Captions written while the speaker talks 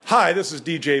Hi, this is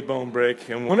DJ Bonebreak,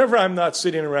 and whenever I'm not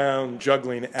sitting around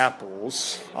juggling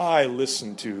apples, I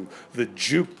listen to the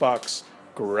Jukebox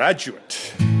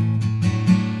Graduate.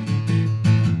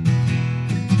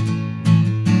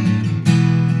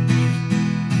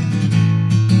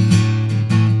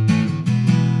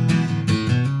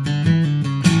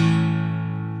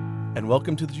 And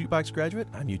welcome to the Jukebox Graduate.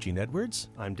 I'm Eugene Edwards.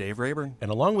 I'm Dave Rayburn.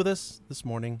 And along with us this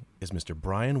morning is Mr.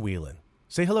 Brian Whelan.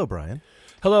 Say hello, Brian.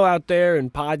 Hello out there in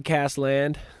podcast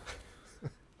land.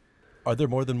 Are there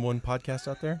more than one podcast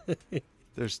out there?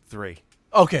 There's 3.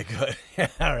 Okay, good.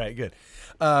 All right, good.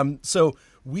 So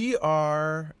we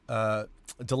are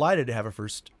delighted to have our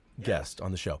first guest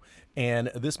on the show. And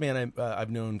this man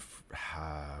I've known for,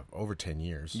 over 10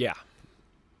 years. Yeah.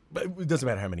 But it doesn't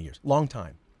matter how many years. Long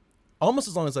time. Almost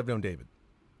as long as I've known David.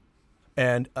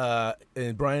 And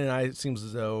Brian and I, it seems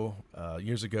as though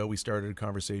years ago we started a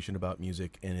conversation about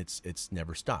music, and it's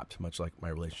never stopped, much like my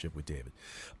relationship with David.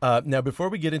 Now, before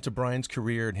we get into Brian's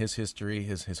career and his history,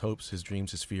 his hopes, his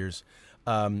dreams, his fears,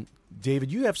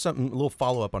 David, you have a little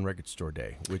follow-up on Record Store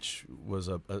Day, which was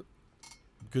a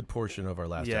good portion of our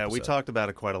last episode. Yeah, we talked about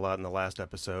it quite a lot in the last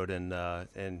episode, and I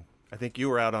think you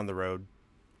were out on the road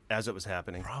as it was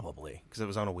happening. Probably. Because it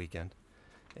was on a weekend.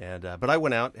 And but I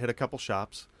went out, hit a couple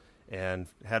shops, and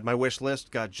had my wish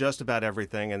list, got just about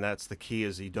everything, and that's the key,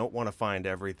 is you don't want to find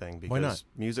everything, because Why not?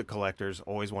 Music collectors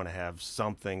always want to have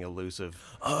something elusive.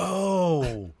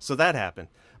 Oh! So that happened.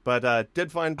 But did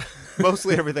find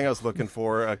mostly everything I was looking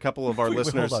for. A couple of our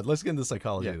listeners... Hold on. Let's get into the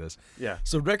psychology of this. Yeah.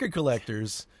 So record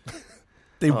collectors,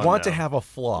 they want to have a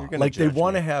flaw. Like they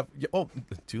want to have... Oh,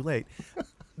 too late.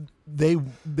 They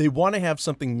want to have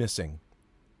something missing.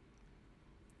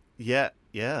 Yeah.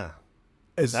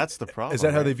 That's the problem. Is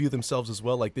that how they view themselves as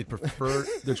well? Like they prefer,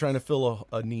 they're trying to fill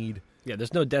a need. Yeah,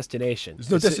 there's no destination.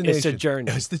 There's no destination. It's a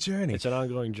journey. It's the journey. It's an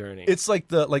ongoing journey. It's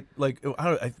like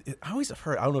I always have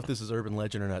heard, I don't know if this is urban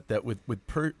legend or not, that with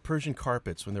Persian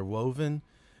carpets, when they're woven,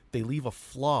 they leave a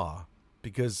flaw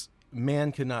because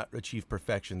man cannot achieve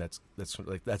perfection. That's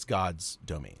God's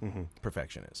domain. Mm-hmm.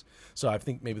 Perfection is. So I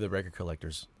think maybe the record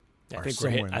collectors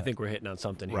I think we're hitting on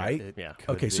something here. Right? Yeah.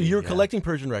 Okay, so you're collecting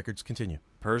Persian records. Continue.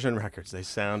 Persian records, they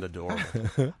sound adorable.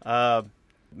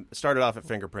 Started off at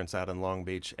Fingerprints out in Long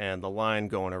Beach, and the line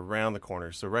going around the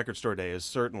corner. So Record Store Day is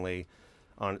certainly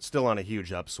still on a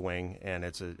huge upswing, and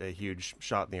it's a huge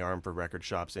shot in the arm for record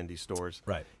shops, indie stores.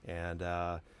 Right. And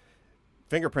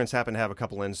Fingerprints happened to have a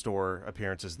couple in-store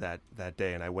appearances that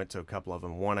day, and I went to a couple of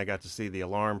them. One, I got to see The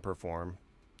Alarm perform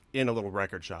in a little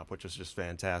record shop, which was just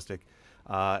fantastic.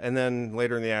 And then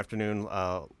later in the afternoon,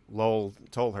 Lowell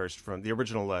Tolhurst, from the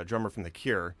original drummer from The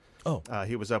Cure,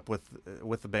 he was up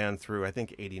with the band through, I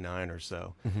think, 89 or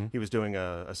so. Mm-hmm. He was doing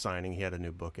a signing. He had a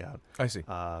new book out. I see.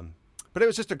 But it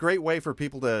was just a great way for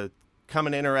people to come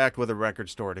and interact with a record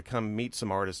store, to come meet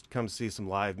some artists, come see some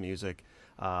live music.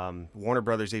 Warner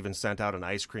Brothers even sent out an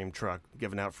ice cream truck,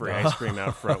 giving out free ice cream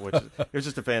out front, which it was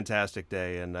just a fantastic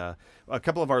day. And a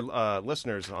couple of our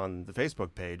listeners on the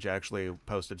Facebook page actually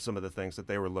posted some of the things that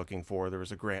they were looking for. There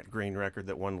was a Grant Green record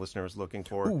that one listener was looking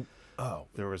for. Ooh. Oh.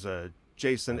 There was a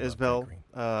Jason Isbell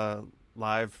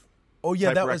live. Oh,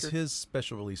 yeah, that record. was his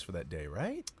special release for that day,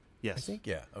 right? Yes. I think,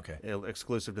 yeah, okay.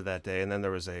 Exclusive to that day. And then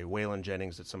there was a Waylon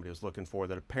Jennings that somebody was looking for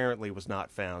that apparently was not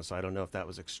found, so I don't know if that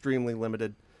was extremely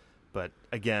limited. But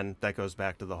again, that goes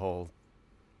back to the whole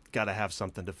got to have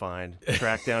something to find,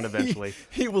 track down eventually.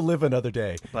 he will live another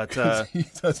day. But he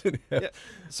doesn't have... Yeah.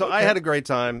 So okay. I had a great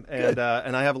time, and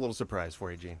I have a little surprise for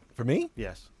you, Gene. For me?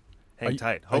 Yes. Hang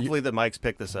tight. Hopefully the mics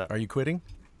pick this up. Are you quitting?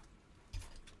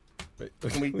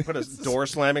 Can we put a door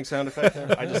slamming sound effect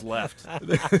there? I just left.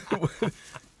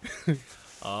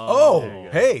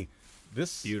 Hey.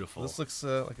 This beautiful. This looks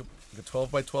like a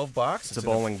 12 by 12 box. It's a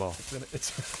bowling ball.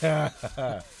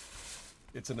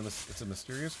 It's a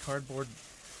mysterious cardboard.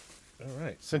 All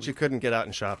right. Since you couldn't get out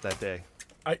and shop that day,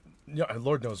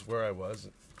 Lord knows where I was.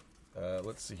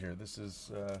 Let's see here. This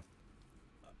is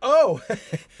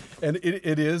and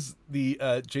it is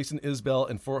the Jason Isbell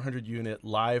and 400 unit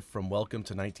live from Welcome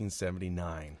to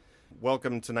 1979.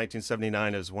 Welcome to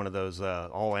 1979 is one of those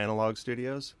all analog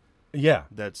studios. Yeah.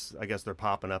 I guess they're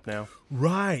popping up now.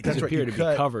 Right. These appear to be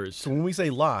covers. So when we say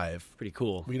live, pretty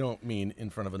cool. We don't mean in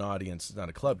front of an audience. It's not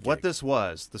a club gig. What this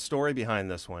was, the story behind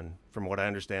this one, from what I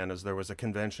understand, is there was a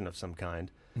convention of some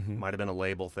kind. Mm-hmm. Might have been a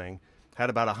label thing. Had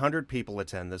about 100 people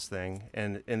attend this thing.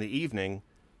 And in the evening,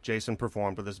 Jason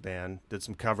performed with his band, did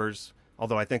some covers.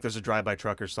 Although I think there's a Drive-By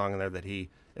Truckers song in there that he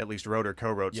at least wrote or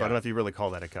co-wrote. So I don't know if you really call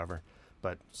that a cover.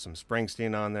 But some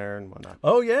Springsteen on there and whatnot.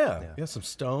 Oh, yeah. Yeah, some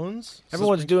Stones.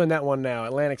 Everyone's doing that one now,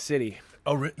 Atlantic City.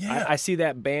 Oh, yeah. I see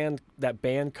that band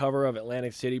cover of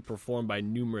Atlantic City performed by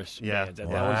numerous bands.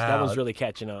 That was really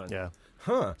catching on. Yeah.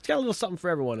 Huh. It's got a little something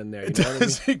for everyone in there. You It know what I mean?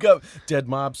 does. You got dead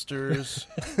mobsters,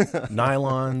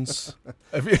 nylons.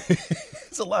 I mean,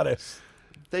 it's a lot of.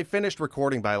 They finished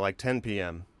recording by like 10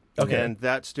 p.m. Okay. And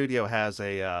that studio has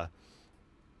a.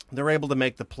 They're able to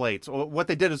make the plates. What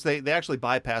they did is they actually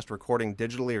bypassed recording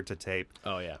digitally or to tape.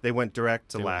 Oh yeah. They went direct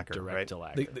to They went lacquer. direct right? to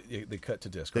lacquer. They cut to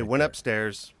disc. They right went there.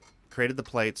 upstairs, created the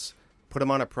plates, put them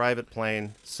on a private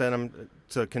plane, sent them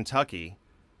to Kentucky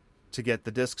to get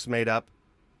the discs made up,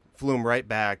 flew them right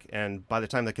back, and by the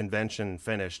time the convention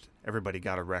finished, everybody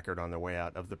got a record on their way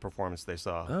out of the performance they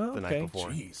saw the night before.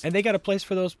 Jeez. And they got a place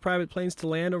for those private planes to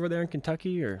land over there in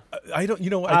Kentucky, or I don't. You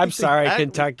know. I'm sorry,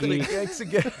 Kentucky.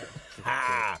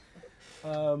 Yeah.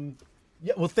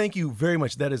 Well, thank you very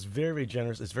much. That is very, very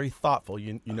generous. It's very thoughtful.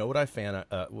 You know what a fan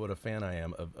I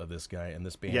am of this guy and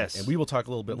this band. Yes. And we will talk a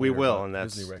little bit. We later will, about and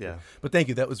that's Disney record. yeah. But thank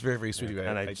you. That was very, very sweet of you.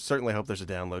 And I certainly hope there's a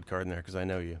download card in there because I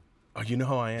know you. Oh, you know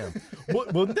how I am.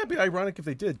 Wouldn't that be ironic if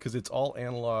they did? Because it's all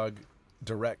analog,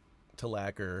 direct to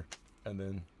lacquer, and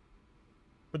then.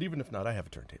 But even if not, I have a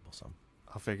turntable. Some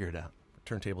I'll figure it out.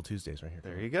 Turntable Tuesdays right here.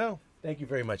 There you go. Thank you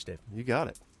very much, Dave. You got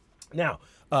it. Now,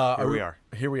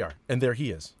 Here we are, and there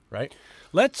he is. Right?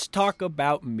 let's talk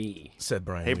about me. Said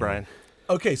Brian. Hey, Lee. Brian.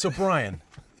 Okay, so Brian,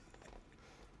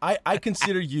 I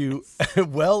consider you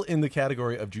well in the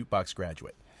category of jukebox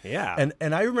graduate. Yeah.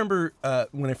 And I remember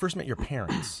when I first met your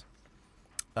parents.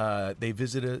 They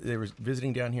were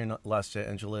visiting down here in Los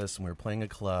Angeles, and we were playing a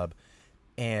club.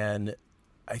 And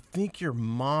I think your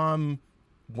mom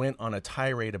went on a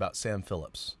tirade about Sam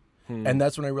Phillips, and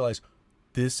that's when I realized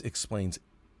this explains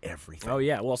everything. Oh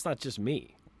yeah. Well, it's not just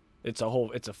me. It's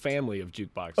a family of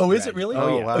jukebox. Oh, is graduates. it really?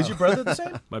 Oh, yeah. wow. Is your brother the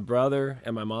same? My brother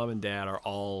and my mom and dad are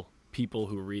all people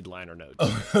who read liner notes.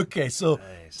 Okay, so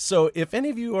if any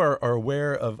of you are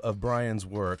aware of Brian's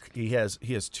work, he has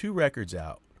 2 records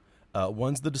out.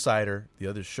 One's The Decider, the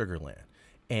other's Sugarland,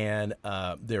 and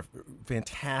they're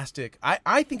fantastic.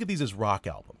 I think of these as rock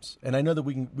albums, and I know that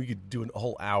we could do a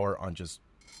whole hour on just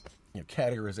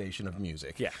categorization of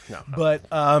music. Yeah, no, but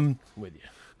with you.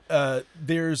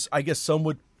 there's, I guess some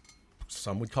would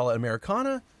call it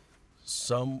Americana,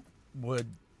 some would.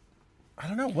 I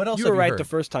don't know. What else You have were right heard? the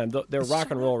first time. They're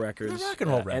rock and roll records. They're rock and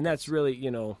roll records. And that's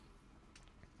really,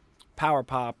 power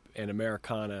pop and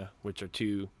Americana, which are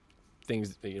 2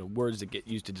 things, words that get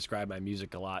used to describe my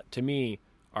music a lot, to me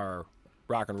are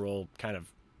rock and roll kind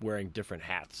of wearing different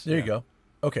hats. There you go.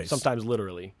 Okay. Sometimes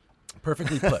literally.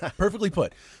 Perfectly put. Perfectly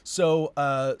put. So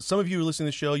some of you who are listening to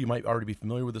the show, you might already be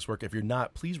familiar with this work. If you're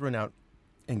not, please run out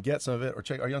and get some of it, or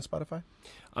check. Are you on Spotify?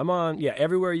 I'm on,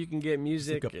 everywhere you can get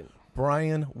music. Look up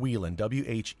Brian Whelan,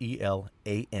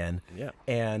 WHELAN. Yeah.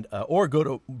 And or go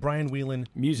to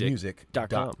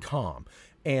brianwhelanmusic.com.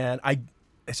 And I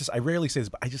rarely say this,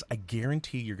 but I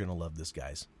guarantee you're going to love this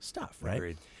guy's stuff, right?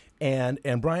 Agreed. And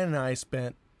Brian and I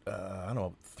spent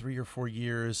 3 or 4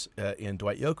 years in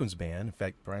Dwight Yoakam's band. In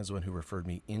fact, Brian's the one who referred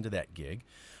me into that gig.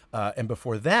 And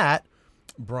before that,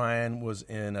 Brian was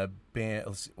in a band.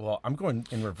 Well, I'm going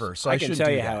in reverse, so I can should tell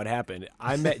do you that. how it happened.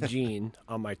 I met Gene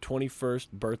on my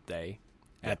 21st birthday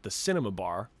at the Cinema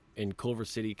Bar in Culver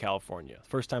City, California.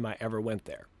 First time I ever went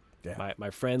there. Yeah. My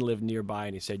friend lived nearby,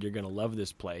 and he said, "You're going to love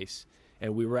this place."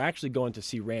 And we were actually going to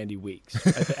see Randy Weeks.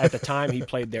 At the time, he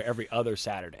played there every other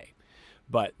Saturday.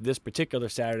 But this particular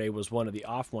Saturday was one of the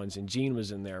off ones, and Gene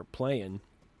was in there playing,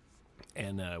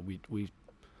 and we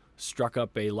struck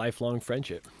up a lifelong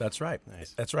friendship. That's right.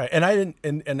 Nice. That's right. And I didn't,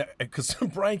 and because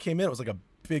Brian came in, it was like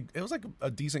a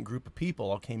decent group of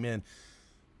people all came in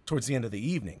towards the end of the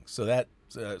evening. So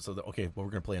okay, well,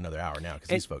 we're going to play another hour now because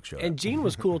these folks showed And up. Gene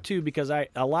was cool too, because a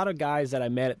lot of guys that I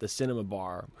met at the Cinema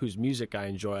Bar whose music I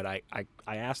enjoyed, I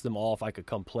asked them all if I could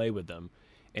come play with them,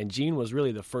 and Gene was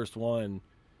really the first one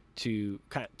to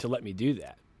let me do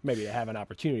that. Maybe to have an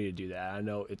opportunity to do that. I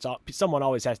know someone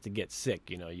always has to get sick.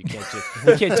 You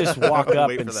can't just walk up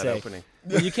Wait and for that say opening.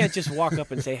 you can't just walk up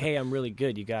and say, "Hey, I'm really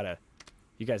good. You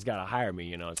guys gotta hire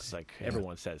me." It's like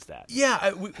everyone says that.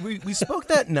 Yeah, we spoke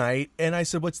that night, and I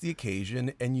said, "What's the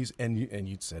occasion?" And you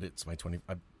said it's my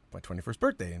 21st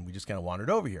birthday, and we just kind of wandered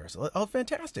over here. So, oh,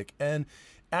 fantastic! And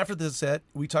after the set,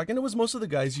 we talked, and it was most of the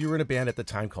guys. You were in a band at the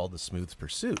time called the Smooth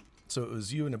Pursuit. So it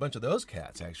was you and a bunch of those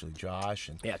cats, actually, Josh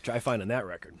and Try finding that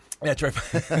record. yeah, try.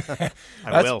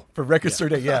 I will. For Record Store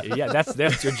Day. Yeah, Yeah,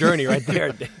 that's your journey right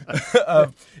there.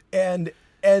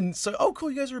 and so, oh, cool,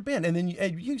 you guys are a band. And then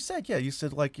you said,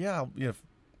 like, I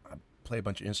play a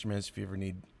bunch of instruments if you ever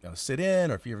need sit in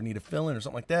or if you ever need a fill in or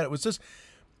something like that. It was just,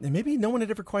 maybe no one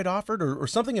had ever quite offered, or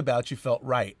something about you felt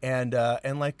right. And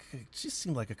like, it just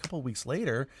seemed like a couple of weeks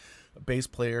later, a bass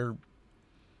player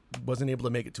wasn't able to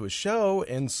make it to a show,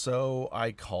 and so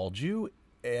I called you,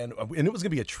 and it was going to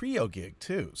be a trio gig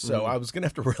too, so I was going to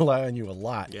have to rely on you a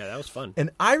lot. Yeah, that was fun.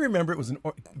 And I remember it was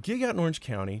a gig out in Orange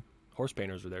County. Horse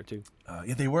painters were there too.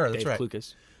 Yeah, they were. That's Dave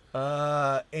right.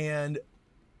 Klukas. And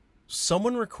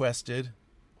someone requested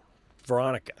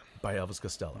Veronica. by Elvis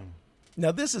Costello.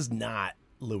 Now, this is not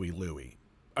Louie.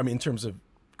 I mean, in terms of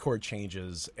chord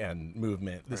changes and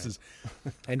movement, this is.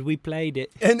 And we played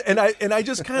it. And I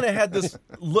just kind of had this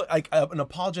look, like an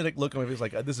apologetic look on my face,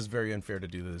 like, this is very unfair to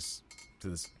do this to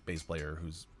this bass player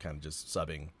who's kind of just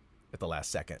subbing at the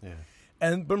last second. Yeah.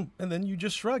 And then you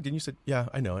just shrugged and you said, "Yeah,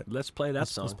 I know it. Let's play that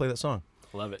song. Let's play that song."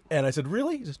 Love it. And I said,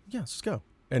 "Really?" He said, "Yeah, let's just go."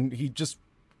 And he just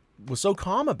was so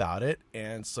calm about it.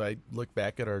 And so I looked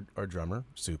back at our drummer,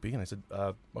 Soupy, and I said,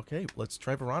 "Okay, let's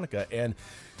try Veronica." And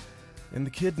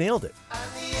the kid nailed it.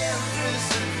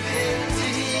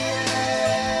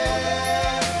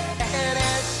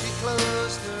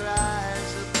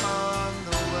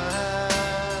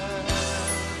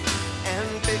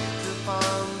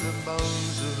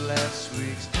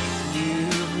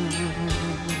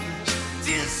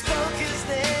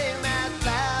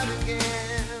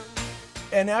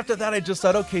 And after that, I just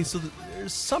thought, okay, so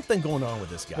there's something going on with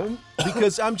this guy.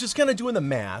 Because I'm just kind of doing the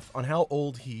math on how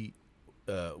old he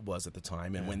was at the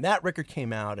time and when that record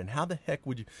came out and how the heck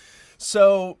would you...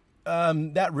 So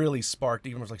that really sparked,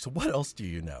 even was like, so what else do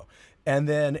you know? And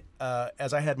then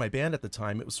as I had my band at the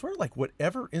time, it was sort of like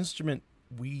whatever instrument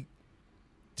we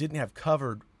didn't have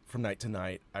covered from night to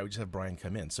night, I would just have Brian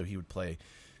come in. So he would play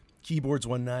keyboards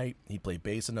one night, he'd play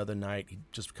bass another night, he'd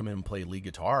just come in and play lead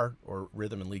guitar or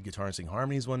rhythm and lead guitar and sing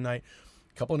harmonies one night.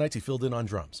 A couple of nights he filled in on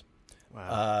drums.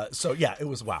 Wow. So yeah, it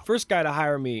was wow. First guy to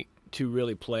hire me to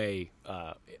really play,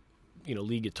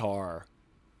 lead guitar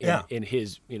in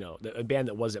his, a band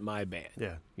that wasn't my band.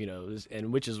 Yeah.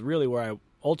 And which is really where I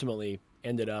ultimately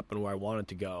ended up and where I wanted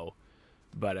to go.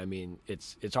 But I mean,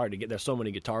 it's hard to get. There's so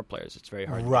many guitar players. It's very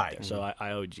hard to get there. So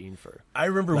I owe Gene for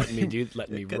letting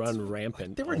me run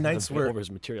rampant. There were nights where over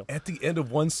his material. At the end of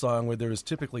one song where there was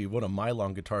typically one of my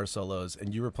long guitar solos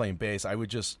and you were playing bass, I would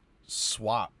just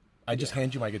swap. I'd just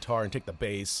hand you my guitar and take the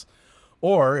bass.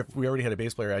 Or if we already had a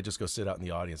bass player, I'd just go sit out in the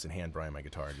audience and hand Brian my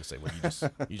guitar and just say, "Well,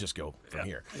 you just go from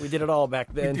here." We did it all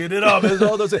back then. We did it all.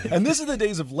 All those, and this is the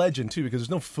days of legend too, because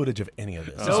there's no footage of any of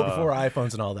this. This is before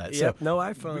iPhones and all that. Yep, so no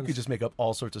iPhones. We could just make up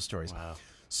all sorts of stories. Wow.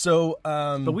 So,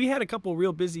 but we had a couple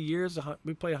real busy years.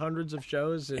 We played hundreds of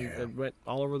shows and went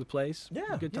all over the place.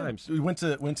 Yeah, good times. We went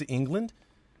to England.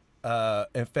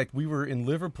 In fact, we were in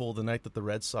Liverpool the night that the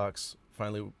Red Sox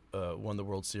finally won the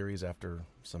World Series after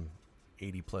some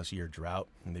 80-plus year drought,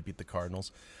 and they beat the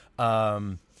Cardinals.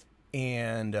 And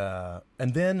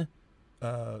then,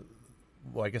 I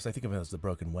guess I think of it as the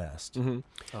Broken West.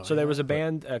 Mm-hmm. So there was a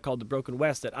band called the Broken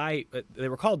West that they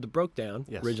were called the Broke Down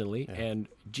originally, and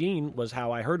Gene was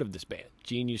how I heard of this band.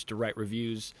 Gene used to write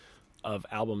reviews of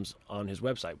albums on his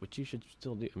website, which you should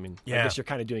still do. I mean, I guess you're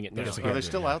kind of doing it now. Are they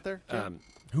still out there?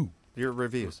 Who? Your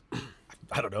reviews.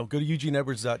 I don't know. Go to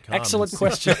EugeneEdwards.com. Excellent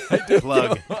question.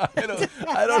 Plug. I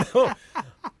don't know.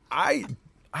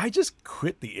 I just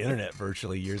quit the internet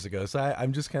virtually years ago, so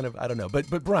I'm just kind of, I don't know.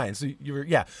 But Brian, so you were,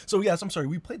 yeah. So yes, I'm sorry.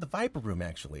 We played the Viper Room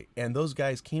actually, and those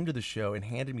guys came to the show and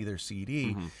handed me their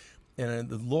CD. And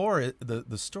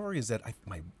the story is that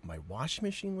my washing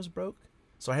machine was broke,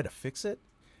 so I had to fix it,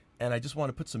 and I just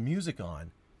wanted to put some music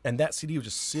on, and that CD was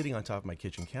just sitting on top of my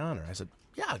kitchen counter. I said,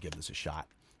 yeah, I'll give this a shot,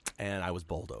 and I was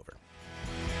bowled over.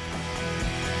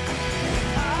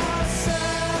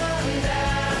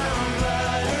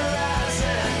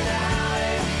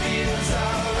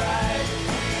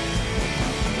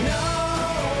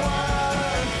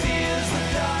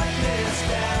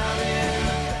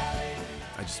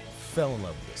 I just fell in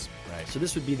love with this. Right. So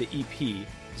this would be the EP.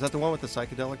 Is that the one with the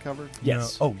psychedelic cover?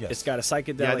 Yes. No. Oh, yes. It's got a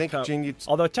psychedelic Yeah, I think cover. Gene,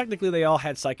 Although technically they all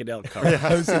had psychedelic covers.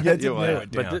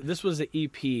 But this was the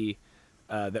EP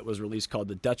that was released called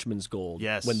The Dutchman's Gold.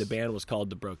 Yes. When the band was called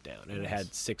The Broke Down, and it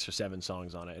had 6 or 7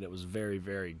 songs on it, and it was very,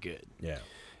 very good. Yeah.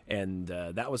 And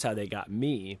that was how they got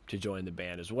me to join the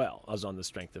band as well. I was on the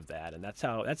strength of that, and that's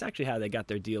actually how they got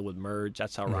their deal with Merge.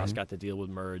 That's how Ross got the deal with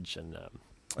Merge, and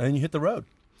then you hit the road.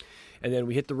 And then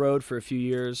we hit the road for a few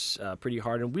years, pretty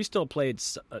hard, and we still played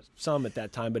some at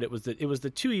that time. But it was the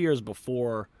 2 years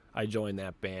before I joined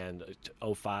that band,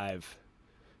 05.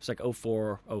 It's like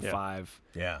 04, 05.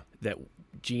 Yeah. That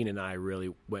Gene and I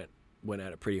really went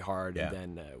at it pretty hard, Yeah.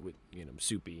 and then with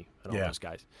Soupy and all those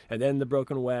guys, and then the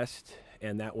Broken West,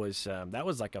 and that was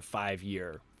like a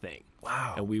 5-year thing.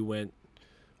 Wow. And we went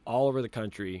all over the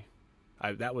country.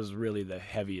 That was really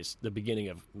the beginning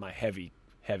of my heavy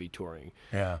touring.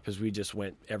 Yeah. Because we just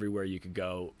went everywhere you could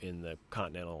go in the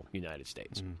continental United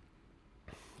States.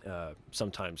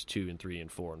 Sometimes 2 and 3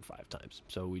 and 4 and 5 times.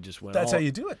 So we just went. That's how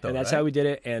you do it, though. And that's right? how we did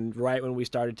it. And right when we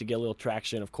started to get a little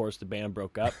traction, of course, the band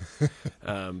broke up.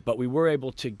 But we were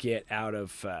able to get out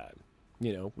of.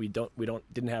 We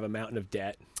didn't have a mountain of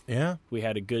debt. Yeah. We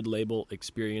had a good label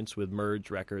experience with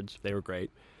Merge Records. They were great,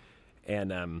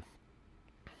 and and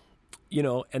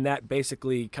that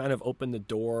basically kind of opened the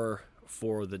door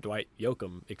for the Dwight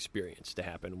Yoakam experience to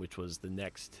happen, which was the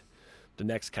next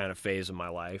kind of phase of my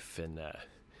life, and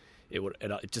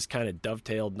it just kind of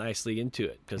dovetailed nicely into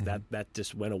it because that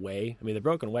just went away. I mean, the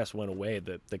Broken West went away.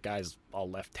 The guys all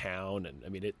left town, and I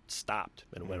mean, it stopped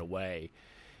and went away.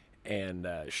 And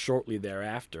shortly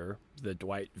thereafter, the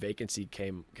Dwight vacancy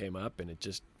came up, and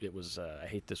it was I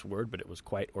hate this word, but it was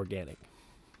quite organic.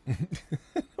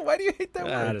 Why do you hate that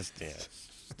word?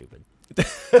 Stupid.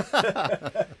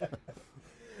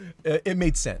 It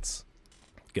made sense.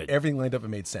 Good. Everything lined up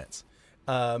and made sense.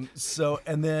 And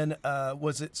then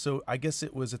was it? So I guess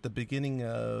it was at the beginning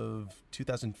of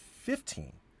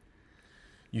 2015.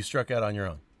 You struck out on your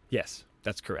own. Yes,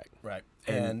 that's correct. Right.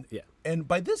 And And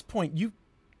by this point, you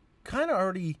kind of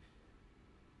already.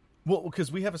 Well,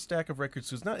 because we have a stack of records,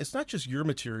 so it's not just your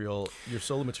material, your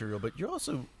solo material, but you're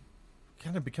also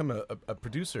kind of become a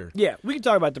producer. Yeah, we can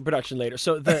talk about the production later.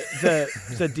 So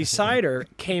the Decider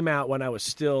came out when I was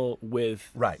still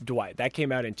with Dwight. That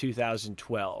came out in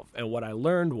 2012. And what I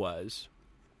learned was,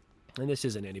 and this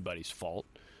isn't anybody's fault,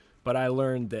 but I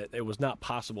learned that it was not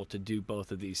possible to do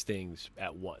both of these things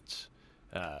at once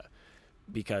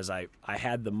because I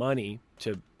had the money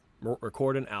to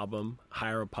record an album,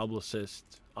 hire a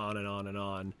publicist, on and on and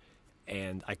on,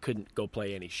 and I couldn't go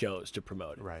play any shows to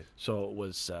promote it. Right. So it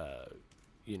was,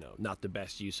 not the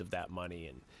best use of that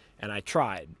money, and I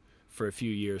tried for a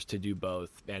few years to do both,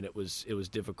 and it was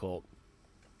difficult,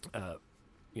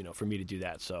 for me to do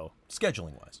that. So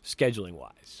Scheduling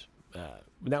wise,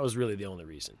 that was really the only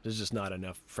reason. There's just not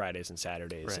enough Fridays and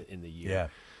Saturdays in the year. Yeah.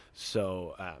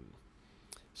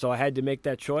 So I had to make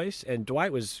that choice, and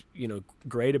Dwight was,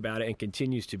 great about it and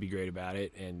continues to be great about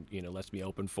it, and lets me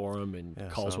open for him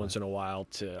and calls once in a while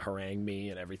to harangue me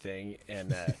and everything,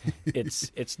 and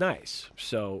it's nice.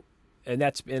 So, and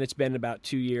it's been about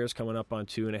 2 years, coming up on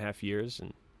 2.5 years,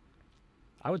 and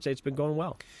I would say it's been going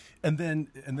well. And then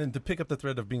to pick up the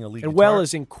thread of being a lead and guitar, well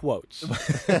is in quotes.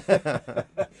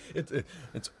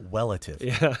 it's relative.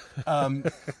 Yeah.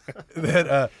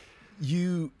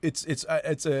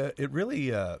 It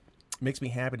really makes me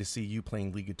happy to see you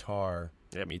playing lead guitar.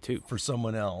 Yeah, me too. For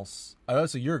someone else.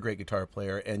 Also, you're a great guitar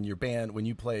player, and your band, when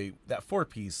you play that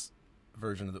 4-piece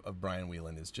version of Brian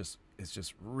Whelan, is just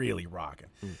really rocking.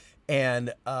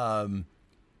 And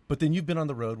but then you've been on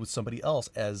the road with somebody else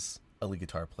as a lead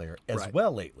guitar player as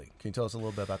well lately. Can you tell us a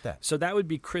little bit about that? So that would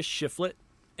be Chris Shiflett,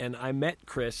 and I met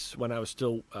Chris when I was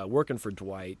still working for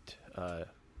Dwight.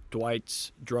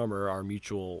 Dwight's drummer, our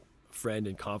mutual friend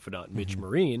and confidant, Mitch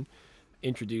Marine,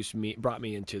 brought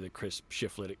me into the Chris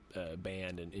Shiflett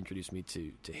band and introduced me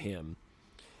to him.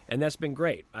 And that's been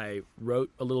great. I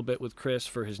wrote a little bit with Chris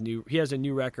for he has a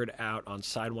new record out on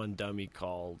Side One Dummy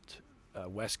called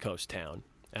West Coast Town.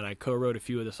 And I co-wrote a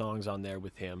few of the songs on there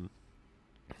with him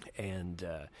and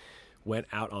went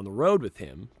out on the road with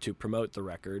him to promote the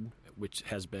record, which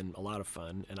has been a lot of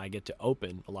fun. And I get to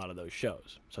open a lot of those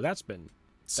shows. So that's been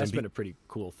a pretty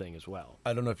cool thing as well.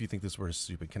 I don't know if you think this word is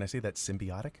stupid. Can I say that's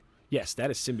symbiotic? Yes,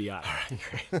 that is symbiotic.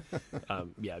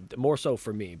 Yeah, more so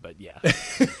for me, but yeah.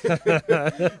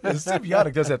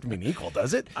 Symbiotic doesn't have to mean equal,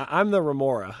 does it? I'm the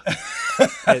remora,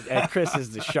 and Chris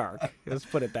is the shark. Let's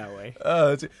put it that way.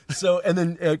 And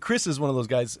then Chris is one of those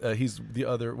guys. He's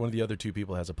one of the other two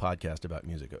people who has a podcast about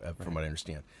music, from what I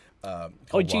understand.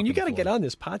 Gene, you got to get on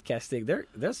this podcast thing.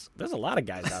 There's a lot of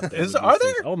guys out there. Are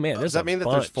there? Oh man, does that mean that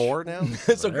there's 4 now?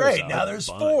 So great. Now there's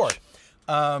 4.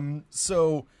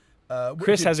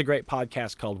 Chris has a great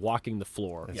podcast called Walking the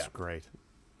Floor. That's great.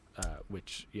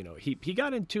 Which he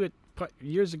got into it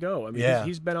years ago. I mean,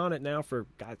 he's been on it now for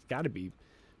got to be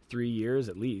 3 years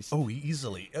at least. Oh,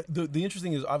 easily. The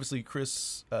interesting is obviously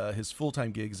Chris, his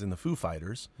full-time gigs in the Foo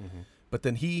Fighters, but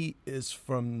then he's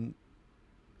from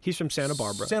Santa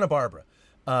Barbara. Santa Barbara,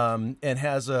 and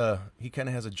he kind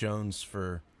of has a Jones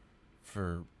for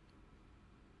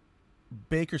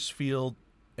Bakersfield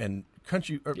and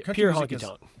country pure honky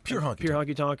tonk, pure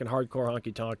honky tonk, and hardcore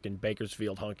honky tonk, and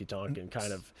Bakersfield honky tonk, and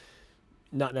kind of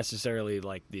not necessarily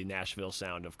like the Nashville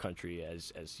sound of country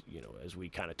as we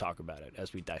kind of talk about it,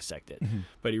 as we dissect it.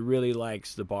 But he really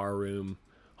likes the barroom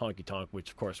Honky Tonk,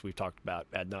 which of course we've talked about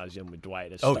ad nauseum with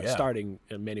Dwight, as Oh, yeah. starting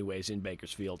in many ways in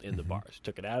Bakersfield in the bars.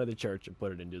 Took it out of the church and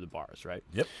put it into the bars, right?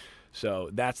 Yep. So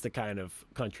that's the kind of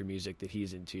country music that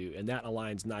he's into, and that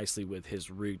aligns nicely with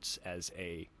his roots as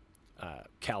a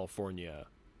California,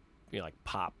 like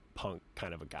pop punk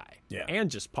kind of a guy. Yeah.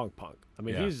 And just punk. I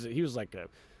mean, Yeah. he was like a,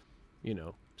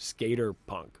 skater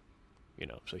punk.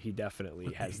 So he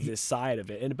definitely has this side of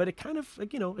it, but it kind of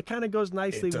goes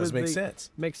nicely. It does with make the,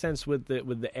 sense. Makes sense with the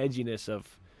edginess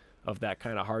of that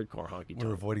kind of hardcore honky We're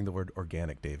tonk. avoiding the word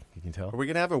organic, Dave. You can tell. Are we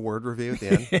going to have a word review at the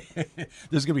end?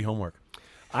 There's gonna be homework.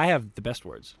 I have the best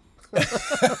words.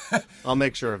 I'll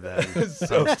make sure of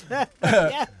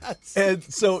that. And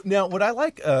so now, what I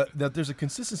like that there's a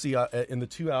consistency in the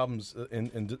two albums,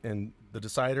 in The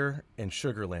Decider and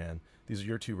Sugarland. These are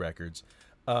your two records.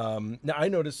 Now, I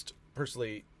noticed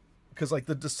personally, because like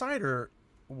The Decider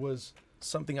was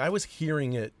something I was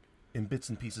hearing it in bits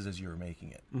and pieces as you were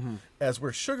making it, as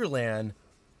where Sugarland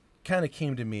kind of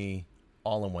came to me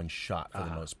all in one shot for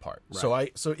the most part.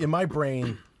 Right. So in my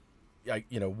brain,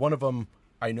 one of them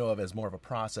I know of as more of a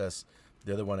process.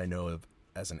 The other one I know of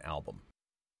as an album.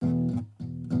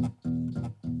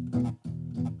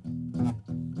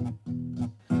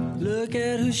 Look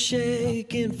at who's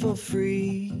shaking for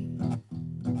free,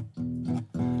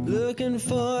 looking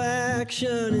for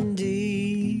action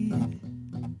indeed.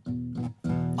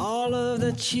 All of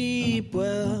the cheap,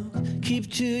 well,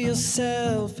 keep to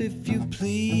yourself if you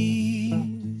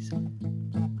please.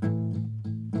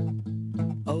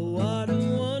 Oh, what a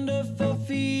wonderful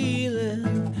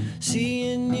feeling,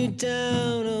 seeing you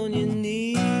down on your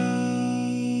knees.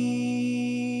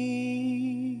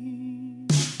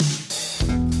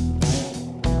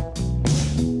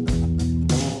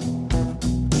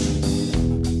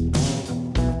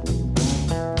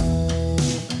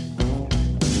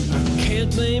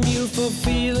 Blame you for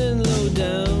feeling low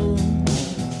down,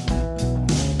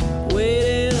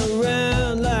 waiting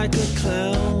around like a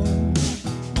clown.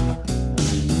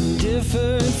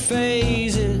 Different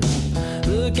phases,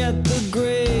 look at the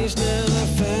graves now I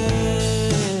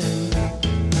find.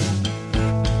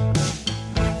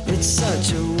 It's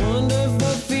such a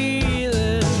wonderful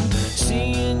feeling,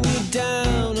 seeing you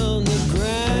down on the ground.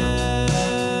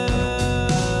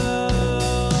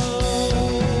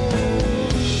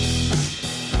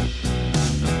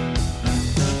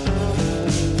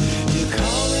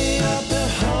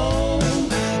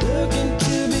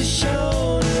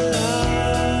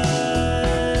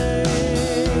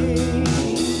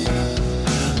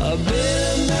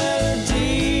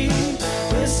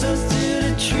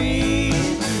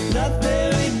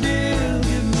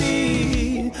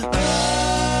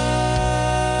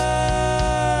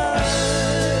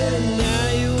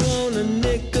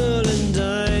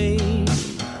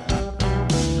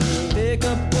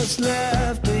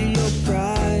 Left of your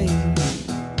pride.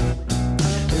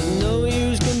 There's no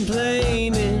use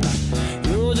complaining,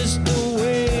 you're just a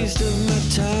waste of my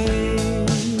time.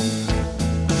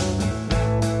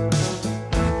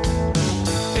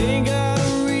 Ain't got a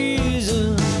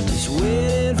reason, just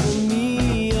waiting for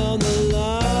me on the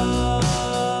line.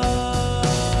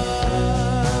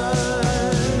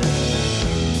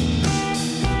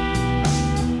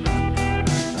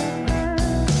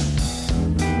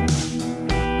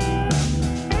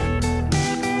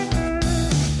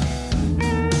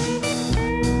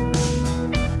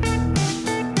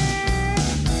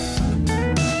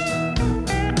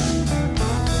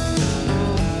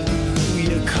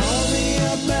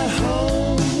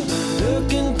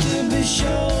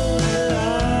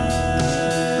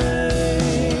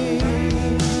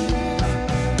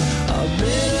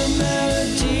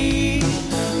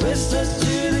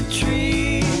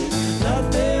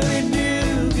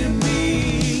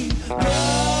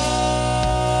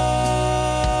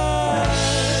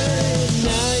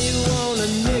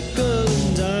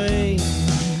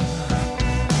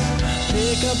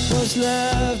 What's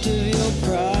left of your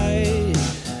pride?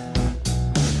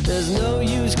 There's no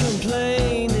use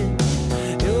complaining,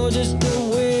 you're just a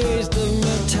waste of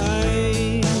my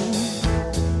time.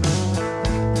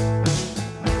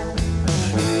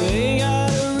 You ain't got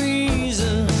a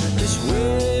reason, just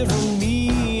waiting for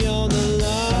me on the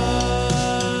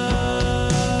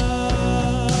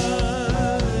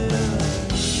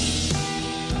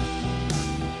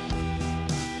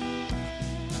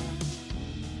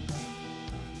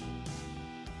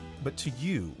But to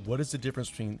you, what is the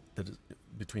difference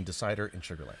between Decider and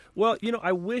Sugarland? Well,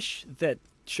 I wish that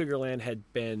Sugarland had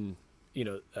been,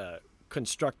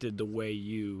 constructed the way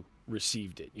you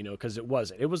received it, because it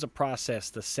wasn't. It was a process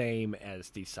the same as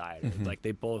Decider. Mm-hmm. Like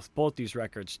they both these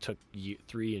records took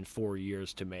 3 and 4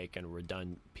 years to make and were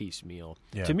done piecemeal.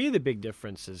 Yeah. To me, the big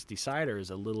difference is Decider is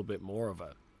a little bit more of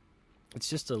it's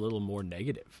just a little more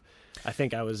negative. I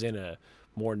think I was in a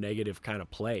more negative kind of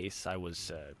place. I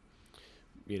was,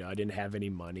 I didn't have any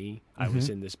money. I was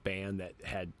in this band that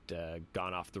had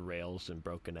gone off the rails and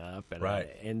broken up, and Right.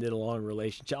 I ended a long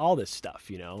relationship, all this stuff,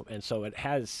 and so it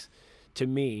has, to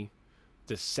me,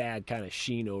 this sad kind of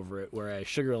sheen over it, whereas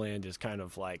Sugarland is kind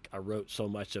of like I wrote so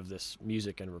much of this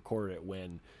music and recorded it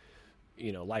when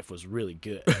life was really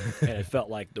good and it felt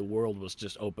like the world was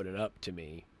just opening up to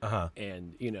me.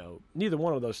 And neither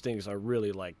one of those things are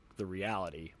really like the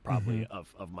reality probably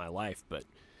of my life, but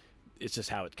it's just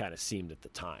how it kind of seemed at the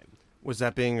time. Was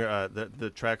that being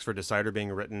the tracks for Decider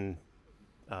being written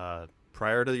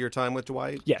prior to your time with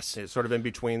Dwight? Yes. It's sort of in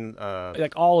between.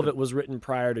 Like all of it was written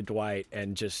prior to Dwight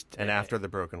and after the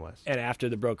Broken West. And after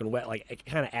the Broken West, like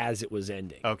kind of as it was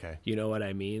ending. Okay. You know what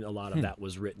I mean? A lot of that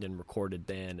was written and recorded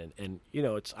then, and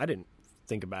I didn't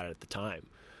think about it at the time,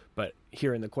 but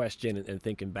hearing the question and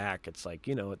thinking back, it's like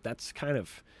that's kind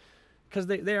of because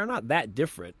they are not that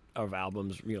different of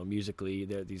albums, musically.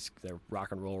 They're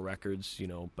rock and roll records,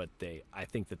 but I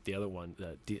think that the other one,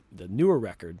 the newer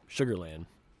record, Sugarland,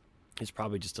 is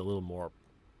probably just a little more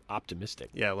optimistic.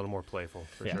 Yeah, a little more playful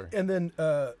for sure. And then,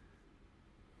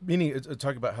 meaning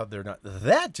talk about how they're not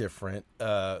that different.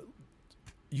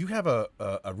 You have a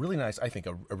really nice, I think,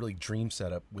 a really dream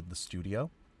setup with the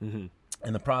studio, and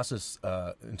the process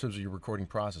in terms of your recording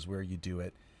process, where you do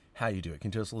it, how you do it. Can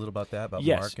you tell us a little about that, about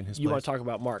Yes, Mark and his you place? want to talk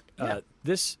about Mark? Yeah.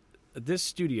 This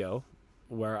studio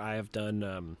where I have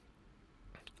done,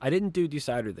 I didn't do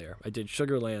Decider there. I did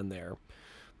Sugarland there.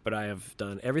 But I have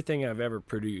done everything I've ever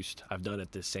produced, I've done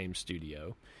at this same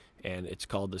studio, and it's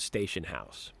called the Station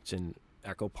House. It's in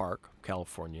Echo Park,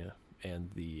 California,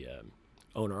 and the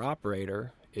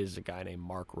owner-operator is a guy named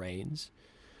Mark Rains,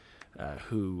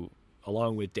 who,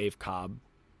 along with Dave Cobb,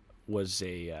 was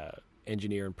a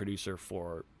engineer and producer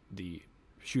for the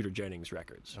Shooter Jennings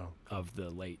records of the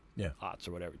late aughts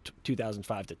or whatever,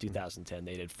 2005 to 2010.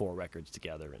 They did 4 records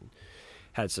together and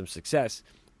had some success.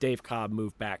 Dave Cobb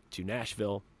moved back to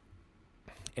Nashville,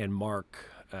 and Mark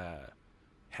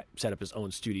set up his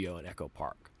own studio in Echo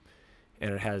Park.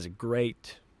 And it has a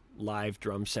great live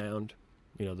drum sound.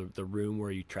 The room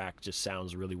where you track just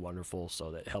sounds really wonderful,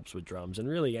 so that helps with drums. And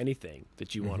really anything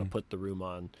that you want to put the room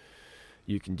on,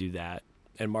 you can do that.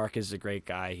 And Mark is a great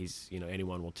guy. He's,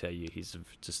 anyone will tell you he's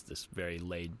just this very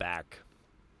laid back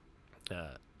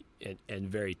and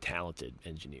very talented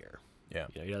engineer. Yeah.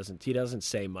 He doesn't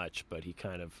say much, but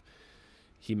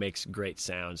he makes great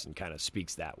sounds and kind of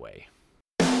speaks that way.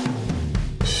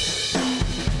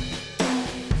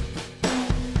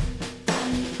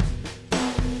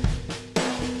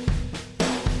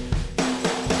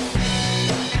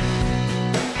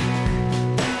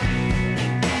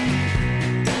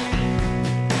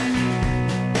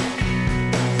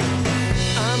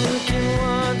 I'm looking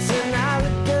once and I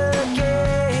look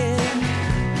again.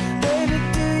 Baby,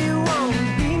 do you want to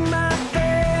be my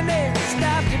baby?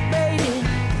 Stop debating.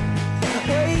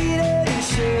 Waited in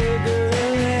sugar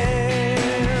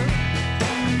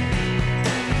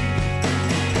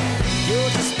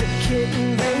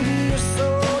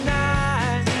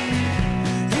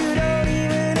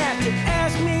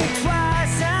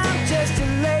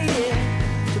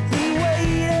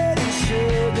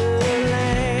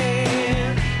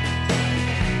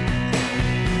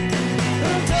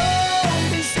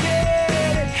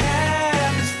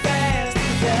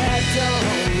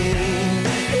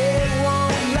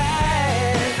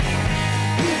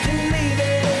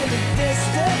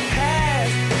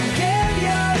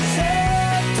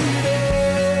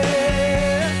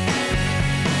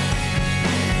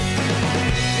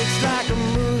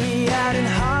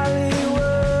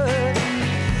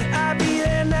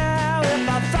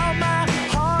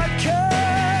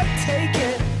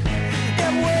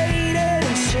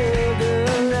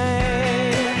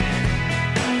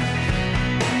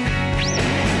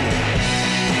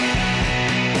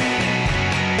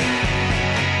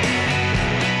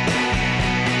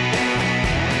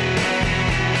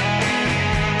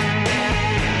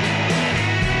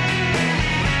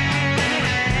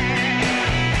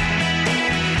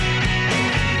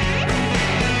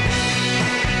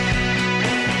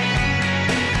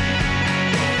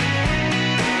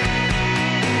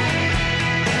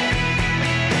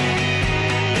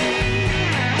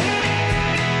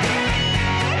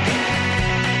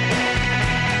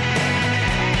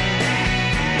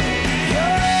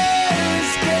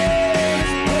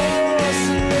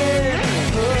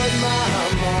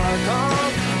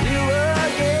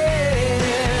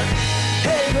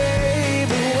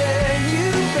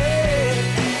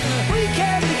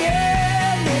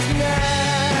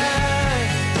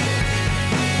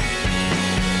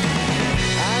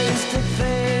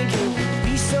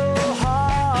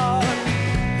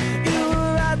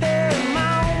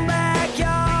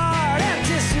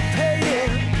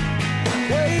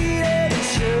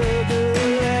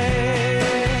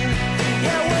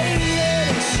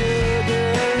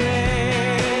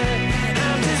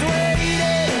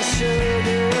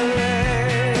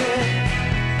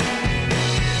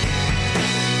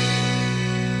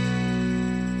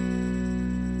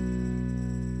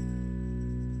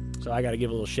So I got to give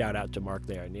a little shout out to Mark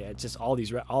there. And yeah, it's just all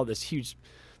this huge,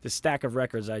 this stack of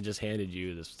records I just handed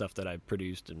you, the stuff that I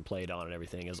produced and played on and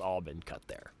everything has all been cut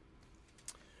there.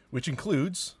 Which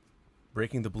includes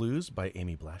Breaking the Blues by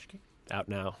Amy Blaschke. Out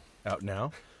now. Out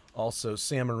now. Also,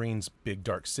 Sam Marine's Big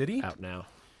Dark City. Out now.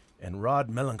 And Rod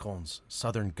Melancon's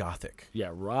Southern Gothic. Yeah,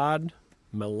 Rod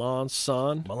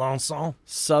Melanson. Melanson.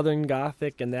 Southern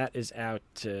Gothic, and that is out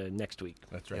next week.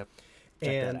 That's right. Yep.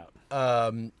 Check that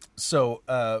out. So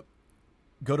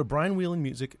go to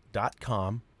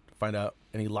brianwhelanmusic.com to find out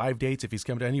any live dates if he's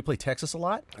coming down. You play Texas a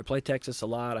lot? I play Texas a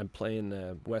lot. I'm playing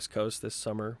the West Coast this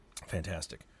summer.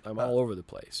 Fantastic. I'm all over the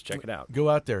place. Check it out. Go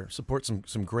out there. Support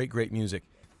some great music.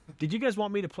 Did you guys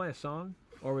want me to play a song?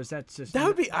 Or was that just... That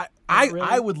would be... Really?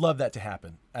 I would love that to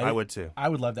happen. I would too. I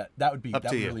would love that. That would Up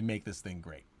to you. really make this thing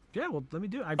great. Yeah, well, let me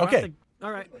do it. Okay.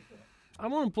 All right.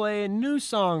 I'm going to play a new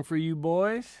song for you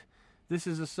boys. This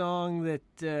is a song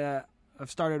that I've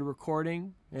started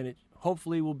recording, and it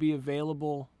hopefully will be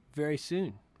available very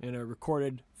soon in a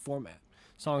recorded format.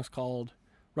 The song's called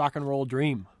Rock and Roll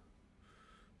Dream.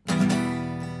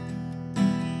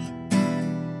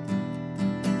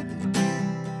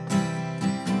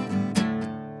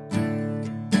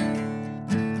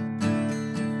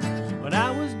 When I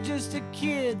was just a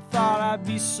kid, thought I'd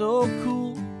be so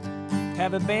cool.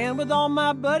 Have a band with all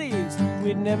my buddies,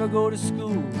 we'd never go to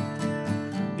school.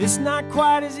 It's not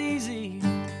quite as easy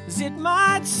as it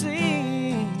might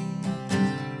seem.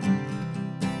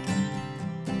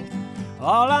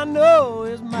 All I know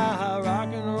is my rock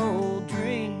and roll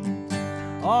dream.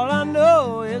 All I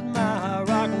know is my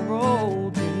rock and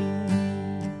roll dream.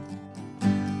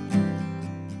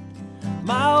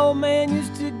 My old man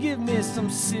used to give me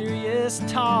some serious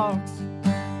talks.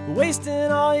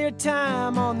 Wasting all your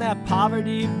time on that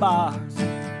poverty box.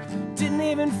 Didn't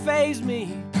even faze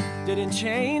me, didn't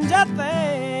change a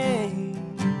thing.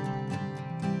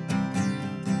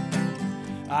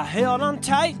 I held on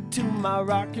tight to my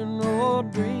rock and roll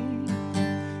dream.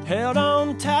 Held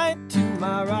on tight to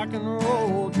my rock and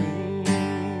roll dream.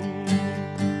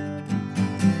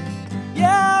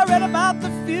 Yeah, I read about the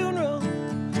funeral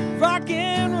of rock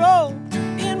and roll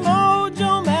in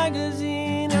Mojo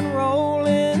magazine and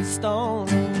Rolling Stone.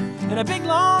 In a big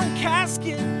long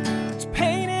casket, it's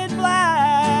painted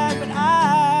black, but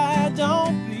I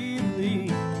don't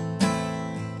believe.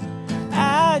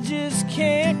 I just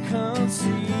can't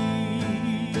conceive.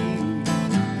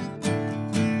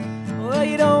 Well,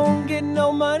 you don't get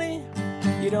no money,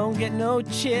 you don't get no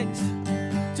chicks,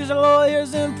 just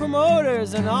lawyers and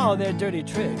promoters and all their dirty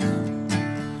tricks.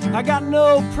 I got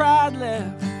no pride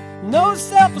left, no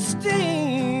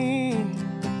self-esteem.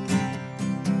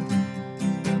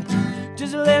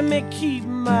 Just let me keep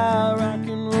my rock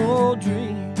and roll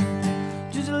dream.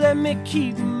 Just let me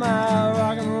keep my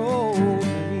rock and roll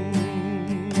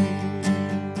dream.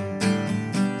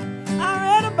 I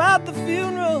read about the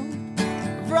funeral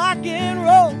of rock and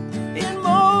roll in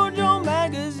Mojo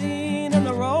magazine and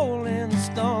the Rolling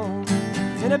Stone.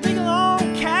 In a big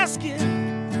long casket,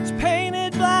 it's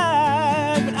painted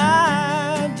black, but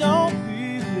I don't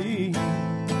believe.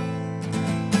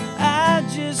 I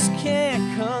just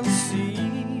can't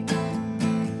conceive.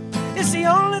 It's the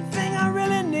only thing I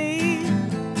really need,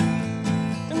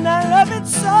 and I love it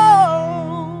so.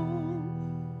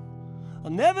 I'll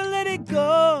never let it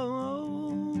go.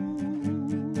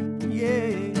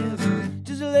 Yeah,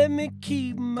 just let me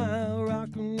keep my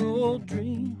rock and roll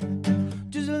dream.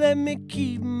 Just let me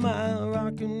keep my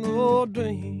rock and roll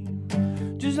dream.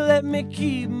 Just let me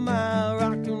keep my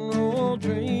rock and roll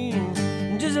dream.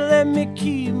 Just let me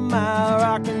keep my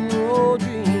rock and roll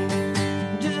dream.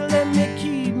 Just let me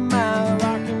keep my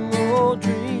rock and roll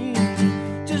dream.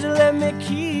 Just let me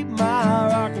keep my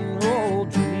rock and roll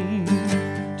dream.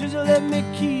 Just let me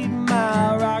keep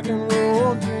my rock and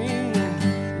roll dream.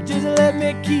 Just let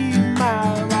me keep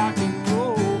my rock and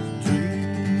roll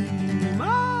dream.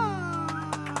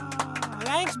 Ah,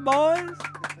 thanks, boys.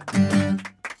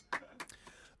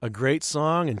 A great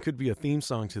song, and could be a theme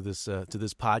song to this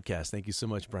podcast. Thank you so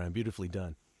much, Brian. Beautifully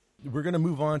done. We're going to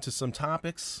move on to some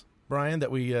topics, Brian, that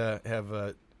we have,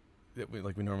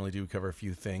 like we normally do, cover a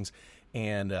few things.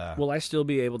 And Will I still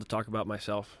be able to talk about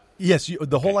myself? yes,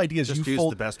 the whole idea is Just you use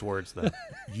fold the best words then.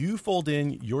 you fold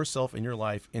in yourself and your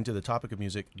life into the topic of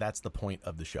music. That's the point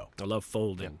of the show. I love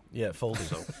folding. Yeah, folding.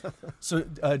 So,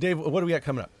 Dave, what do we got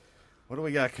coming up? What do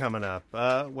we got coming up?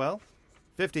 Well,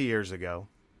 50 years ago,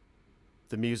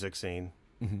 the music scene,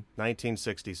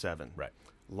 1967. Right.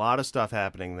 A lot of stuff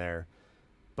happening there.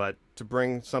 But to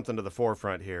bring something to the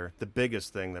forefront here, the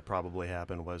biggest thing that probably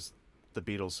happened was the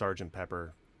Beatles' Sgt.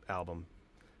 Pepper album.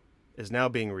 is now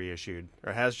being reissued,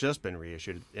 or has just been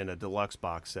reissued in a deluxe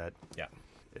box set. Yeah.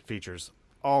 It features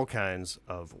all kinds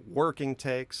of working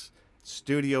takes,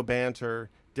 studio banter,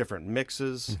 different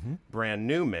mixes, brand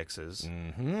new mixes,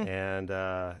 and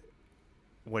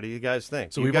what do you guys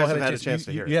think? So you we've guys all have had a chance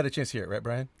to hear You it. had a chance to hear it, right,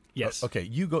 Brian? Yes. Okay,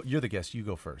 you go. You're the guest. You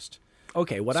go first.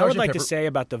 Okay, what I would Sgt. like to Pepper- say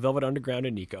about the Velvet Underground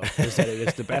and Nico is that it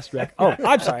is the best record. Oh,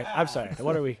 I'm sorry.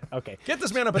 What are we? Okay. Get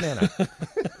this man a banana.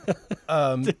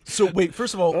 So wait,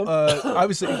 first of all,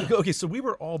 obviously, okay. So we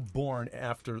were all born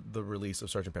after the release of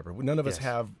Sgt. Pepper. None of us Yes.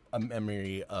 have a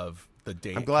memory of the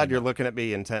date. I'm glad you're looking at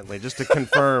me intently just to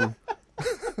confirm.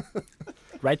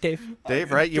 Right, Dave?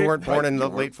 Dave, right? You weren't born in the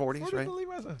late I 40s, right? believe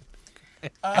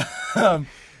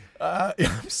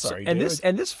I'm sorry. And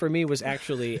David. this for me was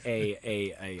actually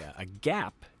a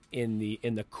gap in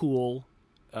the cool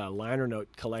liner note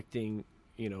collecting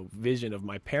vision of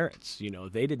my parents.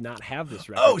 They did not have this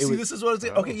record. Oh, It see, was- this is what I was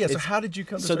saying. Okay, yeah. So how did you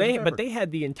come to so Sgt. they Pepper? but they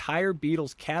had the entire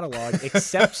Beatles catalog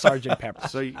except Sgt. Pepper.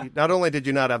 So not only did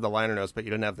you not have the liner notes, but you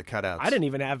didn't have the cutouts. I didn't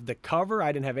even have the cover.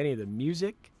 I didn't have any of the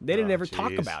music. They didn't Oh, ever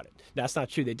talk jeez. about it. That's not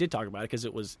true. They did talk about it because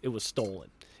it was stolen.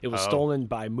 It was stolen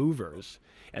by movers,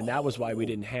 and that was why we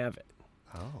didn't have it.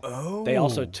 Oh. They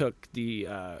also took the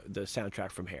soundtrack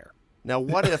from Hair. Now,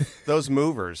 what if those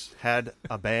movers had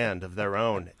a band of their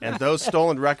own, and those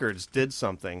stolen records did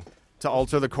something to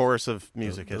alter the course of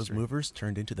music Those history? movers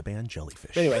turned into the band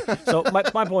Jellyfish. Anyway, so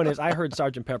my point is, I heard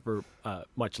Sgt. Pepper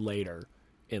much later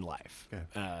in life.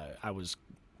 Okay. I was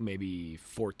maybe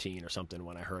 14 or something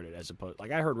when I heard it, as opposed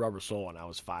I heard Rubber Soul when I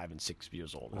was 5 and 6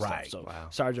 years old. And Right. Stuff.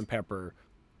 So Wow. Sgt. Pepper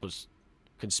was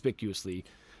conspicuously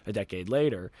a decade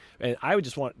later, and I would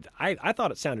just I thought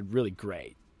it sounded really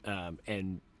great,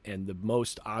 and the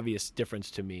most obvious difference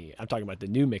to me, I'm talking about the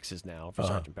new mixes now for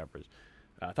Sgt. Pepper's.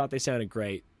 I thought they sounded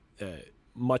great,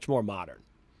 much more modern,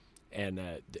 and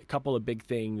a couple of big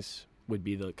things would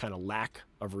be the kind of lack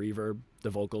of reverb. The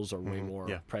vocals are way more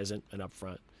yeah. present and up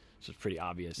front, so it's pretty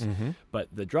obvious. But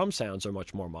the drum sounds are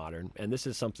much more modern, and this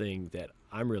is something that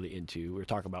I'm really into. We were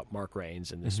talking about Mark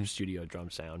Rains and this studio drum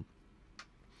sound.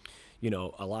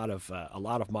 A lot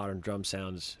of modern drum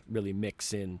sounds really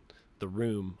mix in the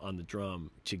room on the drum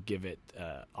to give it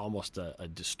almost a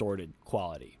distorted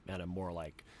quality and a more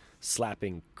like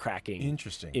slapping, cracking,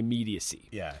 Interesting. immediacy.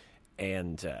 Yeah.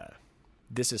 And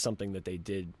this is something that they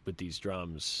did with these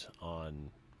drums on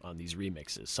these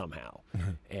remixes somehow.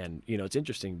 And it's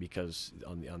interesting because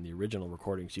on the original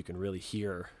recordings you can really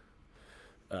hear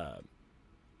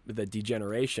the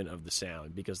degeneration of the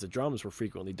sound, because the drums were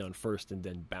frequently done first and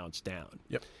then bounced down.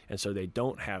 Yep. And so they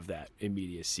don't have that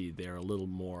immediacy. They're a little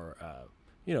more a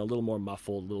little more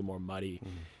muffled, a little more muddy.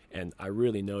 And I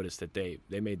really noticed that they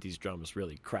made these drums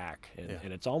really crack,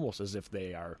 and it's almost as if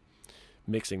they are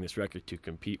mixing this record to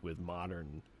compete with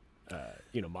modern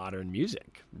modern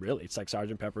music. Really, it's like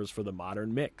Sgt. Pepper's for the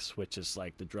modern mix, which is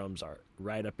like the drums are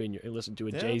right up in your. Listen to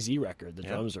a Jay-Z record, the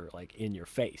drums are like in your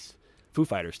face. Foo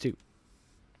Fighters too.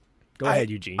 Go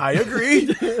ahead, Eugene. I agree.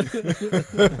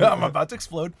 I'm about to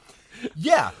explode.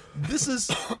 Yeah, this is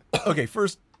okay.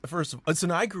 First, so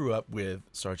now I grew up with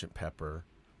Sgt. Pepper,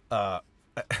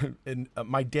 and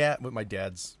my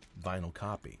dad's vinyl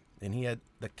copy, and he had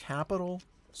the Capitol,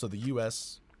 so the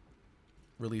U.S.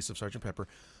 release of Sgt. Pepper,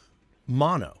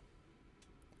 mono,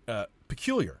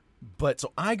 peculiar. But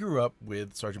so I grew up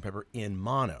with Sgt. Pepper in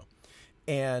mono,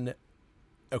 and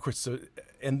of course, so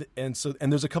and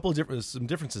there's a couple of some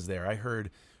differences there. I heard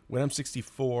When I'm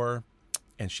 64,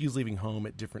 and She's Leaving Home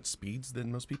at different speeds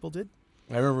than most people did.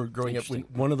 I remember growing up when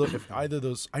one of those, if either of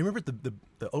those, I remember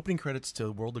the opening credits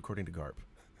to World According to Garp.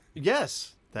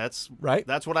 Yes, that's Right?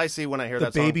 That's what I see when I hear The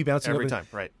that song baby bouncing every up time.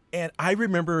 Right. And I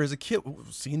remember as a kid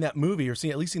seeing that movie or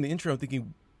at least seeing the intro and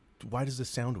thinking, why does this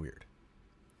sound weird?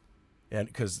 And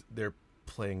because they're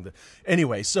playing the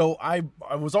anyway, so I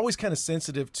was always kind of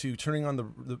sensitive to turning on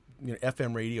the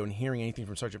FM radio and hearing anything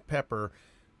from Sgt. Pepper.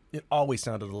 It always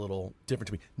sounded a little different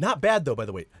to me. Not bad though, by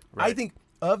the way. Right. I think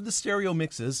of the stereo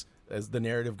mixes, as the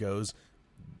narrative goes,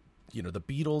 the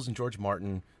Beatles and George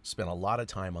Martin spent a lot of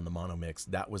time on the mono mix.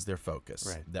 That was their focus.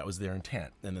 Right. That was their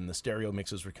intent. And then the stereo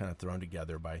mixes were kind of thrown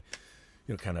together by,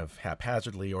 kind of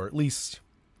haphazardly, or at least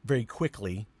very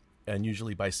quickly, and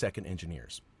usually by second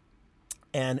engineers.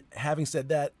 And having said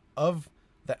that, of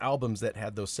the albums that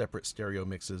had those separate stereo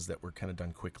mixes that were kind of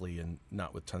done quickly and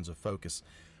not with tons of focus,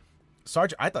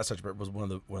 I thought Sgt. Pepper was one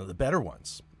of the better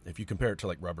ones. If you compare it to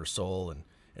like Rubber Soul and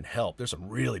Help, there's some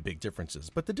really big differences.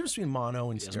 But the difference between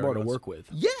mono and There's stereo more to work with.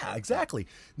 Yeah, exactly.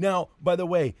 Now, by the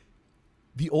way,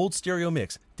 the old stereo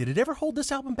mix, did it ever hold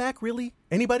this album back, really?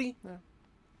 Anybody? No.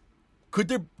 Could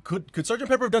Sgt.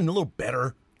 Pepper have done a little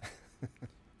better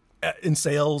in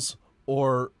sales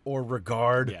or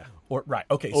regard. Yeah. Or right.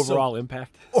 Okay. Overall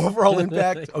impact. Overall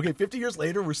impact. Okay, 50 years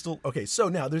later, we're still okay. So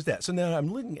now there's that. So now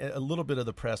I'm looking at a little bit of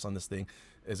the press on this thing.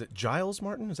 Is it Giles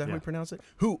Martin? Is that how we pronounce it?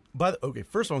 Who?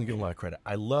 First of all, I'm giving a lot of credit.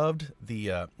 I loved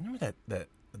the remember that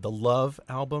the Love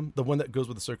album, the one that goes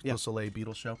with the Cirque du Soleil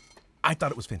Beatles show. I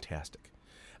thought it was fantastic.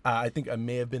 I think I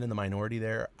may have been in the minority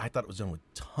there. I thought it was done with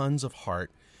tons of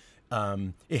heart.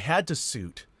 It had to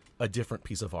suit a different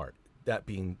piece of art, that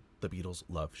being the Beatles'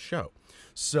 Love show.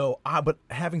 So, but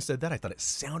having said that, I thought it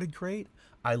sounded great.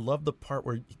 I loved the part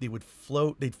where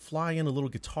they'd fly in a little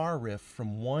guitar riff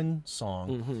from one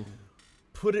song,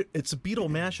 it's a Beatle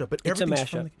mashup, but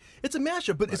everything's it's a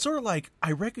mashup, but it's sort of like,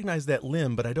 I recognize that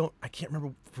limb, but I can't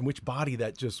remember from which body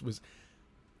that just was,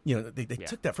 they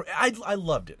took that from. I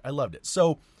loved it.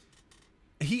 So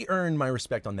he earned my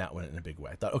respect on that one in a big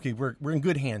way. I thought, okay, we're in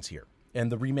good hands here. And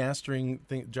the remastering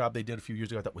job they did a few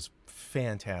years ago, I thought was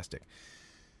fantastic.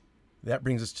 That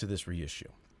brings us to this reissue.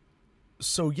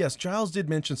 So yes, Giles did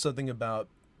mention something about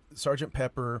Sgt.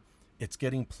 Pepper. It's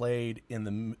getting played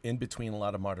in between a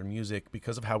lot of modern music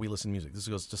because of how we listen to music. This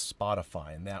goes to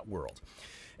Spotify and that world.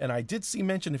 And I did see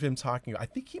mention of him talking. I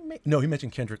think he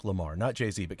mentioned Kendrick Lamar, not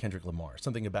Jay-Z, but Kendrick Lamar.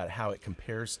 Something about how it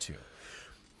compares to.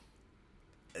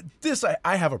 This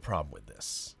I have a problem with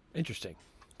this. Interesting.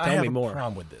 I have me more. a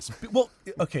problem with this. Well,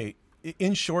 okay.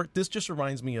 In short, this just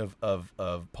reminds me of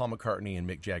Paul McCartney and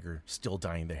Mick Jagger still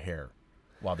dyeing their hair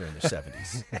while they're in their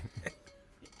 70s.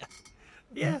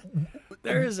 Yeah,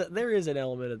 there is an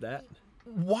element of that.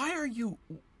 Why are you?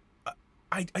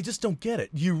 I just don't get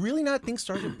it. Do you really not think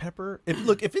Sgt. Pepper?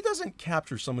 If it doesn't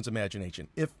capture someone's imagination,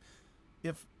 if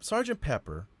Sgt.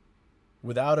 Pepper,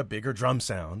 without a bigger drum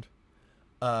sound,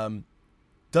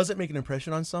 doesn't make an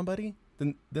impression on somebody,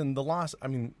 then the loss. I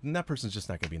mean, that person's just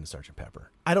not going to be in the Sgt. Pepper.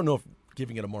 I don't know if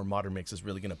giving it a more modern mix is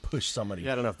really going to push somebody.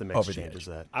 Yeah, I don't know if the mix changes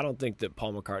that. I don't think that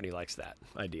Paul McCartney likes that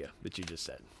idea that you just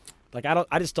said. Like,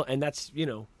 I just don't, and that's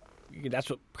that's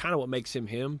what makes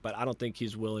him. But I don't think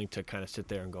he's willing to kind of sit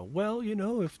there and go, well,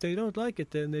 if they don't like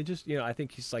it, then they just, I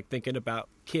think he's like thinking about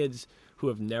kids who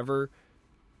have never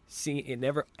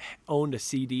owned a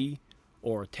CD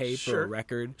or a tape or a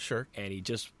record, and he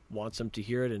just wants them to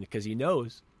hear it, and because he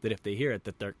knows that if they hear it,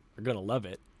 that they're going to love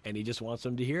it, and he just wants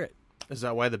them to hear it. Is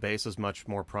that why the bass is much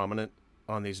more prominent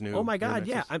on these new? Oh my God,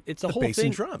 new yeah! It's the whole bass thing.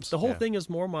 and drums. The whole thing is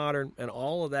more modern, and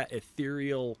all of that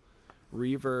ethereal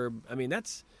reverb. I mean,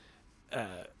 that's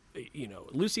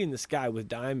Lucy in the Sky with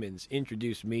Diamonds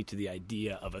introduced me to the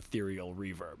idea of ethereal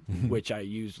reverb, which I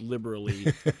use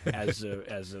liberally as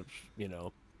a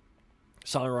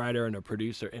songwriter and a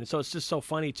producer. And so it's just so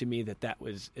funny to me that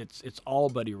was it's all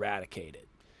but eradicated.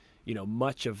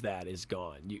 Much of that is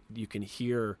gone. You can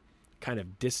hear kind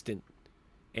of distant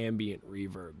ambient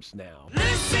reverbs now.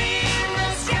 Lucy in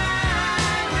the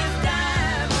sky with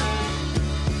diamonds.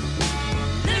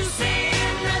 Lucy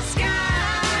in the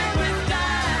sky with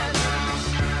diamonds.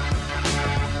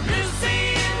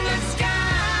 Lucy in the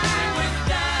sky with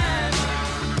diamonds.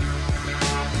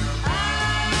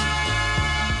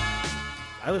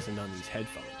 I listened on these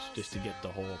headphones just to get the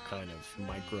whole kind of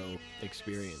micro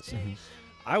experience.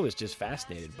 I was just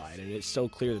fascinated by it, and it's so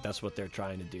clear that that's what they're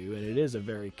trying to do, and it is a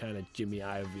very kind of Jimmy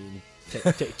Iovine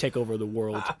take over the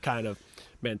world kind of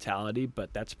mentality,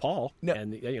 but that's Paul,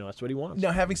 and that's what he wants. Now,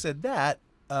 having said that,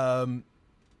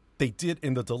 they did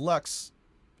in the deluxe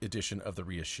edition of the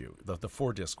reissue, the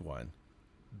 4-disc one,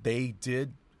 they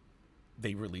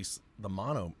released the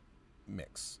mono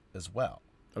mix as well.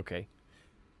 Okay.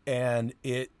 And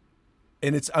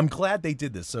I'm glad they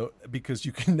did this, so because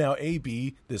you can now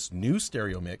A/B this new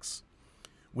stereo mix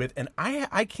with, and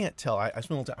I can't tell. I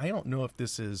spent a little time. I don't know if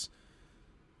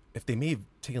they may have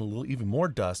taken a little even more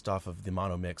dust off of the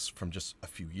mono mix from just a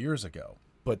few years ago.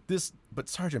 But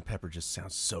Sgt. Pepper just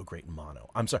sounds so great in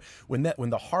mono. I'm sorry, when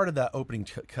the heart of that opening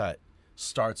cut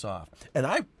starts off, and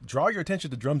I draw your attention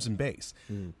to drums and bass,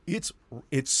 it's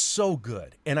so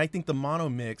good, and I think the mono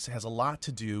mix has a lot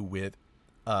to do with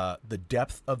the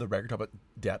depth of the record. Talk about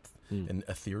depth and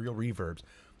ethereal reverbs,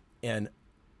 and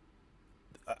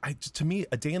to me,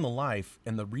 A Day in the Life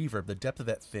and the reverb, the depth of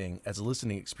that thing as a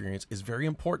listening experience is very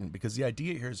important, because the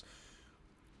idea here is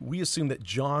we assume that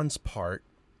John's part,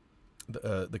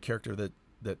 the character that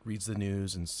reads the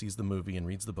news and sees the movie and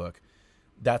reads the book,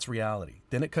 that's reality.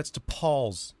 Then it cuts to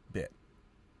Paul's bit.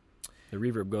 The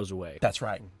reverb goes away. That's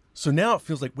right. So now it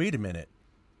feels like, wait a minute,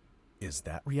 is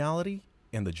that reality?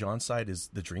 And the John side is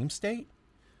the dream state,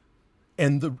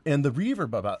 and the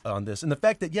reverb on this, and the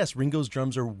fact that yes, Ringo's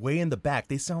drums are way in the back,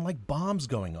 they sound like bombs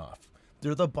going off.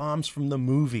 They're the bombs from the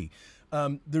movie.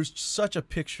 There's such a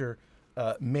picture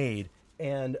made,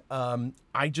 and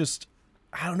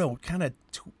I don't know, kind of,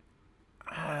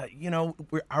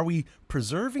 are we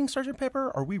preserving Sgt. Pepper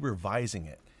or are we revising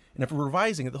it? And if we're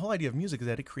revising it, the whole idea of music is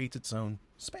that it creates its own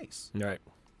space.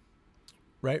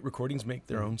 Right? Recordings make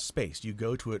their own space. You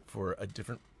go to it for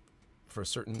a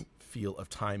certain feel of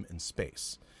time and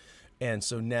space. And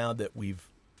so now that we've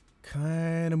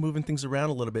kind of moving things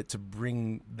around a little bit to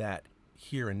bring that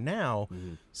here and now,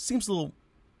 seems a little,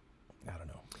 I don't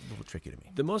know, a little tricky to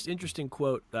me. The most interesting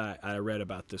quote that I read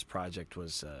about this project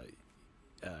was,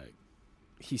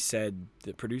 he said,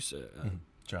 the producer,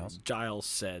 Giles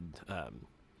said,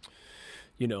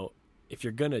 if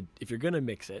you're gonna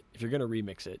mix it, if you're gonna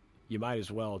remix it, you might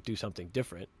as well do something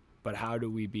different. But how do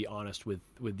we be honest with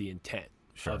the intent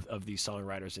of these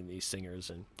songwriters and these singers?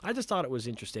 And I just thought it was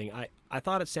interesting. I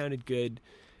thought it sounded good,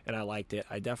 and I liked it.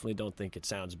 I definitely don't think it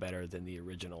sounds better than the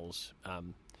originals.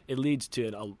 It leads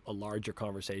to a larger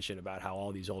conversation about how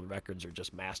all these old records are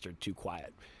just mastered too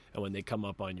quiet, and when they come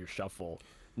up on your shuffle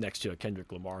next to a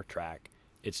Kendrick Lamar track,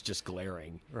 it's just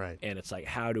glaring. Right. And it's like,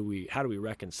 how do we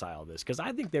reconcile this? Because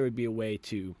I think there would be a way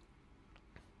to,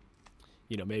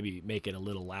 maybe make it a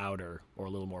little louder or a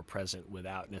little more present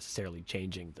without necessarily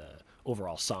changing the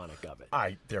overall sonic of it.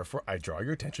 Therefore, I draw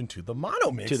your attention to the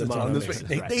mono mix. Mixes,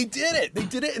 They right. did it. They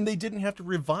did it, and they didn't have to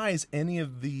revise any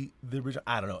of the original.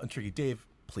 I don't know. I'm tricky. Dave,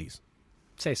 please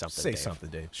Say something. say Dave. something.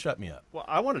 Dave, shut me up. Well,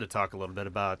 I wanted to talk a little bit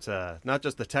about not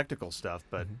just the technical stuff,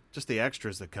 but just the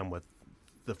extras that come with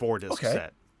the 4-disc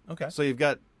set. Okay. So you've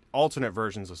got alternate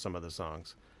versions of some of the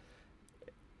songs.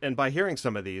 And by hearing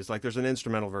some of these, like there's an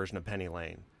instrumental version of Penny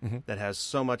Lane that has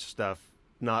so much stuff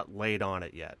not laid on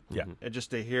it yet. Yeah. And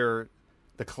just to hear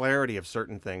the clarity of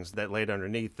certain things that laid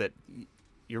underneath that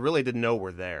you really didn't know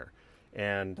were there.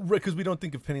 And Because we don't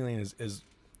think of Penny Lane as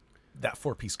that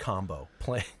 4-piece combo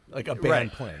playing, like a band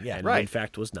Right. playing. Yeah. And Right. in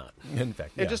fact was not. In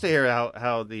fact, And just to hear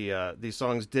how these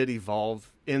songs did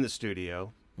evolve in the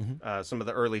studio. Some of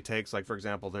the early takes, like, for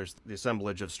example, there's the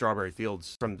assemblage of Strawberry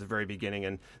Fields from the very beginning.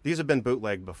 And these have been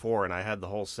bootlegged before, and I had the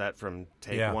whole set from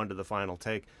take one to the final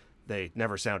take. They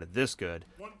never sounded this good.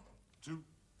 1, 2,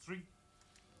 3.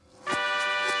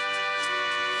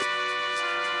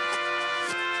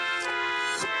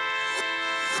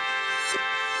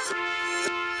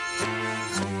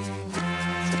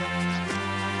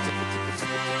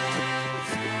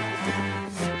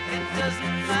 It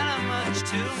doesn't matter much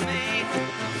to me.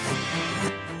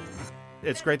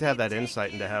 It's great to have that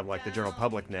insight and to have, like, the general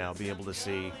public now be able to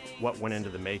see what went into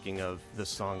the making of this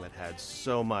song that had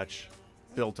so much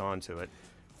built onto it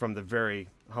from the very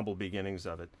humble beginnings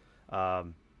of it.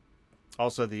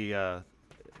 Also, the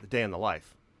Day in the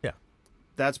Life. Yeah.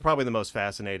 That's probably the most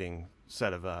fascinating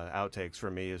set of outtakes for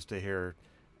me, is to hear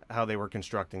how they were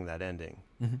constructing that ending.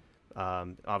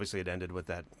 Obviously, it ended with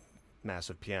that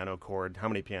massive piano chord. How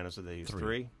many pianos did they use?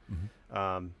 3.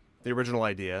 The original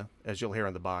idea, as you'll hear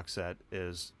on the box set,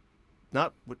 is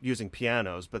not using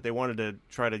pianos, but they wanted to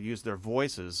try to use their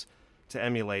voices to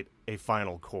emulate a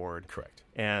final chord. Correct.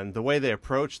 And the way they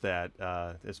approach that,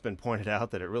 it's been pointed out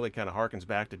that it really kind of harkens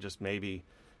back to just maybe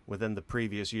within the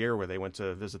previous year where they went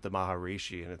to visit the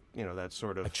Maharishi, and that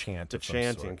sort of A chant the of some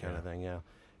chanting sort, kind yeah. of thing, yeah.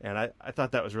 And I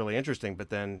thought that was really interesting, but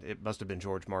then it must have been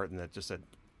George Martin that just said,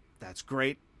 "That's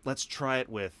great. Let's try it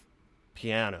with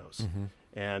pianos."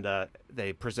 And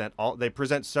they present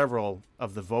several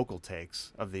of the vocal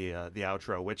takes of the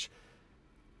outro, which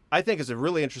I think is a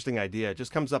really interesting idea. It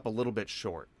just comes up a little bit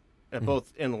short,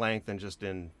 both in length and just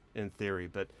in theory.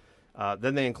 But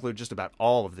then they include just about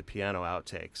all of the piano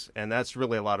outtakes, and that's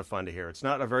really a lot of fun to hear. It's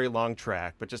not a very long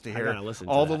track, but just to hear gotta listen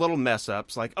to all the that. little mess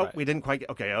ups, like, oh, Right. we didn't quite get,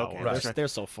 okay. They're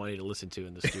so funny to listen to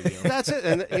in the studio. That's it.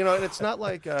 And, and it's not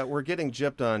like we're getting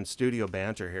gypped on studio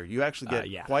banter here. You actually get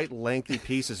yeah. quite lengthy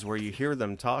pieces where you hear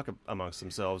them talk amongst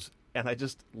themselves, and I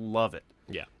just love it.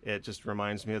 Yeah. It just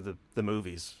reminds me of the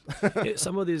movies.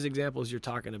 Some of these examples you're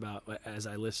talking about, as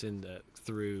I listened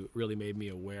through, really made me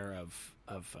aware of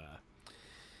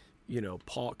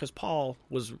Paul, because Paul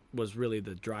was really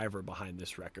the driver behind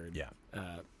this record. Yeah.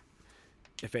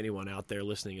 If anyone out there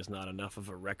listening is not enough of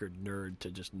a record nerd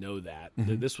to just know that,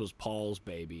 this was Paul's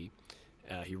baby.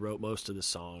 He wrote most of the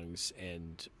songs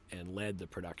and led the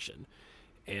production,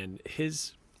 and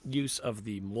his use of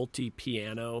the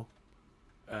multi-piano.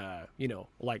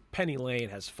 Like Penny Lane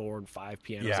has 4 and 5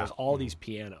 pianos. Yeah. There's all these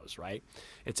pianos, right?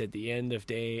 It's at the end of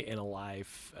Day in a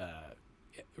Life.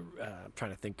 I'm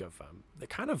trying to think of the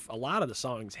kind of, a lot of the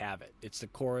songs have it. It's the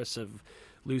chorus of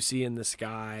Lucy in the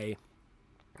Sky.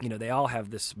 They all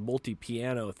have this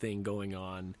multi-piano thing going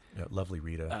on. Yeah, lovely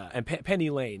Rita. And Penny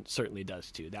Lane certainly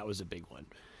does too. That was a big one.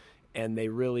 And they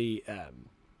really,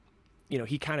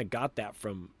 he kind of got that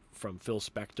from Phil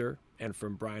Spector and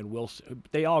from Brian Wilson.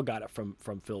 They all got it from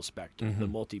Phil Spector, the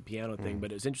multi-piano thing,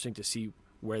 but it was interesting to see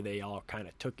where they all kind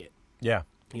of took it. Yeah.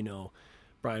 You know,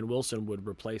 Brian Wilson would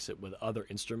replace it with other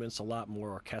instruments, a lot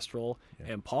more orchestral.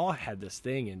 Yeah. And Paul had this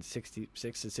thing in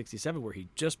 66 and 67 where he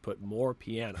just put more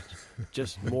pianos,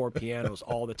 just more pianos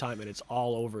all the time, and it's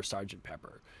all over Sgt.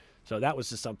 Pepper. So that was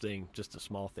just something, just a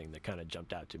small thing that kind of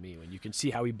jumped out to me when you can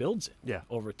see how he builds it. Yeah.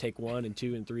 Over take 1 and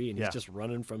 2 and 3, and he's just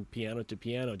running from piano to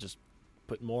piano, just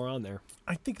putting more on there.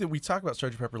 I think that we talk about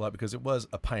Sgt. Pepper a lot because it was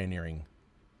a pioneering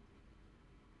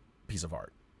piece of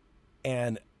art.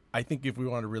 And I think if we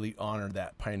want to really honor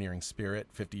that pioneering spirit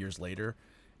 50 years later,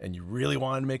 and you really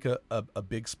want to make a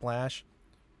big splash,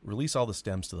 release all the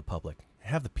stems to the public.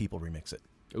 Have the people remix it.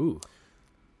 Ooh.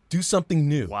 Do something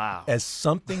new. Wow. As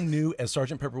something new as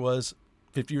Sgt. Pepper was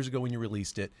 50 years ago when you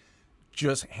released it,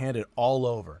 just hand it all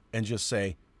over and just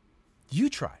say, you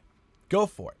try. Go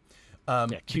for it.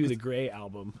 Cue the Gray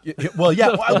album. Well,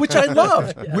 yeah, which I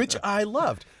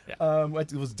loved. Yeah.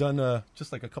 It was done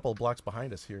just like a couple of blocks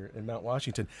behind us here in Mount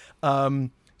Washington.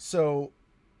 So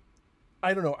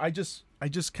I don't know. I just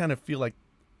kind of feel like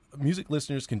music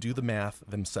listeners can do the math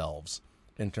themselves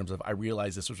in terms of, I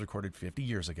realize this was recorded 50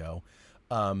 years ago.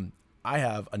 I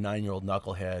have a 9-year-old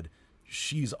knucklehead.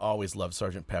 She's always loved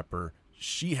Sgt. Pepper.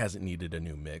 She hasn't needed a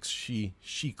new mix. She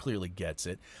clearly gets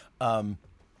it.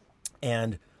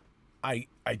 And I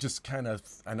just kind of,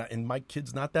 and my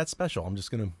kid's not that special. I'm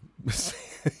just going to say,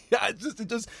 it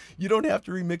just, you don't have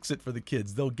to remix it for the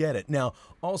kids. They'll get it. Now,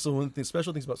 also, one of the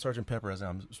special things about Sgt. Pepper, as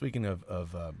I'm speaking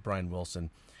of Brian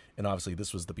Wilson, and obviously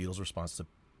this was the Beatles' response to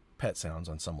Pet Sounds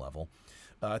on some level.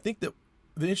 I think that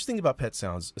the interesting thing about Pet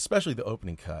Sounds, especially the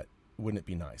opening cut, Wouldn't It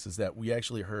Be Nice, is that we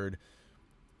actually heard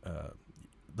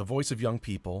the voice of young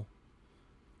people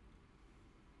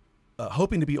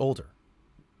hoping to be older,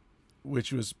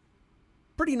 which was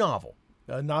pretty novel.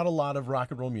 Not a lot of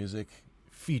rock and roll music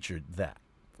featured that,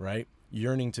 right?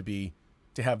 Yearning to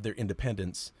have their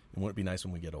independence, and wouldn't it be nice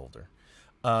when we get older?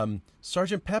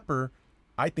 Sgt. Pepper,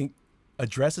 I think,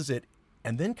 addresses it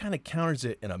and then kind of counters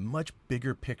it in a much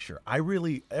bigger picture.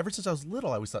 Ever since I was little,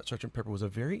 I always thought Sgt. Pepper was a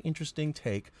very interesting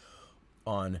take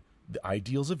on the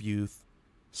ideals of youth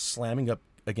slamming up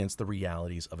against the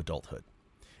realities of adulthood.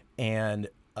 And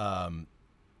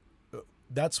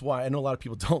that's why I know a lot of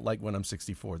people don't like When I'm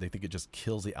 64. They think it just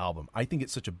kills the album. I think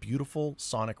it's such a beautiful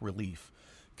sonic relief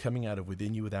coming out of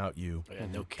Within You, Without You. Yeah,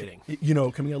 no kidding.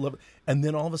 Coming out of love. And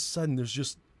then all of a sudden there's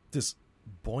just this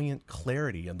buoyant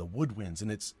clarity and the woodwinds,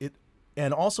 and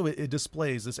and also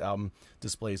this album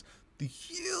displays the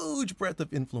huge breadth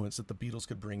of influence that the Beatles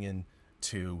could bring in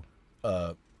to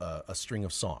a string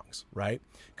of songs, right?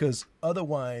 Because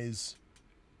otherwise,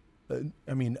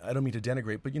 I mean, I don't mean to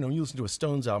denigrate, but you listen to a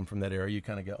Stones album from that era, you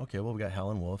kind of go, okay, well, we got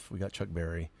Howlin' Wolf, we got Chuck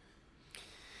Berry,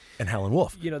 and Howlin'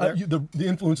 Wolf. The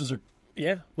influences are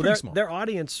well, small. Their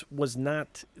audience was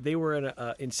not. They were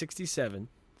in '67.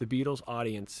 The Beatles'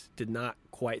 audience did not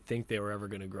quite think they were ever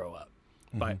going to grow up.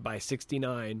 By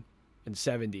 69 and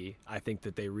 70, I think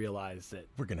that they realized that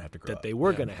we're going to have to grow up. They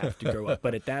were going to have to grow up.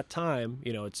 But at that time,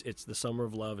 it's the Summer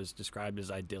of Love is described as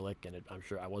idyllic, and I'm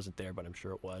sure I wasn't there, but I'm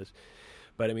sure it was.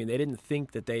 But I mean, they didn't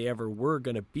think that they ever were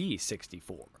going to be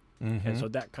 64. And so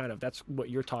that's what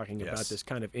you're talking about, this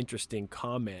kind of interesting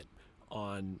comment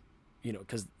on,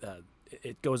 because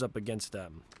it goes up against,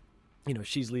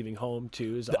 She's Leaving Home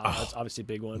too. That's obviously a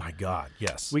big one. My God,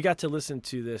 yes. We got to listen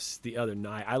to this the other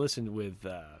night. I listened with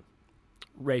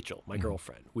Rachel, my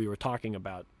girlfriend. We were talking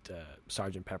about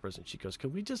Sgt. Pepper's, and she goes,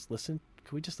 "Can we just listen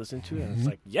to it?" And it's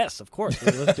like, yes, of course.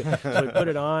 We listen to it. So we put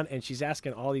it on, and she's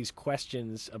asking all these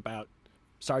questions about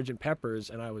Sgt. Pepper's,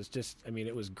 and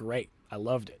it was great. I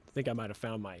loved it. I think I might have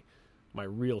found my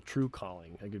real true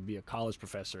calling. I could be a college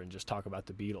professor and just talk about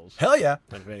the Beatles. Hell yeah.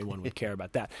 If anyone would care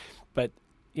about that. But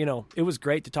it was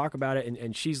great to talk about it,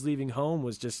 and She's Leaving Home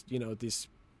was just, this.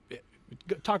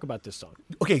 Talk about this song.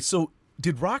 Okay, so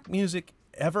did rock music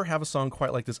ever have a song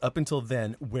quite like this up until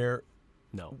then, where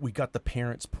we got the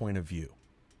parents' point of view?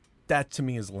 That to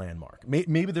me is landmark.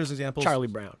 Maybe there's examples. Charlie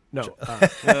Brown. No.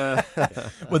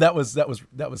 Well, that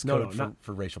was code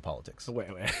for racial politics. Wait.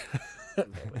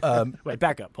 Wait,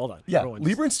 back up. Hold on. Yeah,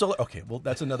 Lieber and Stoller. Okay, well,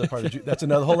 that's another part of that's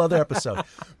another whole other episode.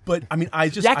 But I mean,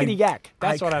 yakety yak.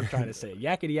 That's what I'm trying to say.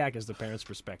 Yakety yak is the parents'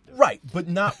 perspective. Right, but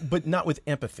not with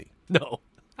empathy. No.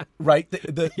 Right.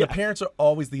 The parents are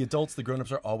always the adults. The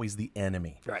grown-ups are always the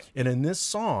enemy. Right. And in this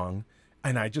song,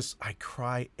 and I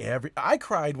cried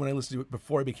when I listened to it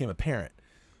before I became a parent.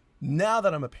 Now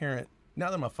that I'm a parent, now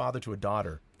that I'm a father to a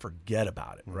daughter, forget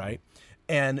about it. Right.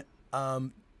 And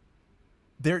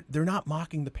they're not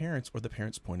mocking the parents or the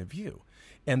parents' point of view,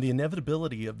 and the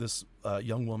inevitability of this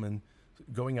young woman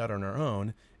going out on her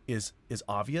own is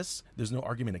obvious. There's no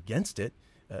argument against it.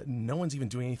 No one's even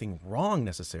doing anything wrong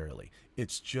necessarily.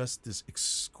 It's just this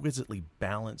exquisitely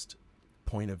balanced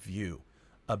point of view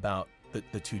about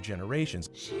the two generations.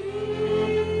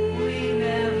 We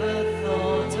never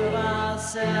thought of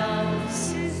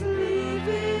ourselves.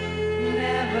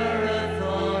 Never a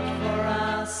thought for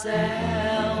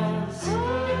ourselves.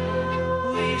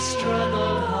 We've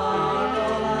struggled hard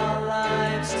all our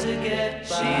lives to get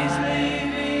by. She's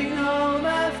leaving home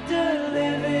after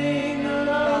living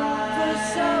alone for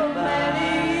so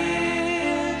many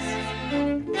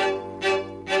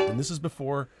years. And this is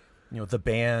before, the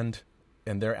band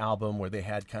and their album where they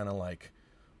had kind of like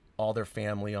all their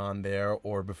family on there,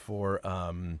 or before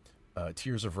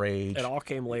Tears of Rage. It all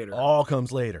came later. All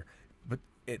comes later. But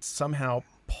it's somehow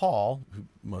Paul, who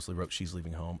mostly wrote She's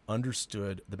Leaving Home,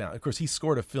 understood the balance. Of course, he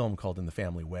scored a film called In the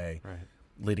Family Way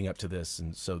leading up to this,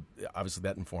 and so obviously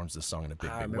that informs this song in a big,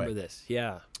 I big remember way. this.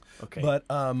 Yeah. Okay. But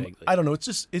Vaguely. I don't know. It's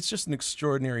just an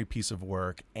extraordinary piece of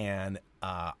work, and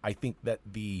I think that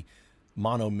the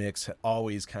mono mix had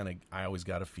always I always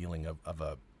got a feeling of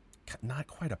a, not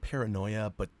quite a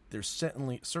paranoia, but there's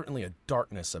certainly a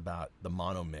darkness about the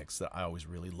mono mix that I always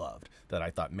really loved, that I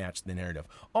thought matched the narrative.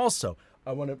 Also,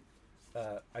 I want to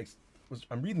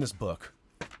I'm reading this book.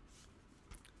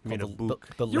 You mean a book?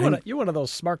 You're one of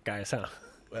those smart guys, huh?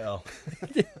 Well,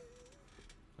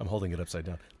 I'm holding it upside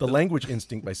down. The Language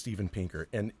Instinct by Steven Pinker,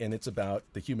 and it's about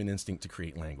the human instinct to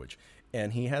create language.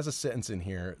 And he has a sentence in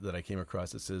here that I came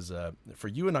across that says, "For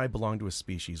you and I belong to a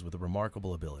species with a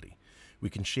remarkable ability. We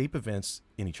can shape events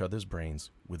in each other's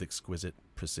brains with exquisite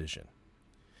precision."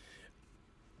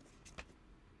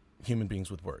 Human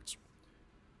beings with words.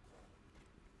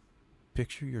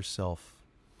 Picture yourself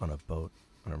on a boat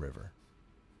on a river.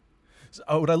 So,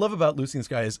 what I love about Lucy in the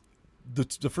Sky is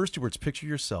the first two words, picture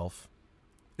yourself.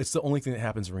 It's the only thing that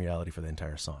happens in reality for the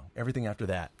entire song. Everything after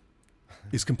that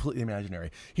is completely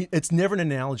imaginary. It's never an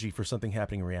analogy for something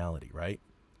happening in reality, right?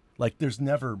 Like there's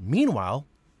never, meanwhile,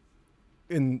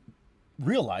 in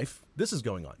real life, this is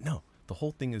going on. No, the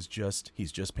whole thing is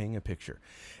he's just painting a picture.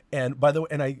 And by the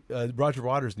way, Roger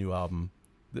Waters' new album,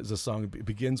 there's a song, it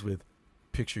begins with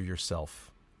picture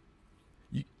yourself.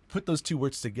 You put those two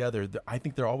words together, I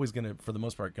think they're always going to, for the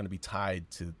most part, going to be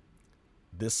tied to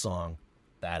this song,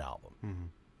 that album. Mm-hmm.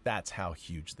 That's how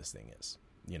huge this thing is.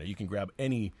 You can grab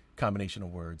any combination of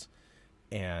words,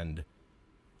 and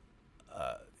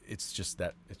it's just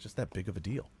that big of a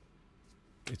deal.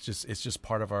 It's just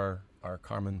part of our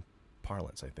Carmen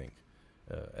parlance, I think.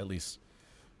 At least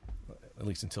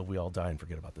until we all die and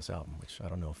forget about this album, which I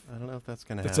don't know if that's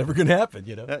going to happen. That's ever going to happen.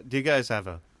 Do you guys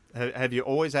have you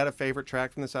always had a favorite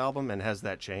track from this album, and has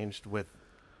that changed with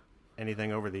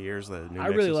anything over the years? The new I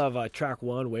really love track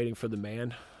 1, "Waiting for the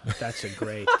Man." That's a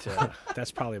great. That's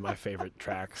probably my favorite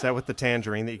track. Is that with the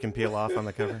tangerine that you can peel off on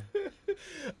the cover?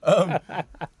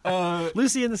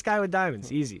 Lucy in the Sky with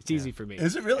Diamonds. Easy. It's easy for me.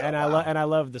 Is it really? And I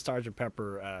love the Sgt.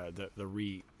 Pepper,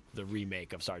 the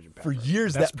remake of Sgt. Pepper. For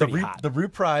years, That's the pretty hot.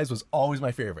 reprise was always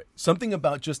my favorite. Something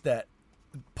about just that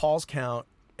Paul's count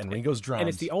and Ringo's drums. And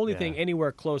it's the only thing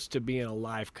anywhere close to being a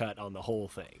live cut on the whole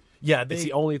thing. Yeah, it's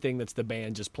the only thing that's the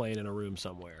band just playing in a room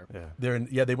somewhere. Yeah,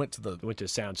 they went to the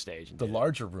soundstage, the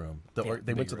larger room.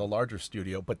 They went to the larger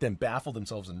studio, but then baffled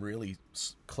themselves in really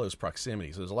close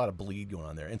proximity. So there's a lot of bleed going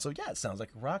on there, and so it sounds like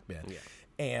a rock band. Yeah.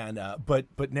 And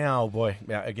but now, boy,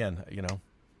 again,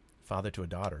 father to a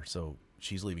daughter, so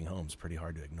She's Leaving Home is pretty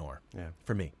hard to ignore. Yeah,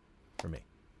 for me.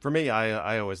 For me,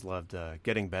 I always loved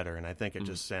Getting Better, and I think it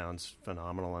just sounds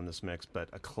phenomenal on this mix. But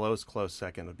a close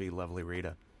second would be Lovely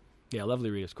Rita. Yeah, Lovely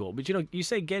Rita's cool. But, you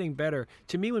say Getting Better.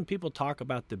 To me, when people talk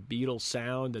about the Beatles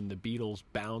sound and the Beatles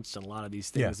bounce and a lot of these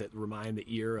things that remind the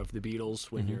ear of the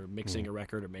Beatles when you're mixing a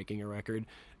record or making a record,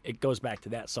 it goes back to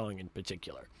that song in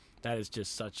particular. That is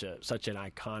just such an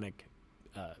iconic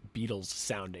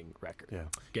Beatles-sounding record. Yeah.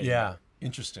 Getting Better.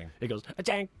 Interesting. It goes,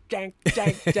 jank, jank,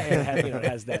 jank, jank. It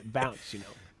has that bounce,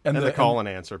 And the call and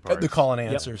answer part. The call and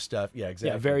answer stuff. Yeah,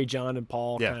 exactly. Yeah, very John and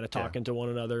Paul kind of talking to one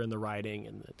another in the writing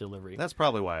and the delivery. That's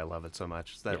probably why I love it so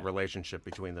much. It's that relationship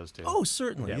between those two. Oh,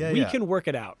 certainly. Yeah, we can work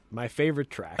it out. My favorite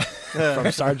track from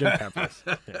Sgt. Pepper's.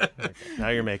 Now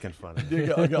you're making fun of me. You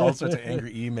get all sorts of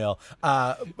angry email.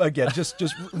 Again, just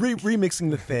remixing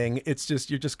the thing. It's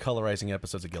you're just colorizing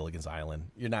episodes of Gilligan's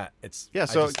Island. You're not.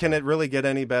 So can it really get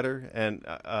any better? And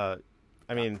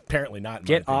apparently not.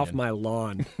 Get off my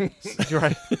lawn.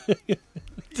 Right.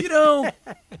 So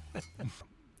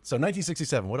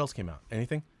 1967. What else came out?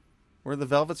 Anything? Were the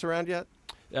Velvets around yet?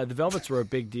 The Velvets were a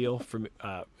big deal for me,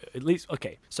 at least.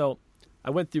 Okay, so I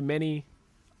went through many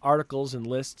articles and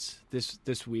lists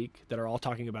this week that are all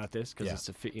talking about this because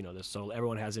it's so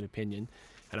everyone has an opinion,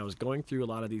 and I was going through a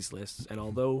lot of these lists, and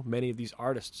although many of these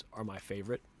artists are my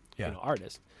favorite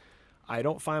artists, I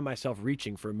don't find myself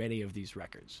reaching for many of these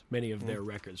records, many of their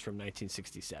records from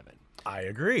 1967. I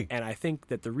agree. And I think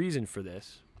that the reason for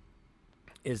this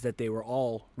is that they were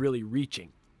all really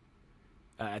reaching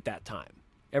at that time.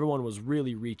 Everyone was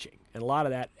really reaching, and a lot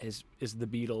of that is the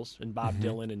Beatles and Bob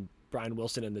Dylan and Brian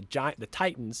Wilson and the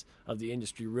titans of the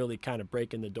industry really kind of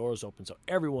breaking the doors open. So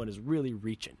everyone is really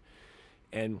reaching,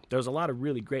 and there's a lot of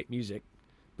really great music,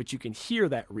 but you can hear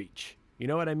that reach. You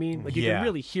know what I mean? Like you can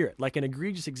really hear it. Like an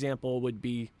egregious example would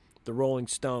be the Rolling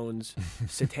Stones'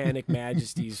 Satanic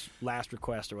Majesty's Last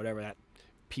Request or whatever that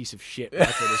piece of shit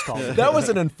record is called. That was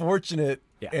an unfortunate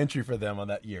entry for them on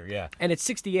that year, yeah. And it's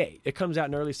 68. It comes out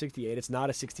in early 68. It's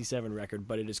not a 67 record,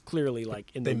 but it is clearly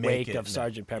like in the wake of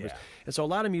Sgt. Pepper's. Yeah. And so a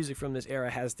lot of music from this era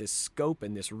has this scope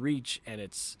and this reach, and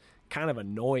it's kind of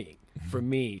annoying for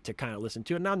me to kind of listen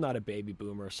to it. And I'm not a baby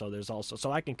boomer, so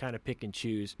I can kind of pick and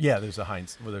choose. Yeah, there's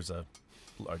a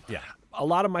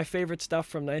lot of my favorite stuff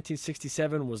from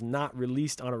 1967 was not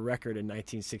released on a record in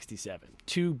 1967.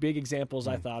 Two big examples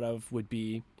I thought of would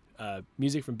be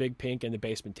music from Big Pink and the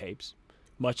Basement Tapes.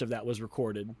 Much of that was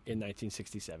recorded in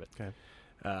 1967. Okay.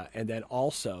 And then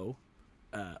also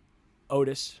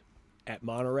Otis at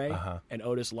Monterey and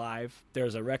Otis Live.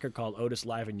 There's a record called Otis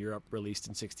Live in Europe released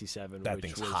in 67,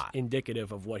 which was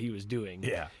indicative of what he was doing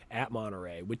at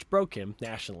Monterey, which broke him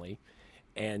nationally.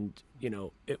 And,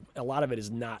 a lot of it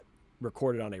is not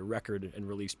recorded on a record and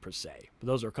released per se. But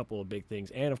those are a couple of big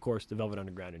things. And, of course, the Velvet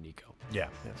Underground and Nico. Yeah.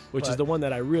 Which is the one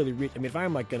that I really I mean, if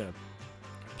I'm like going to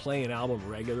play an album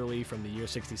regularly from the year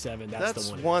 67, that's the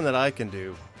one. That's one that I can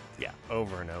do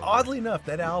over and over. Oddly enough,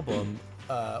 that album,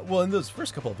 in those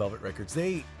first couple of Velvet records,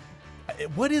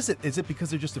 what is it? Is it because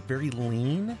they're just a very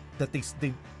lean that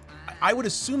they I would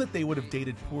assume that they would have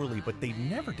dated poorly, but they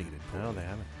never dated poorly. No, they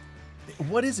haven't.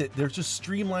 What is it? They're just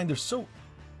streamlined. They're so...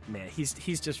 Man,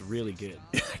 he's just really good.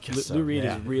 I guess so, Lou Reed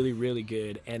is really, really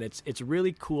good, and it's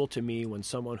really cool to me when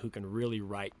someone who can really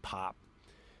write pop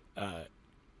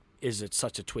is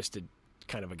such a twisted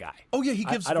kind of a guy. Oh yeah, he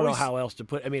gives. I don't know how else to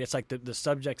put. I mean, it's like the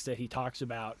subjects that he talks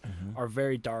about are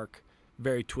very dark,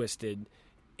 very twisted,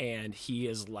 and he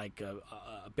is like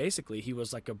basically he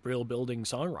was like a brill building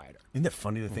songwriter. Isn't that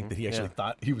funny to think that he actually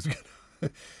thought he was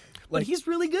good? But he's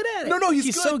really good at it. No, he's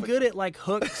good, so good at like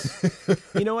hooks.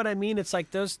 You know what I mean? It's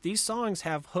like these songs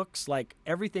have hooks. Like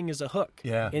everything is a hook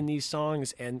in these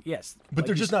songs. And yes, but like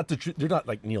they're just not they're not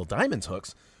like Neil Diamond's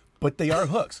hooks, but they are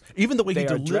hooks. Even the way he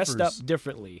delivers, dressed up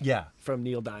differently. From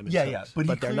Neil Diamond's hooks. But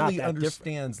he they're not clearly that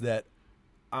understands different. that.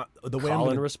 The way Call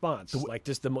and response, like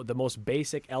just the most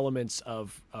basic elements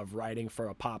of writing for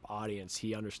a pop audience.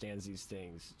 He understands these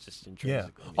things just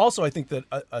intrinsically. Yeah. Also, I think that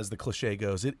as the cliche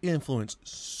goes, it influenced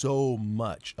so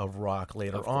much of rock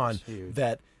later on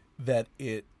that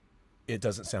it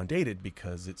doesn't sound dated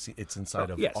because it's inside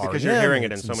of yes, R&M, because you're hearing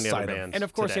it in so many other bands. And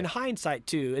of course, today. in hindsight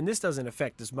too, and this doesn't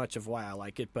affect as much of why I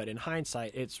like it, but in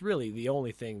hindsight, it's really the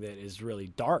only thing that is really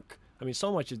dark. I mean,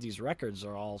 so much of these records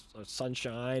are all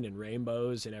sunshine and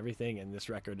rainbows and everything, and this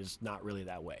record is not really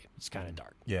that way. It's kind of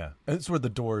dark. Yeah, and it's where the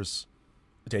Doors'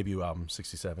 debut album,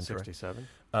 67, 67.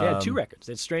 They had two records.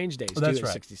 It's Strange Days, too, in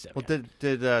 67. Well,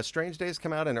 did Strange Days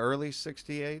come out in early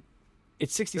 68?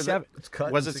 It's 67.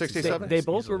 Was it 67? They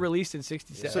both were released in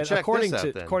 67. So check according this out,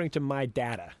 to then. according to my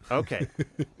data. Okay.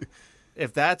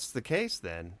 If that's the case,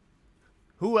 then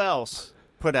who else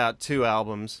put out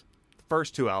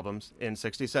first two albums in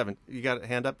 67? You got a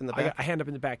hand up in the back? I got a hand up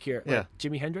in the back here. Yeah. Like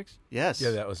Jimi Hendrix? Yes.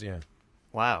 Yeah, that was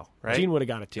Wow, right? Gene would have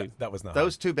got it too. That was not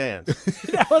those two bands.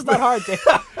 That was not hard.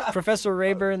 Professor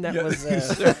Rayburn, that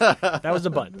was a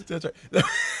bunt. That's right.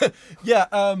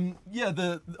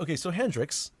 Okay, so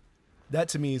Hendrix, that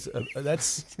to me is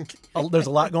there's a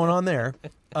lot going on there,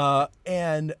 that's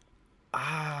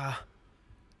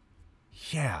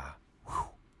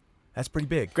pretty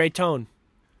big. Great tone,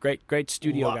 great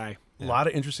studio guy. A lot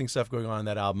of interesting stuff going on in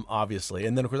that album, obviously,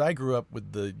 and then of course I grew up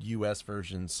with the U.S.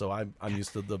 version, so I'm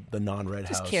used to the non-Red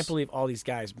House. I just can't believe all these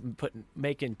guys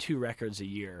making 2 records a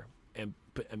year. I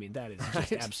mean, that is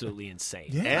just absolutely insane.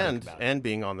 Yeah. And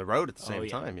being on the road at the same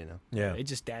time, Yeah. They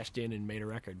just dashed in and made a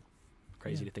record.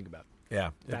 Crazy to think about.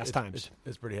 Yeah. Fast times.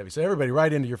 It's pretty heavy. So everybody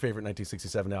write into your favorite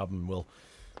 1967 album and we'll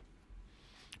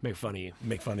make fun of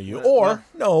you. Or,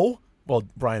 no. Well,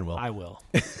 Brian will. I will.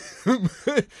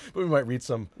 But we might read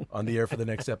some on the air for the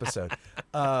next episode.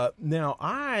 Now,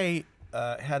 I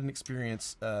had an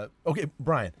experience. Okay,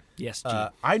 Brian. Yes, Gene.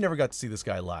 I never got to see this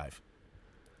guy live.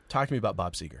 Talk to me about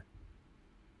Bob Seger.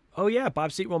 Oh yeah,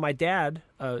 Bob Seger. Well, my dad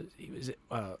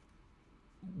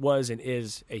was and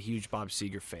is a huge Bob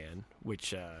Seger fan,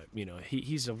 which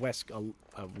he's a West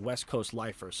Coast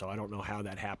lifer, so I don't know how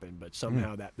that happened, but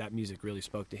somehow that music really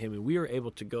spoke to him, and we were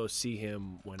able to go see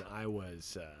him when I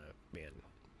was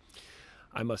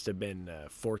I must have been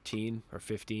 14 or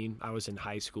 15. I was in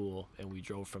high school, and we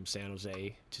drove from San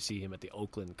Jose to see him at the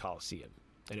Oakland Coliseum,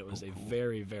 and it was a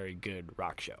very, very good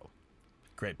rock show.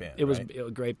 Great band. It was a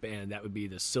great band. That would be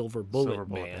the Silver Bullet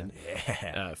Band,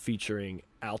 Yeah. featuring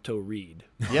Alto Reed.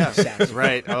 Yes,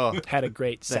 right. Oh, Had a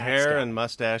great the sax hair guy. and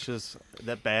mustaches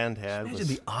that band had. Imagine Was,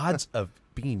 the odds of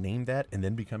being named that and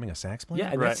then becoming a sax player.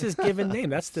 Yeah, and that's his given name.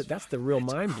 That's the real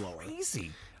mind blowing.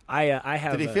 Crazy. I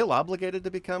have. did he feel obligated to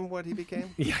become what he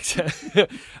became? Yeah,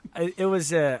 it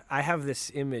was. I have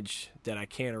this image that I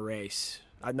can't erase.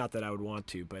 Not that I would want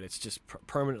to, but it's just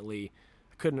permanently.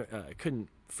 I couldn't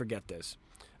forget this,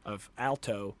 of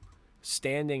Alto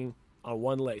standing on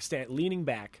one leg, leaning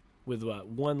back with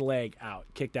one leg out,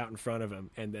 kicked out in front of him,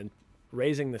 and then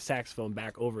raising the saxophone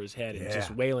back over his head and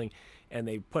just wailing. And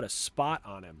they put a spot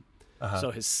on him,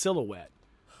 so his silhouette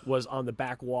was on the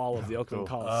back wall of the Oakland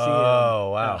Coliseum,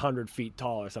 Oh, wow. 100 feet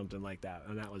tall or something like that.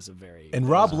 And that was a very... And that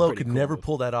Rob was a Lowe pretty could cool never move.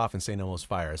 pull that off and say no most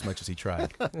fire as much as he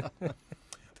tried.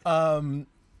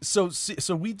 So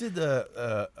we did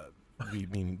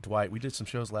Dwight. We did some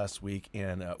shows last week,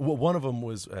 and one of them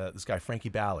was this guy Frankie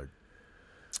Ballard.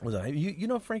 You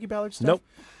know Frankie Ballard stuff? Nope.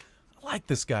 I like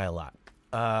this guy a lot.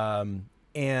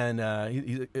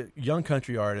 He's a young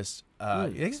country artist.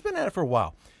 He's been at it for a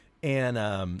while,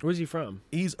 and Where's he from?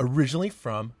 he's originally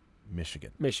from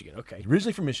Michigan. Michigan, okay.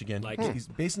 Originally from Michigan. Like He's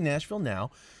based in Nashville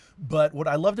now. But what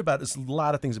I loved about it is a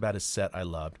lot of things about his set I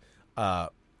loved.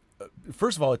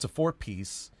 First of all, it's a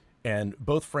 4-piece, and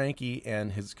both Frankie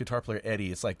and his guitar player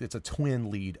Eddie, it's a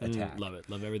twin lead attack. Love it.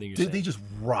 Love everything you're They saying. just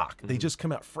rock. They just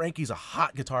come out. Frankie's a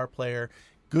hot guitar player,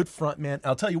 good front man.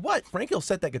 I'll tell you what, Frankie will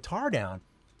set that guitar down,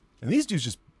 and these dudes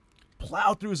just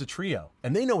plow through as a trio,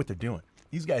 and they know what they're doing.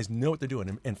 These guys know what they're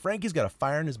doing, and Frankie's got a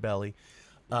fire in his belly.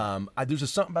 There's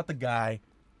just something about the guy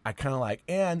I kind of like.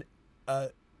 And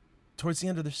towards the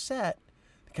end of their set,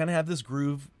 they kind of have this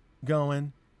groove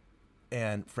going,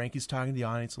 and Frankie's talking to the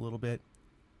audience a little bit,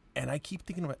 and I keep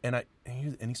thinking about, and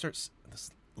he starts this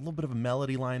a little bit of a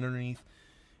melody line underneath,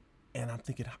 and I'm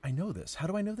thinking, I know this. How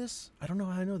do I know this? I don't know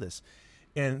how I know this.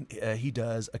 And he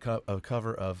does a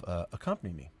cover of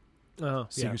 "Accompany Me." Oh,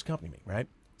 yeah. Seger's "Company Me," right?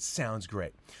 Sounds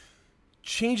great.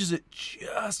 Changes it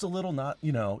just a little, not,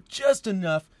 just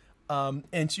enough.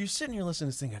 And so you're sitting here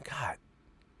listening to this thinking, God,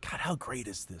 how great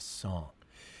is this song?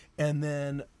 And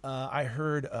then I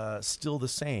heard "Still the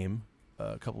Same"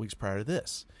 a couple weeks prior to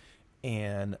this,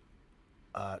 and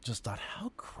just thought,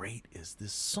 how great is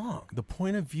this song? The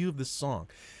point of view of this song.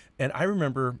 And I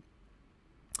remember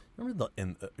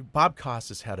Bob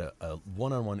Costas had a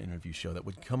one-on-one interview show that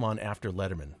would come on after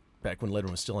Letterman, back when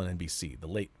Letterman was still on NBC, the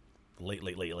late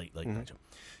night show.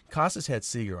 Costas had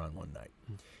Seger on one night,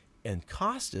 and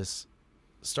Costas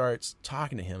starts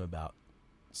talking to him about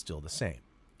 "Still the Same."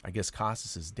 I guess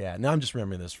Costas' dad, now I'm just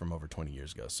remembering this from over 20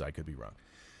 years ago, so I could be wrong.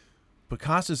 But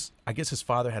Costas, I guess his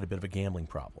father had a bit of a gambling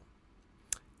problem.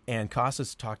 And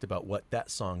Costas talked about what that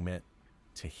song meant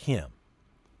to him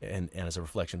and as a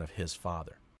reflection of his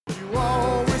father. You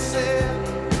always said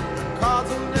the cards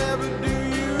will never do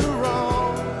you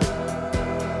wrong.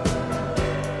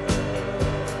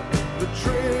 The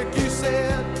trick you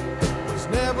said was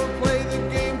never play the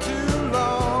game too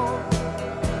long.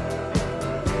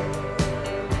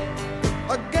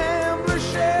 A gambler's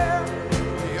share,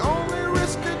 the only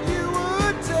risk that you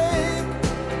would take,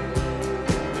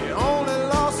 the only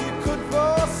loss you could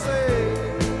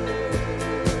forsake,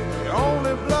 the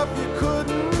only bluff you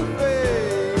couldn't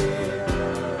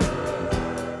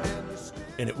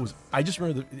And I just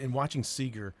remember in watching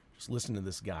Seger, just listening to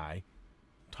this guy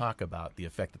talk about the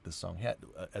effect that this song had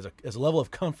as a level of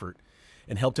comfort,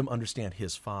 and helped him understand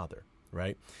his father,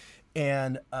 right?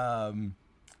 And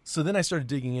so then I started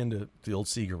digging into the old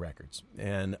Seger records,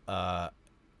 and I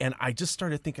just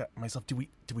started thinking to myself, do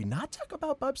we not talk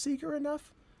about Bob Seger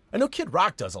enough? I know Kid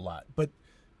Rock does a lot, but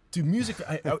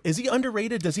is he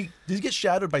underrated? Does he get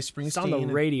shadowed by Springsteen? He's on the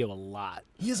radio a lot.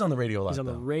 He is on the radio a lot. He's on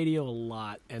the though. radio a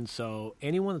lot. And so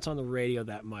anyone that's on the radio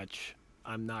that much,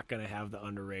 I'm not going to have the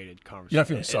underrated conversation. You're not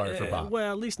feeling sorry for Bob. Well,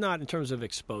 at least not in terms of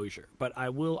exposure. But I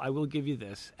will give you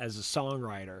this. As a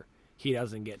songwriter, he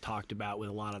doesn't get talked about with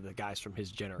a lot of the guys from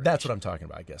his generation. That's what I'm talking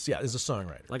about, I guess. Yeah, as a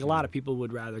songwriter. Like a lot of people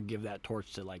would rather give that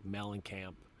torch to like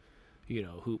Mellencamp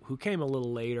who came a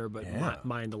little later, but Yeah.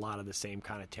 mined a lot of the same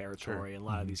kind of territory, and a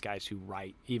lot of these guys who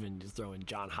write, even to throw in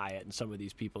John Hyatt and some of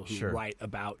these people who Sure. write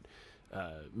about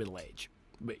middle age,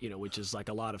 but which is like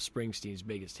a lot of Springsteen's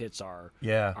biggest hits are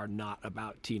not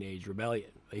about teenage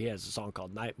rebellion. He has a song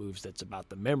called Night Moves that's about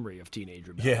the memory of teenage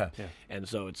rebellion. Yeah. And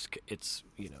so it's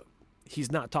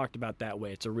he's not talked about that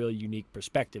way. It's a really unique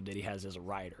perspective that he has as a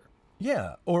writer.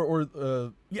 Yeah, or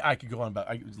I could go on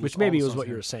about Which maybe was what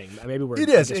you were saying. Maybe we're It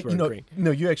is. I guess we're agreeing. No,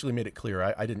 you actually made it clear.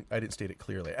 I didn't state it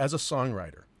clearly. As a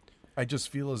songwriter, I just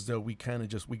feel as though we kind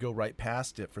of we go right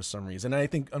past it for some reason. And I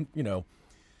think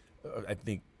I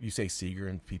think you say Seeger,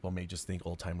 and people may just think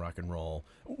old time rock and roll.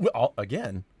 Well,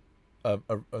 again, a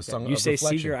song. You of say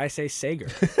reflection. Seeger, I say Sager.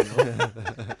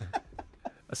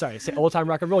 Sorry, say old time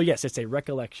rock and roll. Yes, it's a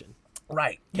recollection.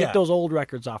 Right. Take those old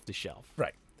records off the shelf.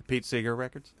 Right. The Pete Seeger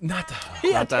records? Not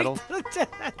Not that old?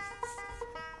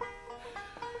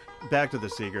 Back to the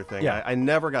Seeger thing. Yeah. I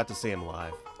never got to see him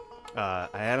live. I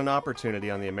had an opportunity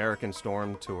on the American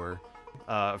Storm tour.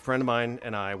 A friend of mine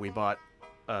and I, we bought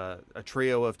a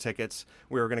trio of tickets.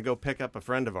 We were going to go pick up a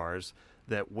friend of ours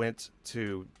that went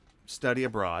to study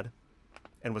abroad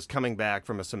and was coming back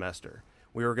from a semester.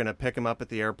 We were going to pick him up at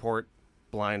the airport,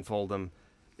 blindfold him.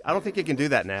 I don't think you can do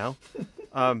that now.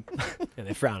 And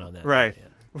they frown on that. Right. Yeah.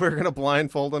 We're going to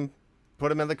blindfold him, put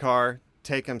him in the car,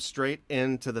 take him straight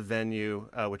into the venue,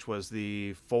 which was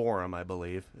the Forum, I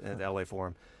believe, the LA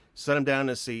Forum. Set him down in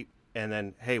his seat, and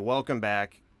then, hey, welcome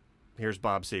back. Here's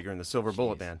Bob Seeger and the Silver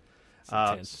Bullet Band.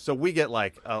 intense. So we get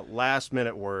like a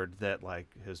last-minute word that like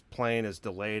his plane is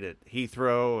delayed at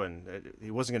Heathrow, and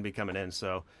he wasn't going to be coming in.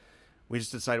 So we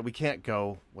just decided we can't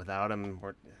go without him.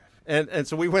 And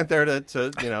so we went there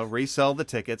to resell the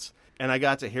tickets. And I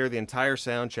got to hear the entire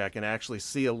sound check and actually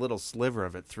see a little sliver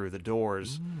of it through the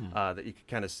doors that you could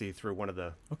kind of see through one of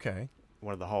the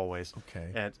hallways.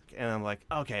 Okay. And I'm like,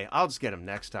 okay, I'll just get him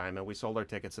next time. And we sold our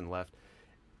tickets and left.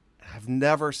 I've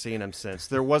never seen him since.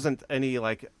 There wasn't any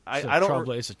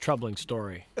It's a troubling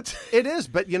story. It is,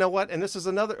 but you know what? And this is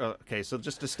another. Okay, so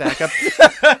just to stack up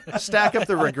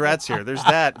the regrets here. There's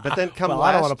that, but then come Well, last.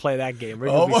 I don't want to play that game. We're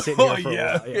going to be sitting here for a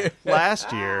while.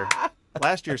 Yeah.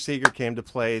 Last year, Seeger came to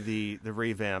play the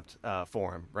revamped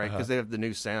Forum, right? Because they have the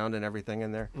new sound and everything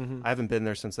in there. I haven't been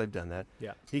there since they've done that.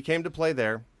 Yeah. He came to play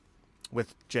there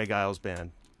with Jay Giles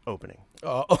Band opening.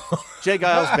 Oh. Jay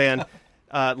Giles Band,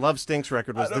 Love Stinks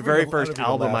record was the very first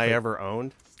album I ever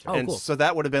owned. Oh, and cool. so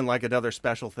that would have been like another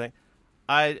special thing.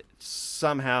 I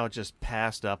somehow just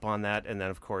passed up on that. And then,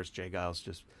 of course, Jay Giles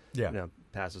just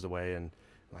passes away. And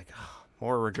I'm like,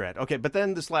 more regret. Okay, but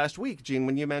then this last week, Gene,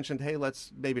 when you mentioned, hey,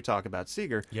 let's maybe talk about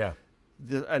Seeger,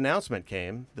 the announcement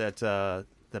came that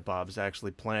that Bob's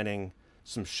actually planning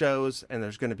some shows, and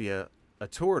there's going to be a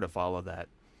tour to follow that,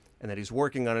 and that he's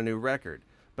working on a new record.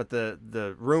 But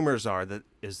the rumors are that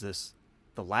is this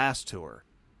the last tour.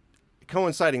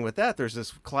 Coinciding with that, there's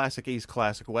this Classic East,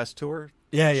 Classic West tour.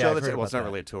 Yeah. Show I've that's, heard well, it's about not that.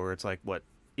 really a tour. It's like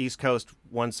East Coast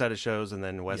one set of shows, and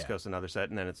then West Coast another set,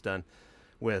 and then it's done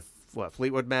with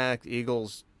Fleetwood Mac,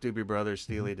 Eagles, Doobie Brothers,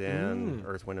 Steely Dan,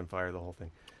 Earth, Wind and Fire, the whole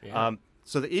thing. Yeah.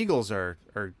 So the Eagles are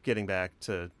getting back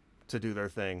to do their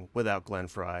thing without Glenn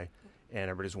Frey, and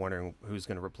everybody's wondering who's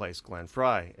going to replace Glenn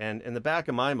Frey. And in the back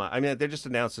of my mind, I mean, they just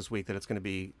announced this week that it's going to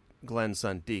be Glenn's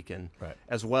son Deacon, Right.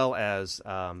 as well as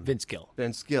Vince Gill.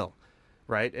 Vince Gill,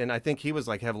 right? And I think he was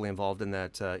like heavily involved in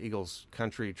that Eagles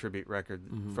country tribute record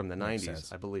from the Makes 90s,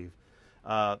 sense. I believe.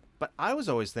 But I was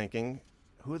always thinking,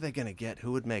 who are they going to get?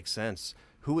 Who would make sense?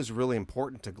 Who was really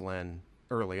important to Glenn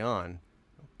early on?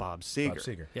 Bob Seeger. Bob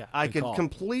Seeger. Yeah, I good could call.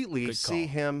 completely Good see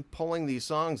call. him pulling these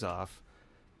songs off,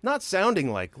 not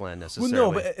sounding like Glenn Well, necessarily.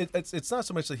 no, but it's not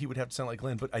so much that he would have to sound like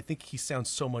Glenn, but I think he sounds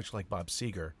so much like Bob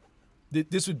Seeger.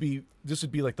 This would be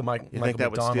like the Michael think that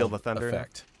would McDonald steal the thunder?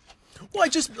 effect. Well, I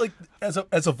just like as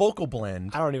a vocal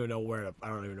blend. I don't even know where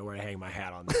to hang my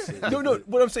hat on this. No.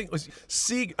 What I'm saying was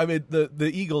Seeger. I mean,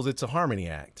 the Eagles. It's a harmony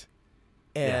act,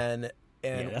 and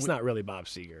that's not really Bob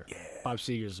Seeger. Yeah. Bob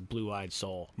Seeger's blue-eyed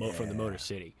soul from the Motor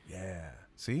City. Yeah.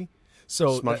 See,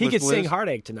 so Smart- He could Blues? sing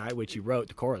 "Heartache Tonight," which he wrote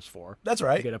the chorus for. that's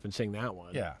right. Get up and sing that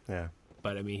one. Yeah. yeah.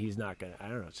 But I mean, he's not gonna. I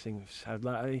don't know. Sing.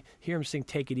 I hear him sing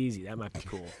 "Take It Easy." That might be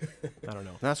cool. I don't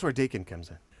know. That's where Deacon comes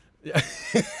in.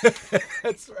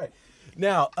 That's right.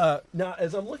 Now,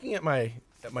 as I'm looking at my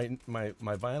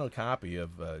vinyl copy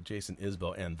of Jason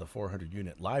Isbell and the 400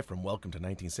 Unit live from Welcome to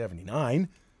 1979,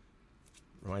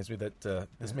 reminds me that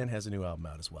this man has a new album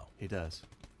out as well, He does.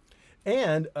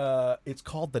 and it's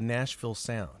called The Nashville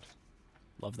Sound,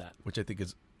 Love that. which I think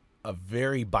is a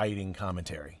very biting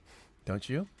commentary. Don't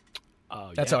you?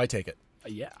 That's how I take it.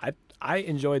 Yeah, I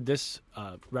enjoyed this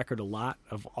record a lot.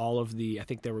 Of all of I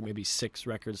think there were maybe 6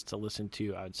 records to listen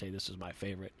to. I would say this was my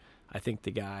favorite. I think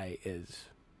the guy is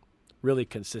really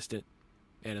consistent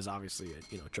and is obviously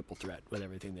a triple threat with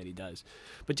everything that he does.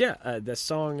 But yeah, the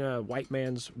song "White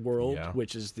Man's World,"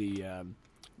 which is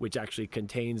which actually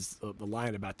contains the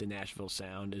line about the Nashville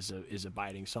sound, is a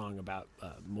biting song about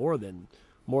more than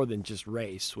just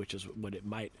race, which is what it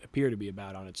might appear to be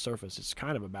about on its surface. It's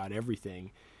kind of about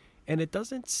everything. And it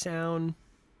doesn't sound,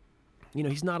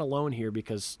 he's not alone here,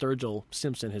 because Sturgill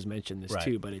Simpson has mentioned this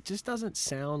too, but it just doesn't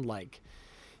sound like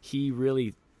he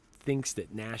really thinks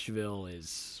that Nashville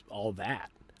is all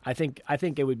that. I think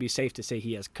it would be safe to say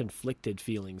he has conflicted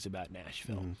feelings about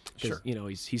Nashville. Sure.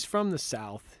 He's from the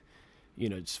South,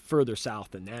 it's further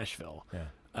south than Nashville.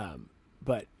 Yeah.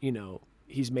 But,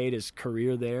 he's made his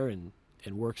career there and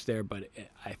works there, but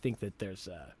I think that there's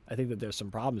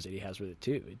some problems that he has with it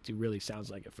too. It really sounds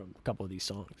like it from a couple of these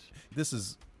songs. This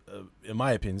is, in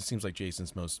my opinion, it seems like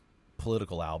Jason's most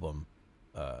political album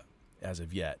as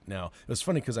of yet. Now, it was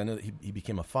funny because I know that he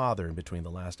became a father in between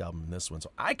the last album and this one,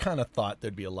 so I kind of thought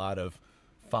there'd be a lot of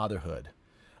fatherhood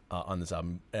on this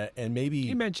album, and maybe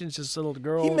he mentions this little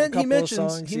girl. He mentions,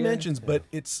 songs, but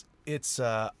it's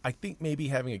I think maybe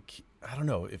having I don't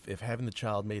know if having the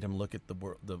child made him look at the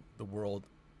world,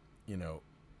 in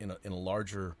a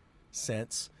larger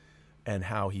sense, and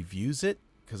how he views it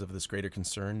because of this greater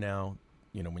concern now.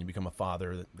 When you become a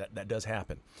father, that does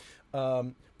happen.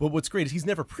 But what's great is he's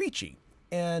never preachy,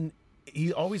 and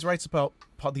he always writes about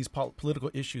these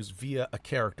political issues via a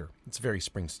character. It's very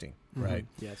Springsteen, right?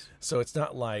 Yes. So it's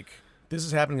not like this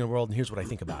is happening in the world, and here's what I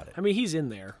think about it. I mean, he's in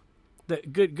there. The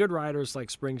good writers like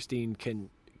Springsteen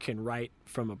can write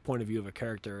from a point of view of a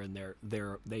character, and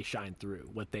they shine through.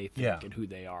 What they think and who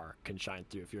they are can shine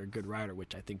through if you're a good writer,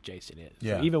 which I think Jason is.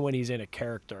 Yeah. So even when he's in a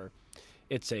character,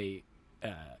 it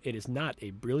is not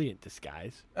a brilliant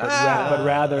disguise, but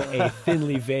rather a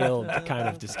thinly veiled kind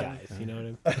of disguise. You know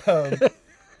what I mean?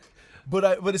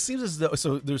 But it seems as though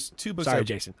there's 2 books. Sorry,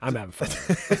 Jason, I'm having fun.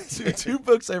 two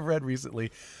books I've read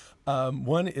recently.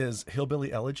 One is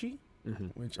Hillbilly Elegy,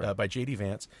 which by J.D.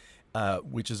 Vance,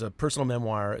 which is a personal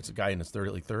memoir. It's a guy in his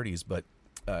early 30s, but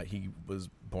he was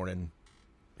born in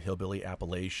hillbilly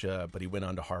Appalachia, but he went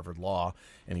on to Harvard Law,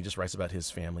 and he just writes about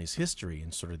his family's history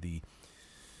and sort of the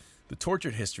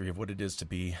tortured history of what it is to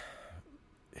be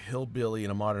hillbilly in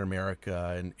a modern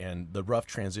America, and the rough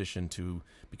transition to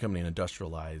becoming an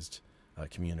industrialized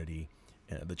community,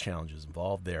 the challenges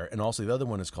involved there. And also the other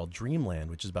one is called Dreamland,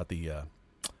 which is about the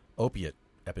opiate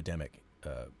epidemic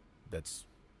that's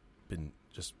been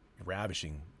just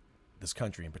ravishing this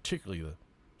country, and particularly the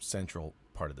central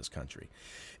part of this country.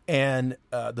 And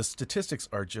the statistics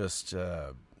are just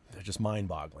they're just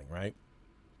mind-boggling, right?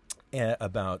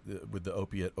 About with the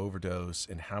opiate overdose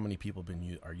and how many people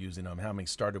are using them, how many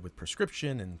started with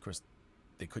prescription, and of course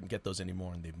they couldn't get those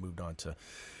anymore, and they've moved on to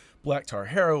black tar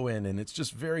heroin, and it's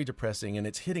just very depressing, and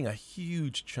it's hitting a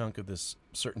huge chunk of this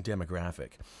certain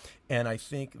demographic. And I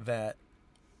think that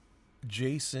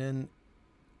Jason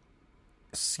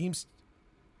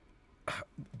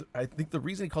I think the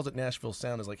reason he calls it Nashville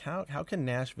Sound is like how can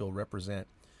Nashville represent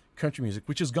country music,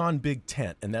 which has gone big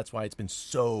tent, and that's why it's been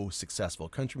so successful.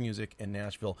 Country music and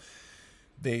Nashville,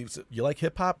 you like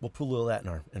hip hop? We'll put a little of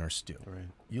that in our stew. Right.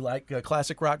 You like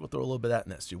classic rock? We'll throw a little bit of that in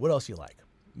that stew. What else you like?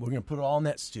 We're going to put it all in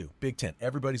that stew. Big tent.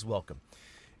 Everybody's welcome.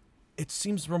 It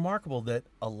seems remarkable that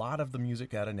a lot of the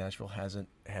music out of Nashville hasn't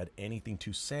had anything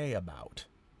to say about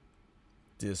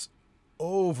this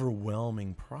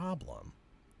overwhelming problem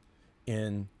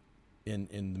in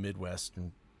the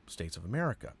Midwestern states of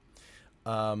America.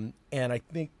 And I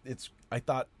think I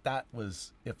thought that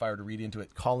was, if I were to read into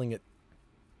it, calling it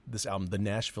this album the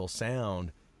Nashville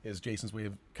Sound is Jason's way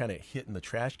of kind of hitting the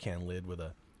trash can lid with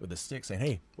a stick, saying,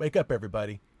 "Hey, wake up,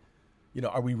 everybody!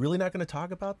 Are we really not going to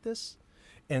talk about this?"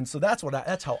 And so that's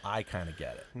how I kind of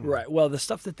get it. Right. Well, the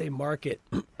stuff that they market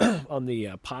on the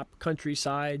pop country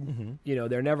side,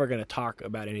 they're never going to talk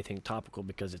about anything topical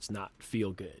because it's not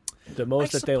feel good. The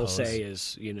most that they'll say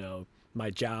is, my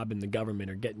job and the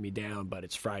government are getting me down, but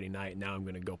it's Friday night and now I'm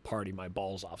going to go party my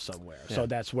balls off somewhere. Yeah. So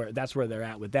that's where they're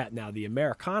at with that. Now the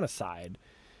Americana side,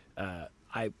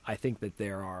 I think that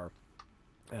there are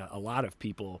a lot of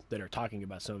people that are talking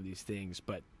about some of these things,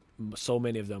 but so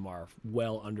many of them are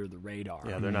well under the radar.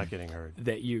 Yeah, they're not getting heard.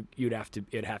 That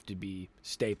it'd have to be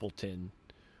Stapleton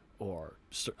or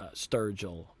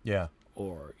Sturgill. Yeah.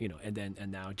 Or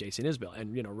and now Jason Isbell,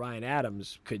 and Ryan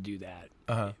Adams could do that,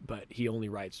 but he only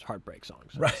writes heartbreak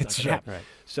songs. So right.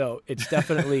 So it's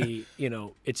definitely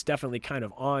it's definitely kind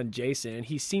of on Jason, and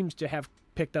he seems to have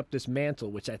picked up this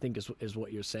mantle, which I think is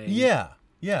what you're saying. Yeah.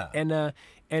 Yeah.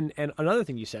 And another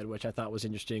thing you said, which I thought was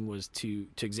interesting, was to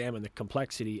examine the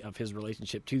complexity of his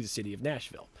relationship to the city of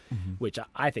Nashville, which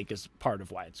I think is part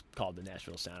of why it's called the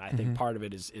Nashville Sound. I think part of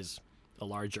it is a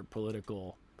larger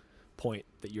political point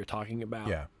that you're talking about.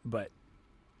 Yeah. But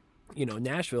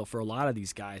Nashville for a lot of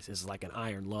these guys is like an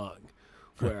iron lung,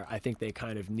 where I think they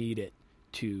kind of need it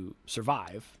to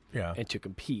survive and to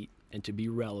compete and to be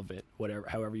relevant,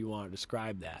 however you want to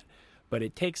describe that. But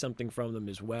it takes something from them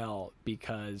as well,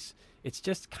 because it's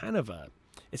just kind of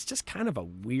a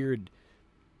weird.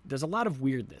 There's a lot of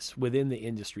weirdness within the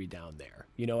industry down there.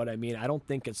 You know what I mean? I don't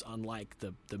think it's unlike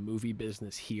the movie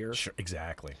business here. Sure,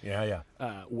 exactly. Yeah.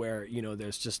 Where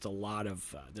there's just a lot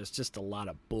of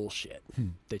bullshit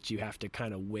that you have to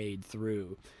kind of wade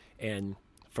through. And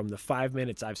from the 5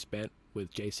 minutes I've spent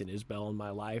with Jason Isbell in my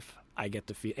life, I get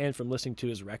the feel, and from listening to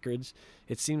his records,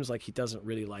 it seems like he doesn't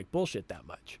really like bullshit that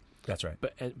much. That's right.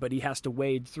 But he has to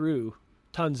wade through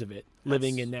tons of it,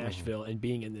 living in Nashville and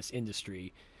being in this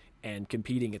industry and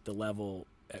competing at the level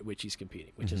at which he's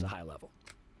competing, which is a high level.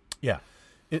 Yeah,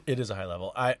 it is a high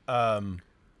level.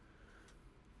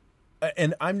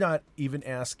 And I'm not even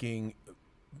asking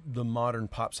the modern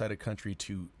pop side of country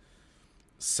to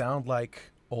sound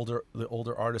like the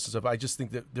older artists. I just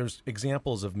think that there's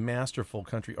examples of masterful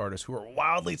country artists who are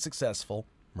wildly successful,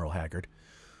 Merle Haggard,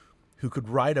 who could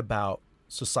write about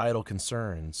societal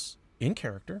concerns in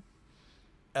character,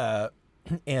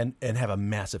 and have a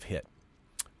massive hit.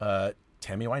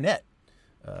 Tammy Wynette.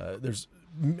 There's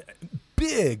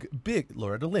big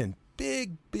Loretta Lynn.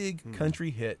 Big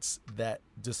country hits that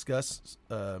discuss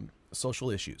social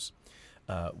issues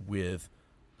with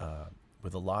a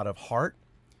lot of heart,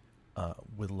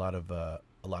 with a lot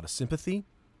of sympathy.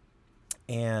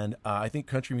 And I think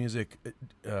country music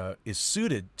is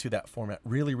suited to that format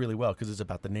really, really well, because it's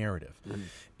about the narrative.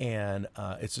 And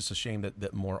it's just a shame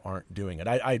that more aren't doing it.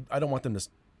 I don't want them to,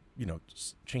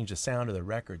 change the sound of their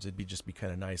records. It'd just be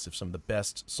kind of nice if some of the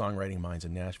best songwriting minds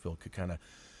in Nashville could kind of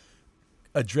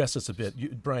address us a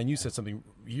bit. Brian, you said something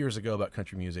years ago about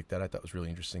country music that I thought was really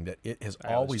interesting, that it has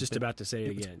always just about to say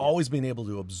it again. Always been able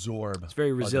to absorb. It's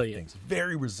very resilient. Things.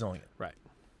 Very resilient. Right.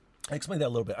 Explain that a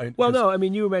little bit.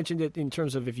 You mentioned it in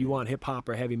terms of if you want hip hop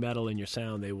or heavy metal in your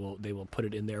sound, they will put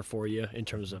it in there for you in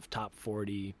terms of top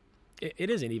 40. It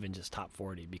isn't even just top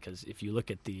 40, because if you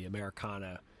look at the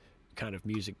Americana kind of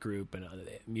music group and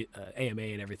AMA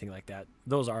and everything like that,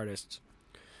 those artists,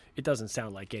 it doesn't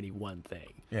sound like any one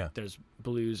thing. Yeah. There's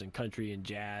blues and country and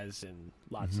jazz and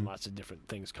lots and lots of different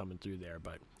things coming through there.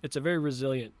 But it's a very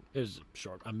resilient,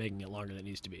 short, I'm making it longer than it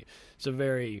needs to be. It's a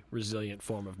very resilient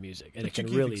form of music. And But it can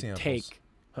you gave really examples. take...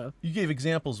 Huh? You gave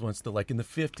examples once, like in the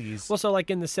 50s. Well, so like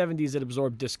in the 70s, it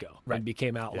absorbed disco Right. and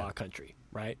became outlaw country,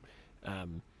 right?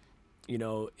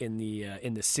 In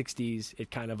the 60s,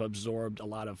 it kind of absorbed a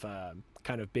lot of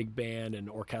kind of big band and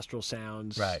orchestral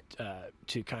sounds, Right.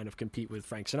 To kind of compete with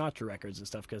Frank Sinatra records and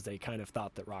stuff, because they kind of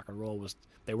thought that rock and roll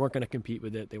they weren't going to compete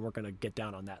with it. They weren't going to get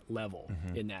down on that level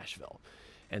in Nashville.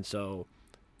 And so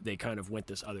they kind of went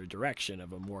this other direction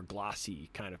of a more glossy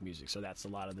kind of music. So that's a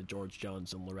lot of the George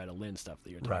Jones and Loretta Lynn stuff that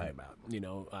you're talking Right. about,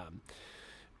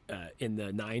 in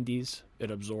the 90s, it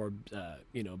absorbed,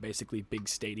 basically big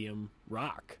stadium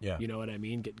rock. Yeah. You know what I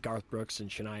mean? Garth Brooks and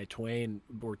Shania Twain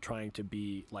were trying to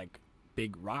be like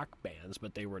big rock bands,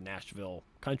 but they were Nashville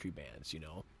country bands,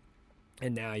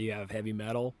 And now you have heavy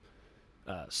metal,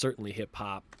 certainly hip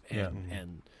hop,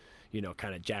 and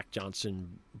kind of Jack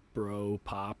Johnson bro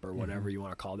pop or whatever you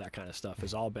want to call that kind of stuff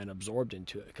has all been absorbed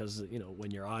into it, because,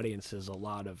 when your audience is a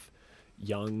lot of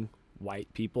young white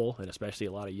people, and especially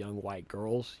a lot of young white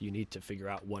girls, you need to figure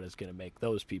out what is going to make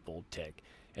those people tick.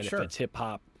 And Sure. if it's hip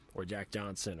hop or Jack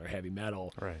Johnson or heavy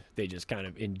metal, Right. they just kind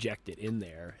of inject it in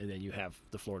there, and then you have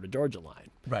the Florida Georgia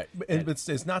line. Right. And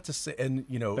it's not to say, and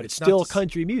But it's not still to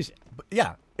country music. But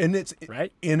yeah, and it's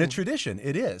Right? in a tradition.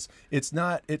 It is. It's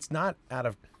not out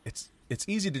of. It's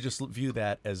easy to just view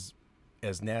that as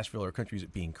Nashville or country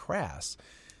music being crass.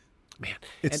 Man,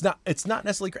 It's not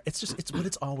necessarily. It's what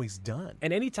it's always done.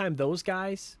 and anytime those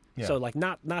guys, Yeah. so like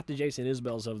not the Jason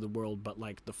Isbells of the world, but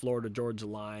like the Florida Georgia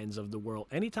lines of the world,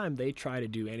 anytime they try to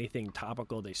do anything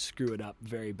topical, they screw it up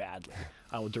very badly.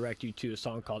 I will direct you to a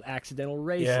song called "Accidental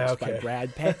Racist" Yeah, okay.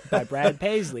 by Brad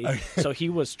Paisley. So he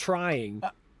was trying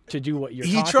to do what you're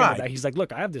He talking tried. about. He's like,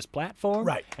 look, I have this platform,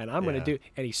 Right. and I'm going Yeah. to do,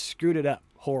 and he screwed it up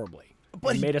horribly. But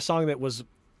and he- made a song that was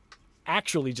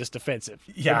actually just offensive.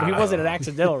 Yeah. He wasn't an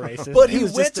accidental racist. But he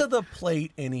was went just to the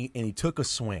plate and he took a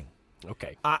swing.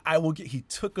 okay. He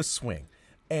took a swing,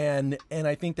 and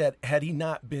I think that had it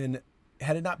not been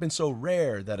so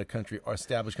rare that a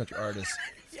established country artist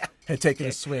had taken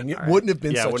a swing, it wouldn't have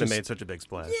been Yeah, such it wouldn't a have made such a big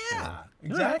splash. Yeah,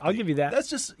 exactly. I'll give you that. That's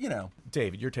just,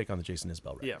 David, your take on the Jason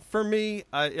Isbell record. Yeah, for me,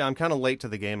 I'm kind of late to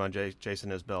the game on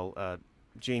Jason Isbell.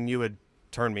 Gene, you had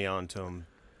turned me on to him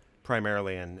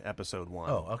primarily in episode 1.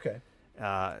 Oh, okay.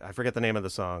 I forget the name of the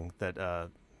song that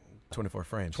 24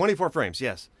 frames. 24 frames.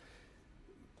 Yes,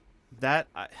 that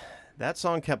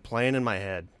song kept playing in my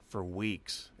head for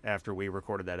weeks after we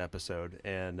recorded that episode,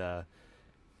 and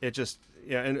it just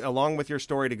and along with your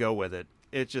story to go with it,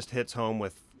 it just hits home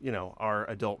with our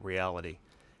adult reality.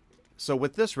 So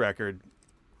with this record,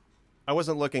 I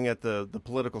wasn't looking at the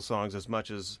political songs as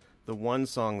much as the one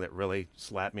song that really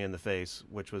slapped me in the face,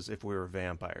 which was If We Were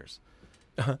Vampires.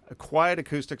 A quiet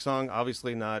acoustic song,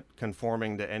 obviously not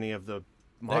conforming to any of the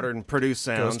modern produced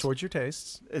sounds. Goes towards your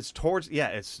tastes. It's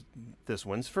this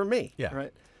one's for me. Yeah.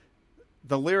 Right.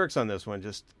 The lyrics on this one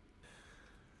just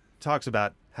talks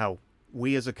about how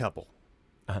we as a couple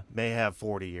may have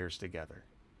 40 years together.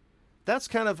 That's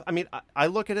kind of, I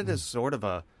look at it as sort of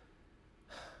a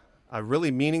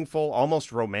really meaningful,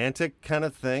 almost romantic kind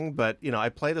of thing. But, I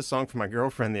played a song for my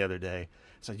girlfriend the other day.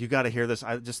 So you got to hear this.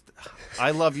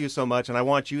 I love you so much, and I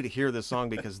want you to hear this song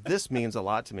because this means a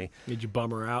lot to me. Did you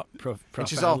bum her out And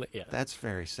she's all, yeah. that's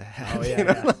very sad. Oh,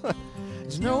 yeah.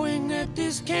 It's knowing that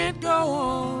this can't go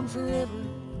on forever.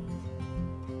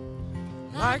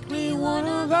 Likely one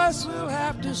of us will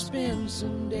have to spend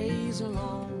some days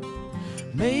alone.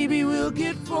 Maybe we'll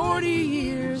get 40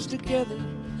 years together,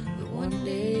 but one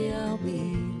day I'll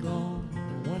be gone.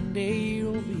 One day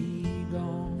you'll be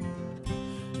gone.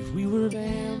 If we were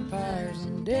vampires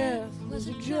and death was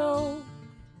a joke.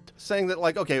 Saying that,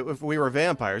 like, okay, if we were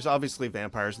vampires, obviously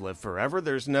vampires live forever.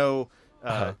 There's no,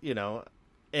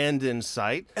 end in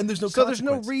sight. And there's no there's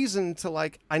no consequence. reason to,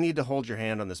 like, I need to hold your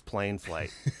hand on this plane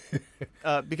flight.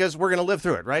 Because we're going to live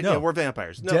through it, right? No. Yeah, we're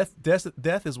vampires. No.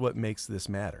 Death is what makes this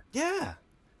matter. Yeah.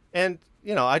 And,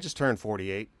 I just turned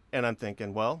 48, and I'm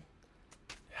thinking, well,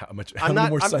 How many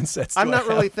more sunsets do I'm I not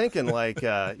really have? thinking, like,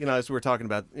 as we were talking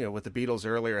about, with the Beatles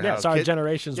earlier. Yeah, how it's our kid-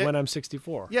 generation's Yeah. when I'm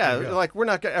 64. Yeah, There you go. like we're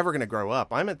not ever going to grow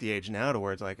up. I'm at the age now to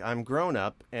where it's like I'm grown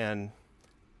up, and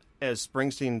as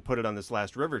Springsteen put it on this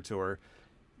last River tour,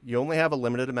 you only have a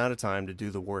limited amount of time to do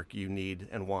the work you need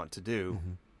and want to do,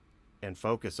 and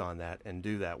focus on that and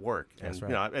do that work. That's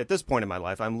and right. at this point in my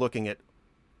life, I'm looking at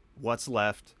what's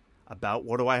left, about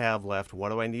what do I have left, what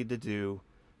do I need to do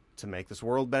to make this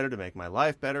world better, to make my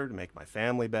life better, to make my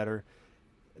family better.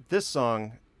 This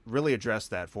song really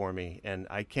addressed that for me, and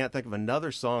I can't think of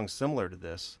another song similar to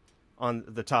this on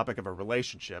the topic of a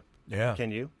relationship. Yeah.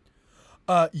 Can you?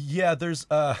 Yeah, there's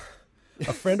a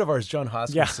friend of ours, John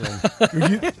Hoskinson.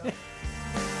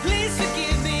 Please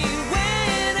forgive me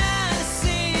when I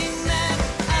sing that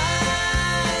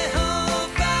I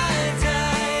hope I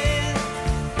die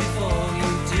before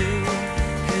you do,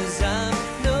 'cause I'm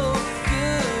no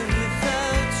good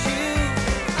without you.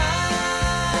 I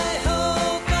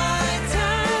hope I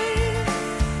die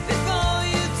before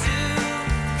you do,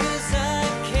 'cause I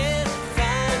can't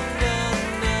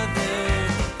find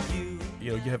another you.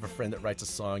 You have a friend that writes a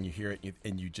song, you hear it,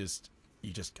 and you just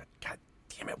God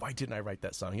damn it, why didn't I write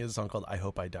that song? He has a song called I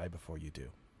Hope I Die Before You Do.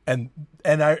 And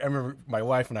I remember my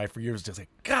wife and I for years just like,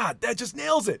 God, that just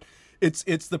nails it. It's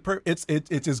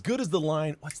as good as the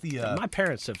line. What's the My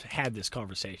parents have had this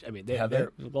conversation. I mean, Have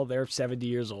they're 70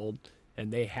 years old,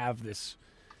 and they have this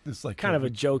this like kind of a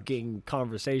joking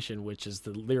conversation, which is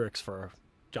the lyrics for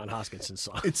John Hoskinson's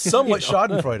song. It's somewhat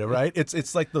Schadenfreude, right?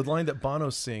 It's like the line that Bono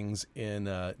sings in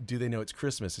Do They Know It's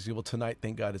Christmas? He says, well, tonight,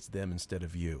 thank God it's them instead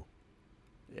of you.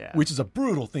 Yeah. Which is a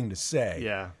brutal thing to say.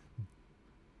 Yeah.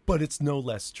 But it's no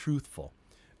less truthful.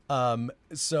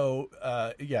 So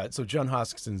John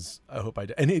Hoskinson's I Hope I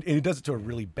Die. And he does it to a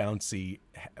really bouncy,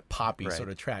 poppy Right. sort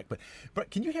of track. But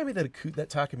can you hand me that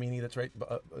Takamine? That's right.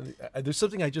 There's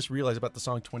something I just realized about the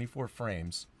song 24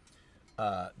 Frames.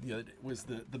 It was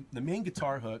the main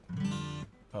guitar hook.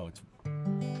 Oh, it's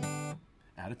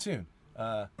out of tune.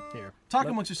 Here, Talk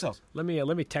amongst yourselves. let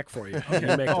me tech for you. You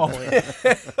make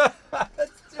the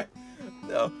point.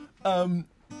 No.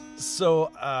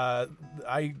 So I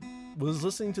was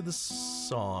listening to this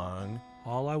song.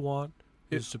 All I want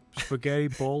is spaghetti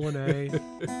bolognese.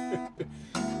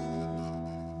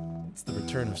 It's the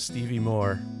return of Stevie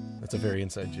Moore. That's a very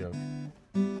inside joke.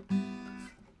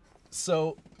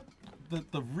 So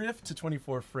the riff to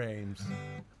 24 Frames.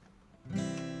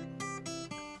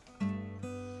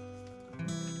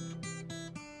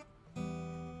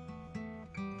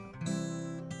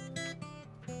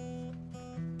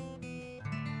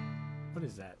 What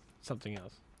is that? Something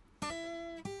else. I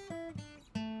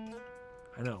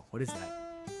know. What is that?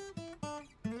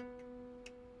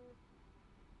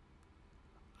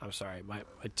 I'm sorry.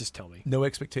 Just tell me. No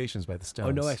Expectations by the Stones.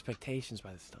 Oh, No Expectations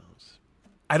by the Stones.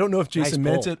 I don't know if Jason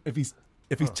Nice meant pull. it.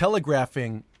 If he's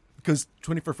telegraphing, because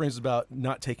 24 Frames is about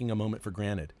not taking a moment for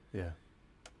granted. Yeah.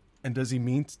 And does he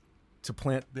mean to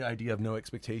plant the idea of no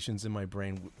expectations in my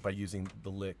brain by using the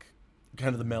lick,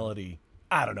 kind of the melody?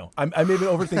 I don't know. I may be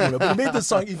overthinking it, but it made the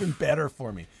song even better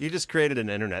for me. You just created an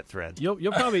internet thread.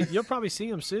 You'll probably see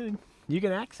him soon. You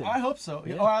can ask him. I hope so.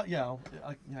 Yeah.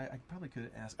 I probably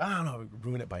could ask. I don't know.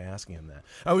 Ruin it by asking him that.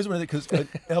 I always remember because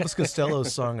Elvis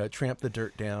Costello's song "Tramp the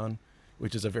Dirt Down,"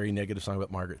 which is a very negative song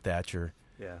about Margaret Thatcher.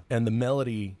 Yeah. And the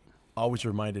melody always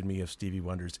reminded me of Stevie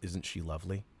Wonder's "Isn't She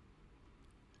Lovely?"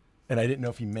 And I didn't know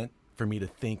if he meant for me to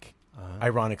think,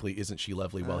 ironically, "Isn't she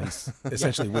lovely?" while he's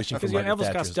essentially wishing for Because Margaret Elvis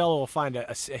Thatcher's. Costello will find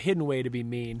a hidden way to be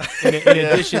mean, in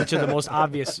addition to the most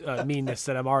obvious meanness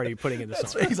that I'm already putting in the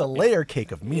That's song. right. He's a layer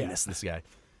cake of meanness, this guy.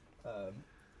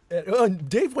 And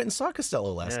Dave went and saw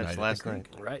Costello last Yeah, night. it's I last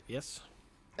think. night. Right? Yes.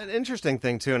 An interesting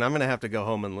thing too, and I'm going to have to go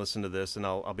home and listen to this, and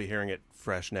I'll be hearing it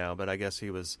fresh now. But I guess he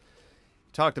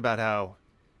talked about how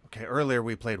earlier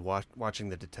we played watching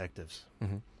the detectives,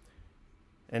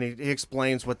 and he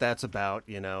explains what that's about.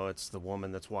 You know, it's the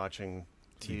woman that's watching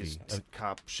these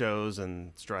cop shows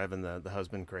and it's driving the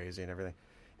husband crazy and everything.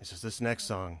 He says this next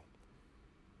song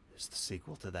is the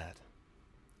sequel to that,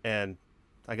 and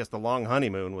I guess The Long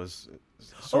Honeymoon was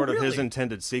sort of his really?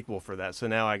 intended sequel for that. So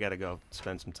now I got to go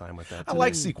spend some time with that. I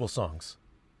like sequel songs.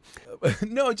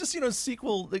 No, just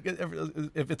sequel. Like,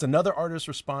 if it's another artist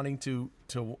responding to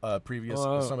previous,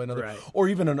 another, right. or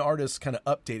even an artist kind of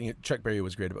updating it. Chuck Berry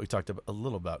was great about. We talked a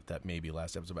little about that maybe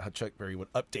last episode about how Chuck Berry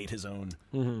would update his own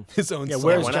song. Yeah.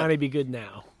 Where's Johnny Be Good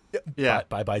Now? Yeah.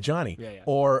 Bye Johnny. Yeah.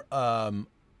 Or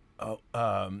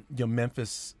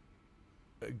Memphis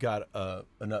got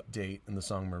an update in the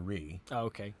song Marie. Oh,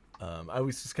 okay. I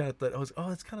was just kind of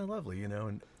thought, it's kind of lovely,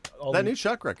 and all That new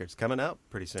Chuck record's coming out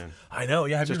pretty soon. I know,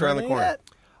 yeah, have Just you heard around the any corner. of that?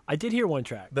 I did hear one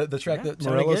track. The track Yeah, that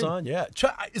sounded Morello's good. on, yeah.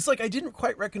 It's like I didn't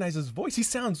quite recognize his voice. He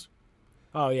sounds,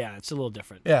 Oh yeah, it's a little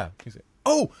different. yeah.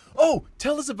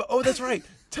 Tell us about. Oh, that's right.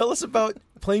 Tell us about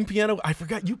playing piano. I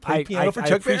forgot you played piano for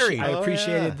Chuck Berry. I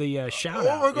appreciated the shout Oh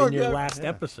my out God, in your yeah. last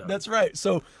episode. That's right.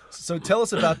 So tell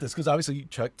us about this because obviously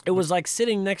Chuck. It was like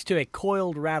sitting next to a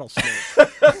coiled rattlesnake.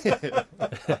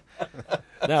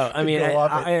 No, I mean, go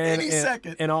off at any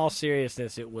second. In all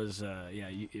seriousness, it was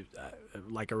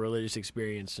like a religious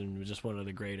experience and just one of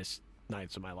the greatest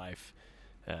nights of my life.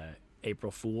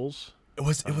 April Fools. It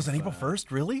was on April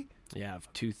 1st, really? Yeah,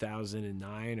 of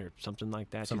 2009 or something like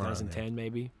that. Somewhere around 2010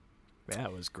 maybe. Yeah,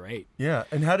 it was great. Yeah.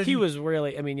 And how did He was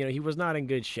really, I mean, he was not in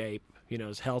good shape.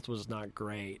 His health was not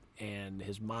great, and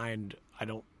his mind, I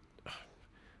don't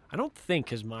think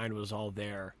his mind was all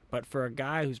there. But for a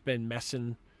guy who's been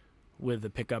messing with the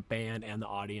pickup band and the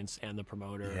audience and the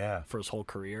promoter for his whole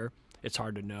career, it's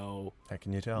hard to know How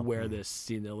can you tell? where this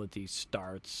senility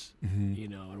starts,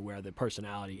 and where the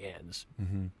personality ends.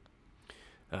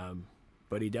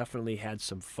 But he definitely had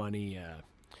some funny.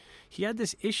 He had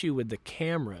this issue with the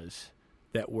cameras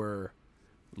that were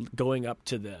going up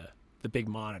to the big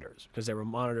monitors, because there were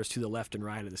monitors to the left and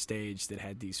right of the stage that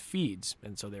had these feeds,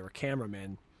 and so they were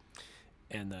cameramen.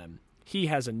 And he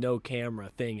has a no camera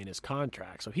thing in his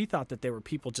contract, so he thought that there were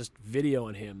people just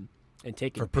videoing him and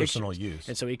taking For personal pictures. use.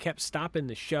 And so he kept stopping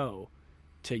the show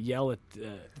to yell at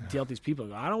these people.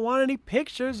 Go, I don't want any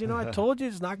pictures. I told you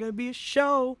it's not going to be a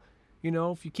show.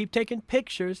 If you keep taking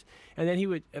pictures. And then he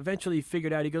would eventually figure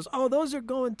it out. He goes, oh, those are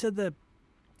going to the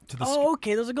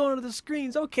okay, those are going to the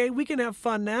screens. Okay, we can have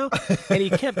fun now. And he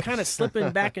kept kind of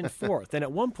slipping back and forth. And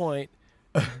at one point,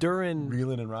 during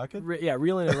Reeling and Rocking?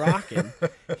 Reeling and Rocking,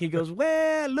 he goes,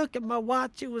 well, look at my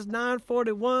watch. It was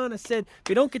 9:41. I said, if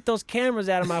you don't get those cameras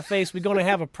out of my face, we're going to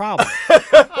have a problem.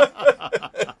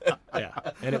 Yeah,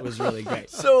 and it was really great.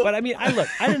 But I mean,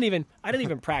 I didn't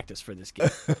even practice for this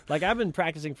gig. Like, I've been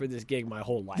practicing for this gig my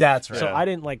whole life. That's right. So I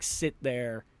didn't sit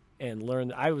there and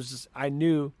learn. I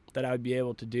knew that I would be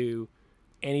able to do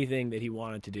anything that he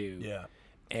wanted to do. Yeah.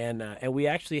 And we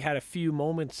actually had a few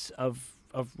moments of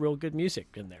real good music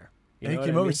in there. You And know he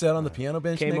came what I over mean? and sat on the piano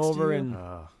bench Came next over to you? and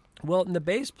well, and the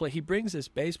bass player, he brings this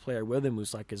bass player with him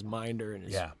who's like his minder and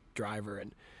his driver,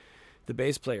 and the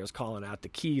bass player is calling out the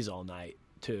keys all night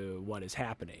to what is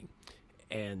happening.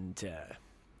 And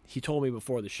he told me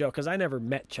before the show, because I never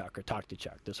met Chuck or talked to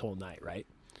Chuck this whole night, right?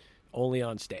 Only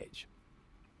on stage.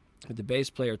 But the bass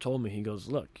player told me, he goes,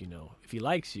 look, if he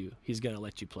likes you, he's going to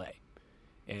let you play.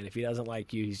 And if he doesn't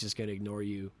like you, he's just going to ignore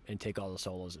you and take all the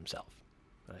solos himself.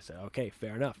 And I said, okay,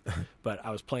 fair enough. But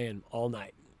I was playing all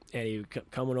night. And he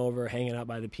coming over, hanging out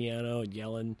by the piano, and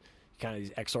yelling kind of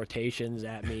these exhortations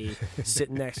at me,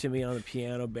 sitting next to me on the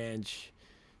piano bench,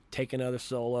 take another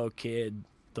solo, kid,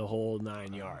 the whole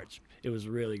 9 yards. It was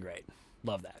really great.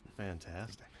 Love that.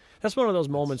 Fantastic. That's one of those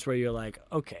moments where you're like,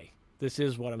 okay, this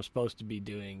is what I'm supposed to be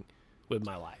doing with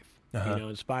my life. Uh-huh.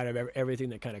 In spite of everything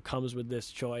that kind of comes with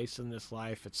this choice in this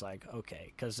life, it's like,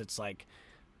 okay, because it's like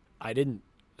I didn't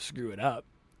screw it up.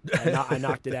 I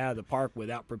knocked it out of the park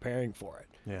without preparing for it,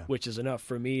 Yeah. which is enough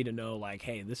for me to know, like,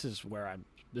 hey, this is what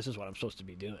I'm supposed to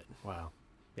be doing. Wow.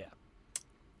 Yeah.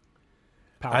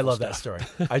 I Powerful love that stuff.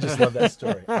 story. I just love that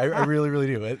story. I really, really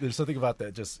do. There's something about that.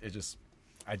 I just think it's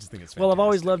fantastic. Well, I've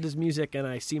always loved his music, and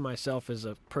I see myself as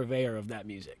a purveyor of that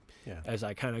music. Yeah. As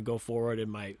I kind of go forward in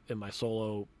my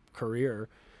solo career,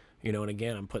 and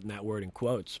again, I'm putting that word in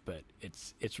quotes, but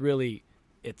it's really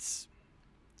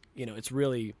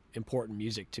important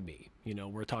music to me.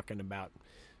 We're talking about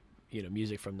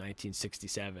music from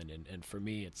 1967, and for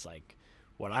me, it's like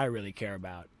what I really care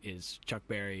about is Chuck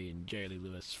Berry and Jerry Lee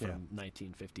Lewis from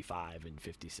 1955 and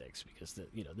 56, because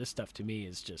this stuff to me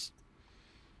is just,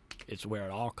 it's where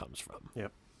it all comes from.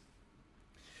 Yep.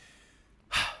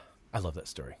 I love that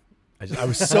story. I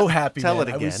was so happy. Tell man.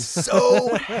 it I again. was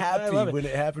so happy love it. when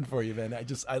it happened for you, man. I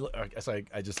just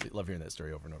love hearing that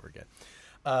story over and over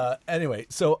again. Anyway,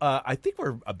 so I think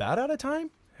we're about out of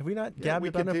time. Have we not? Yeah, gabbed we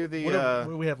about could enough? do the, what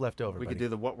do we have left over? We buddy? could do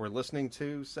the what we're listening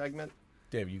to segment.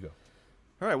 Dave, you go.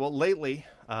 All right. Well, lately,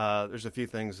 there's a few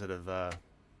things that have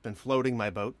been floating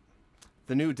my boat.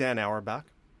 The new Dan Auerbach.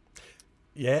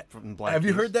 Yeah. From Black Have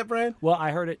you Keys. heard that, Brian? Well,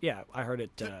 I heard it. Yeah, I heard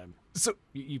it. So,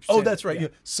 You oh, said that's it, right. yeah.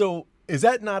 Yeah. So, is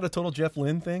that not a total Jeff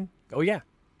Lynne thing? Oh yeah.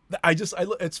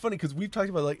 It's funny because we've talked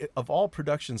about, like, of all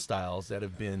production styles that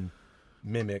have been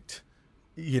mimicked,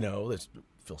 there's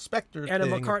Phil Spector And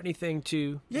thing. a McCartney thing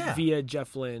too, Yeah. via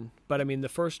Jeff Lynne. But I mean, the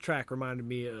first track reminded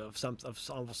me of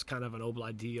almost kind of an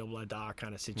Obla-Di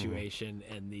kind of situation,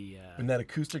 and the And that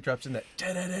acoustic drops in that.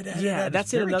 Yeah,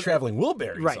 that's in very another- Traveling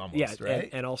Wilburys right, almost, yeah, right?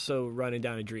 and also Running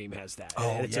Down a Dream has that.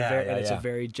 Oh, and it's yeah, it's yeah. a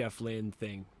very Jeff Lynne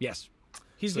thing. Yes,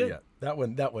 he's So, good. yeah, that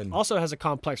one. Also has a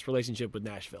complex relationship with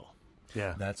Nashville.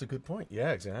 Yeah. That's a good point.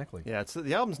 Yeah, exactly. Yeah,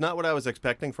 the album's not what I was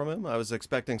expecting from him. I was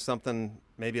expecting something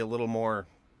maybe a little more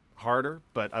harder,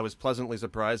 but I was pleasantly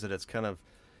surprised that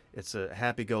it's a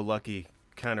happy-go-lucky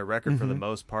kind of record for the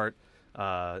most part.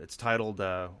 It's titled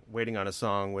Waiting on a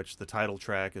Song, which the title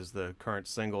track is the current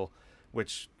single,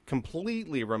 which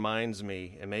completely reminds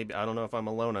me, and maybe I don't know if I'm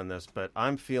alone on this, but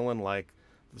I'm feeling like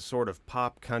the sort of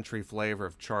pop country flavor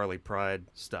of Charlie Pride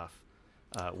stuff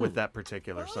with that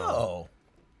particular song. Oh.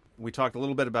 We talked a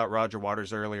little bit about Roger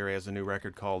Waters earlier. He has a new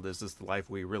record called "Is This the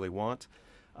Life We Really Want?"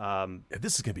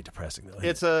 This is going to be depressing, though.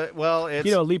 It's isn't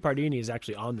it's Lee Pardini is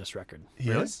actually on this record.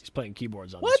 He is? He's playing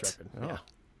keyboards on What? this record.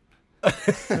 Oh.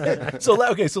 Yeah.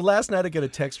 So last night I get a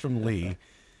text from Lee,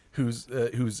 who's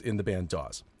in the band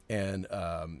Dawes, and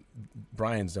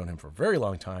Brian's known him for a very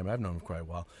long time. I've known him quite a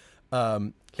while.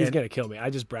 He's gonna kill me. I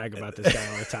just brag about this guy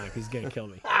all the time. He's gonna kill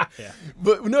me. Yeah.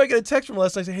 But no, I got a text from him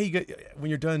last night. I said, "Hey, when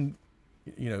you're done,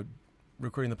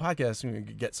 recording the podcast, you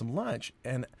get some lunch."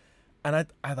 And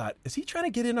I thought, is he trying to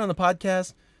get in on the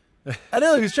podcast? I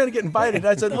know he was trying to get invited.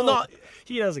 I said, well, no.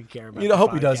 He doesn't care about. I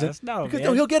hope he the doesn't. podcast. No, Because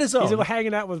man. he'll get his own. He's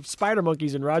hanging out with spider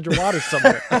monkeys and Roger Waters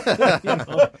somewhere.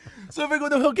 So if I go,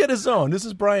 no, he'll get his own. This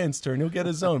is Brian's turn. He'll get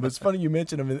his own. But it's funny you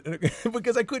mentioned him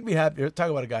because I couldn't be happier. Talk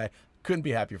about a guy. Couldn't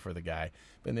be happier for the guy.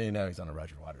 But then now he's on a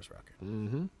Roger Waters record.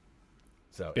 Mm-hmm.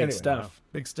 So Big stuff.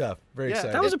 Big stuff. Very Yeah,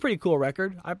 excited. That was a pretty cool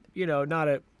record.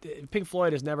 Pink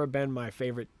Floyd has never been my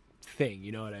favorite thing.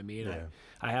 You know what I mean? Yeah.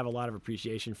 I have a lot of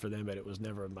appreciation for them, but it was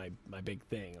never my big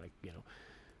thing.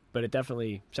 But it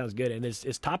definitely sounds good and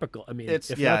it's topical. I mean, if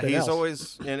nothing he's else.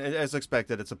 always, and as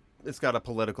expected, it's got a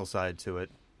political side to it.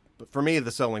 But for me,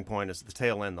 the selling point is the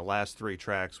tail end, the last three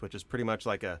tracks, which is pretty much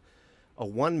like a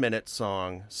 1-minute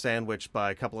song sandwiched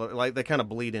by a couple of, like, they kind of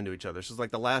bleed into each other. So it's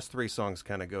like the last three songs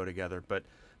kind of go together, but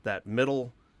that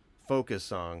middle focus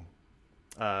song,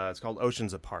 it's called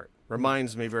Oceans Apart.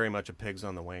 Reminds me very much of Pigs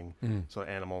on the Wing. So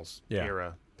Animals,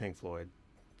 era, Pink Floyd.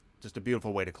 Just a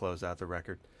beautiful way to close out the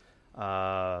record.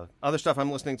 Other stuff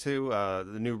I'm listening to,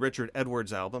 the new Richard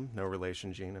Edwards album. No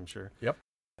relation, Gene, I'm sure. Yep.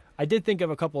 I did think of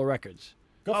a couple of records.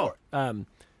 Go for it.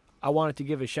 I wanted to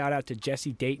give a shout out to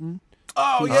Jesse Dayton.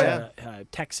 Oh, He's yeah. a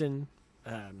Texan,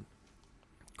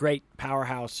 great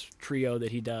powerhouse trio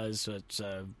that he does. So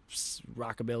it's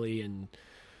rockabilly and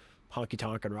honky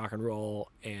tonk and rock and roll,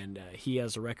 and he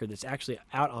has a record that's actually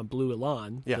out on Blue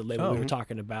Elan, the label we were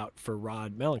talking about for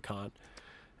Rod Mellencamp,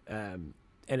 and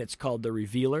it's called The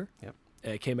Revealer. Yep.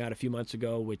 It came out a few months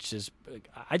ago, which is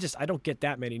I don't get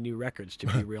that many new records, to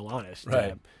be real honest.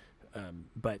 Right.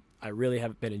 But I really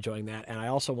have been enjoying that, and I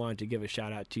also wanted to give a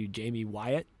shout out to Jamie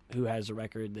Wyatt, who has a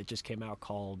record that just came out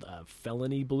called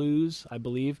Felony Blues, I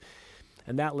believe.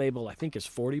 And that label, I think, is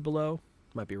 40 Below.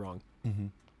 Might be wrong.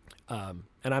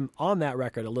 And I'm on that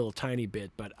record a little tiny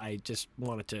bit, but I just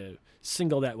wanted to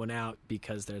single that one out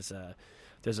because there's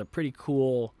a pretty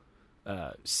cool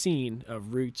scene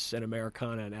of roots and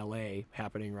Americana in LA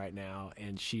happening right now,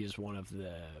 and she is one of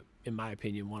the, in my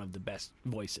opinion, one of the best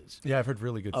voices. Yeah, I've heard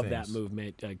really good of things. that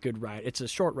movement. Good ride. It's a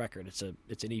short record. It's an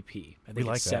EP. I think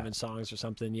like it's 7 that. songs or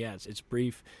something. Yeah, it's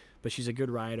brief, but she's a good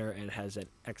writer and has an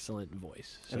excellent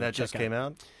voice. So And that just came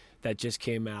out? That just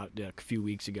came out a few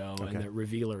weeks ago, and the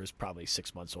Revealer is probably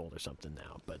 6 months old or something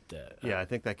now. But Yeah, I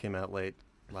think that came out late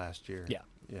last year. Yeah.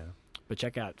 Yeah. But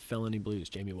check out Felony Blues,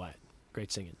 Jamie Wyatt.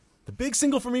 Great singing. The big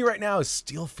single for me right now is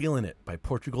 "Still Feeling It" by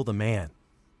Portugal the Man.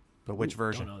 But which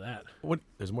version? Don't know that. What?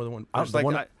 There's more than one. There's the like,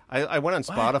 one- I went on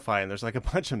Spotify, and there's like a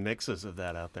bunch of mixes of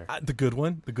that out there. the good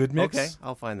one, the good mix. Okay,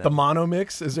 I'll find that. The mono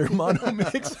mix. Is there a mono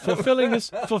mix? Fulfilling.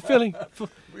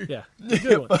 Yeah, the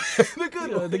good one. The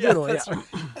good one. The good one. That's Yeah. right.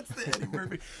 That's the Eddie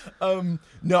Murphy.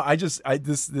 No,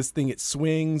 this thing, it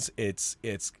swings. It's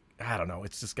I don't know.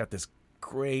 It's just got this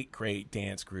great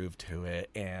dance groove to it,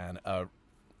 and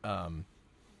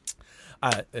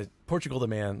Portugal the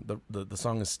Man. The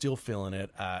song is Still Feeling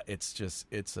It.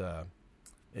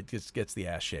 It just gets the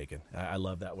ass shaken. I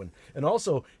love that one. And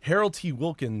also Harold T.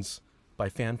 Wilkins by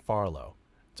Fan Farlow.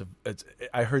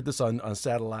 I heard this on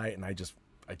Satellite, and I just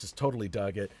totally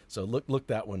dug it. So look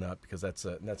that one up, because that's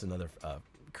another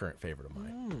current favorite of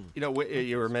mine. You know,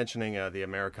 you were mentioning the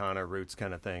Americana roots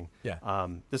kind of thing. Yeah.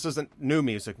 This isn't new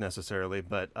music necessarily,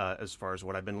 but as far as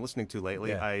what I've been listening to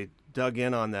lately, Yeah. I dug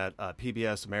in on that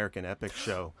PBS American Epic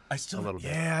show a little bit.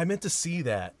 Yeah, I meant to see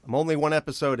that. I'm only 1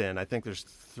 episode in. I think there's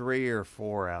 3 or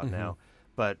 4 out now.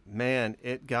 But, man,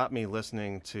 it got me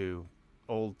listening to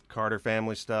old Carter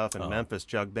Family stuff and Memphis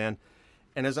Jug Band.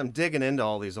 And as I'm digging into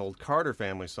all these old Carter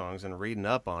Family songs and reading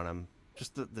up on them,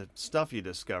 just the stuff you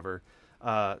discover,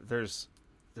 there's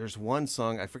one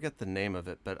song, I forget the name of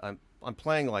it, but I'm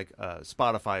playing like a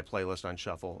Spotify playlist on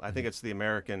shuffle. I think it's the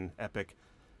American Epic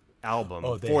album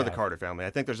for the Carter Family.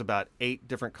 I think there's about 8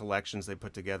 different collections they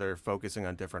put together focusing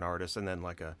on different artists, and then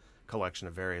like a collection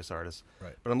of various artists.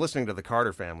 Right. But I'm listening to the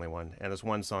Carter Family one, and as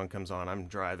one song comes on, I'm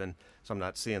driving, so I'm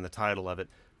not seeing the title of it.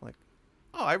 I'm like,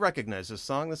 oh, I recognize this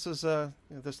song. This is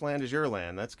This Land Is Your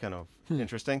Land. That's kind of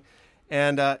interesting.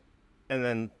 And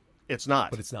then it's not.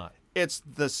 But it's not. It's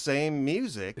the same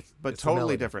music, but it's a totally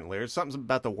melody. different lyrics. Something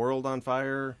about the world on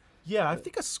fire. Yeah, I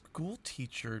think a school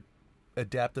teacher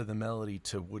adapted the melody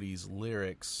to Woody's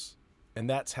lyrics, and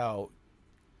that's how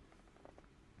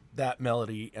that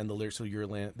melody and the lyrics of "Your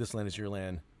Land, This Land Is Your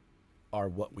Land" are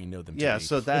what we know them to Yeah, be.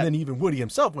 so that- and then even Woody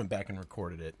himself went back and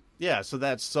recorded it. Yeah, so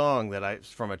that song that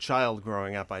from a child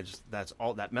growing up, that's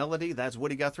all that melody. That's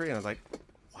Woody Guthrie, and I was like,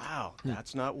 wow,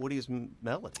 that's not Woody's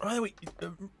melody. By the way,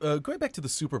 going back to the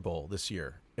Super Bowl this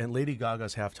year and Lady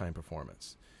Gaga's halftime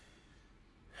performance,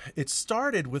 it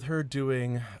started with her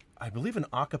doing, I believe, an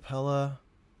a cappella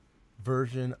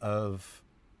version of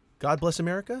 "God Bless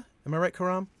America." Am I right,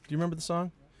 Karam? Do you remember the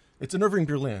song? It's an Irving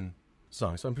Berlin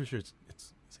song, so I'm pretty sure it's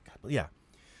yeah.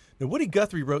 Now, Woody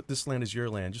Guthrie wrote "This Land Is Your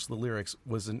Land." Just the lyrics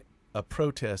was a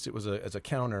protest. It was as a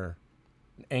counter,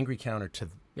 an angry counter to.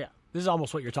 Yeah, this is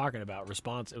almost what you're talking about.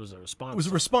 Response. It was a response. It was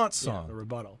a response song. Yeah, a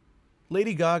rebuttal.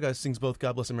 Lady Gaga sings both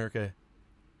 "God Bless America"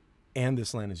 and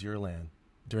 "This Land Is Your Land"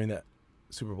 during that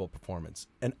Super Bowl performance,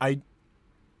 and I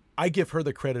give her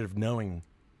the credit of knowing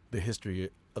the history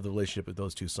of the relationship with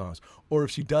those two songs. Or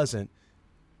if she doesn't,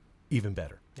 even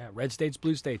better. Yeah, red states,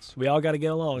 blue states. We all got to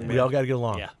get along. We man. all got to get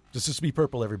along. Yeah. Just be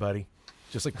purple, everybody.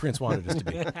 Just like Prince wanted us to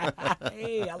be.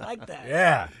 Hey, I like that.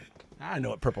 Yeah, I know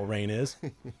what Purple Rain is.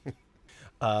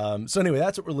 So anyway,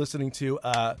 that's what we're listening to.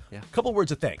 A couple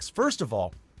words of thanks. First of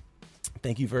all,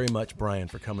 thank you very much, Brian,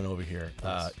 for coming over here.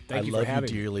 Thank I you for love you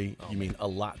having me. dearly. You mean a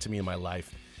lot to me in my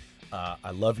life.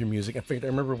 I love your music. In fact, I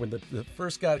remember when the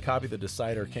first copy of The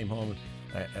Decider came home,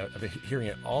 I've been hearing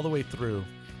it all the way through,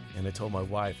 and I told my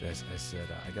wife, I said,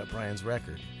 I got Brian's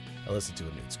record. I listened to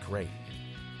it, and it's great.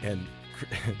 And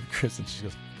Kristen, she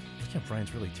goes, look, yeah,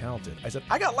 Brian's really talented. I said,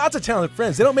 I got lots of talented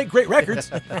friends. They don't make great records.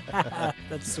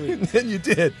 That's sweet. And then you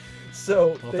did.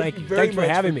 So Well, thank you you. very Thanks for much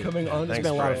having me. coming on. Thanks, It's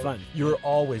been a lot of Brian. fun. You're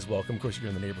always welcome. Of course, you're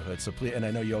in the neighborhood, so please. And I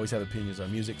know you always have opinions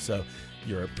on music, so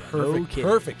you're a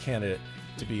perfect candidate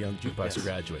to be on Jukebox or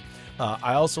Graduate.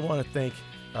 I also want to thank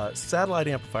Satellite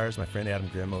Amplifiers, my friend Adam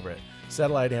Grimm over at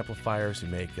Satellite Amplifiers, who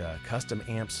make custom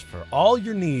amps for all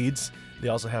your needs. They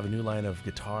also have a new line of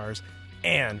guitars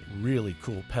and really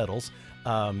cool pedals.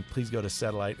 Please go to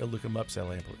Satellite, look them up,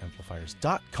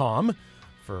 satelliteamplifiers.com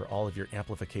for all of your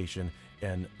amplification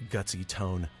and gutsy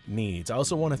tone needs. I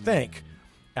also want to thank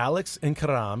Alex and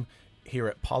Karam here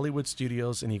at Pollywood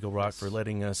Studios in Eagle Rock for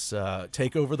letting us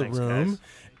take over the room. Guys.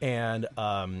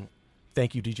 And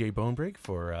thank you, DJ Bonebreak,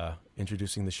 for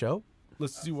introducing the show.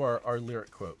 Let's do our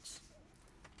lyric quotes.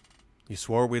 You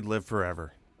swore we'd live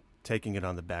forever, taking it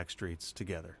on the back streets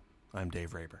together. I'm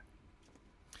Dave Rayburn.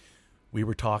 We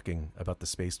were talking about the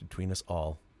space between us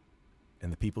all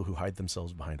and the people who hide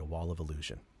themselves behind a wall of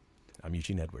illusion. I'm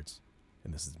Eugene Edwards,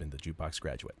 and this has been the Jukebox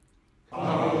Graduate.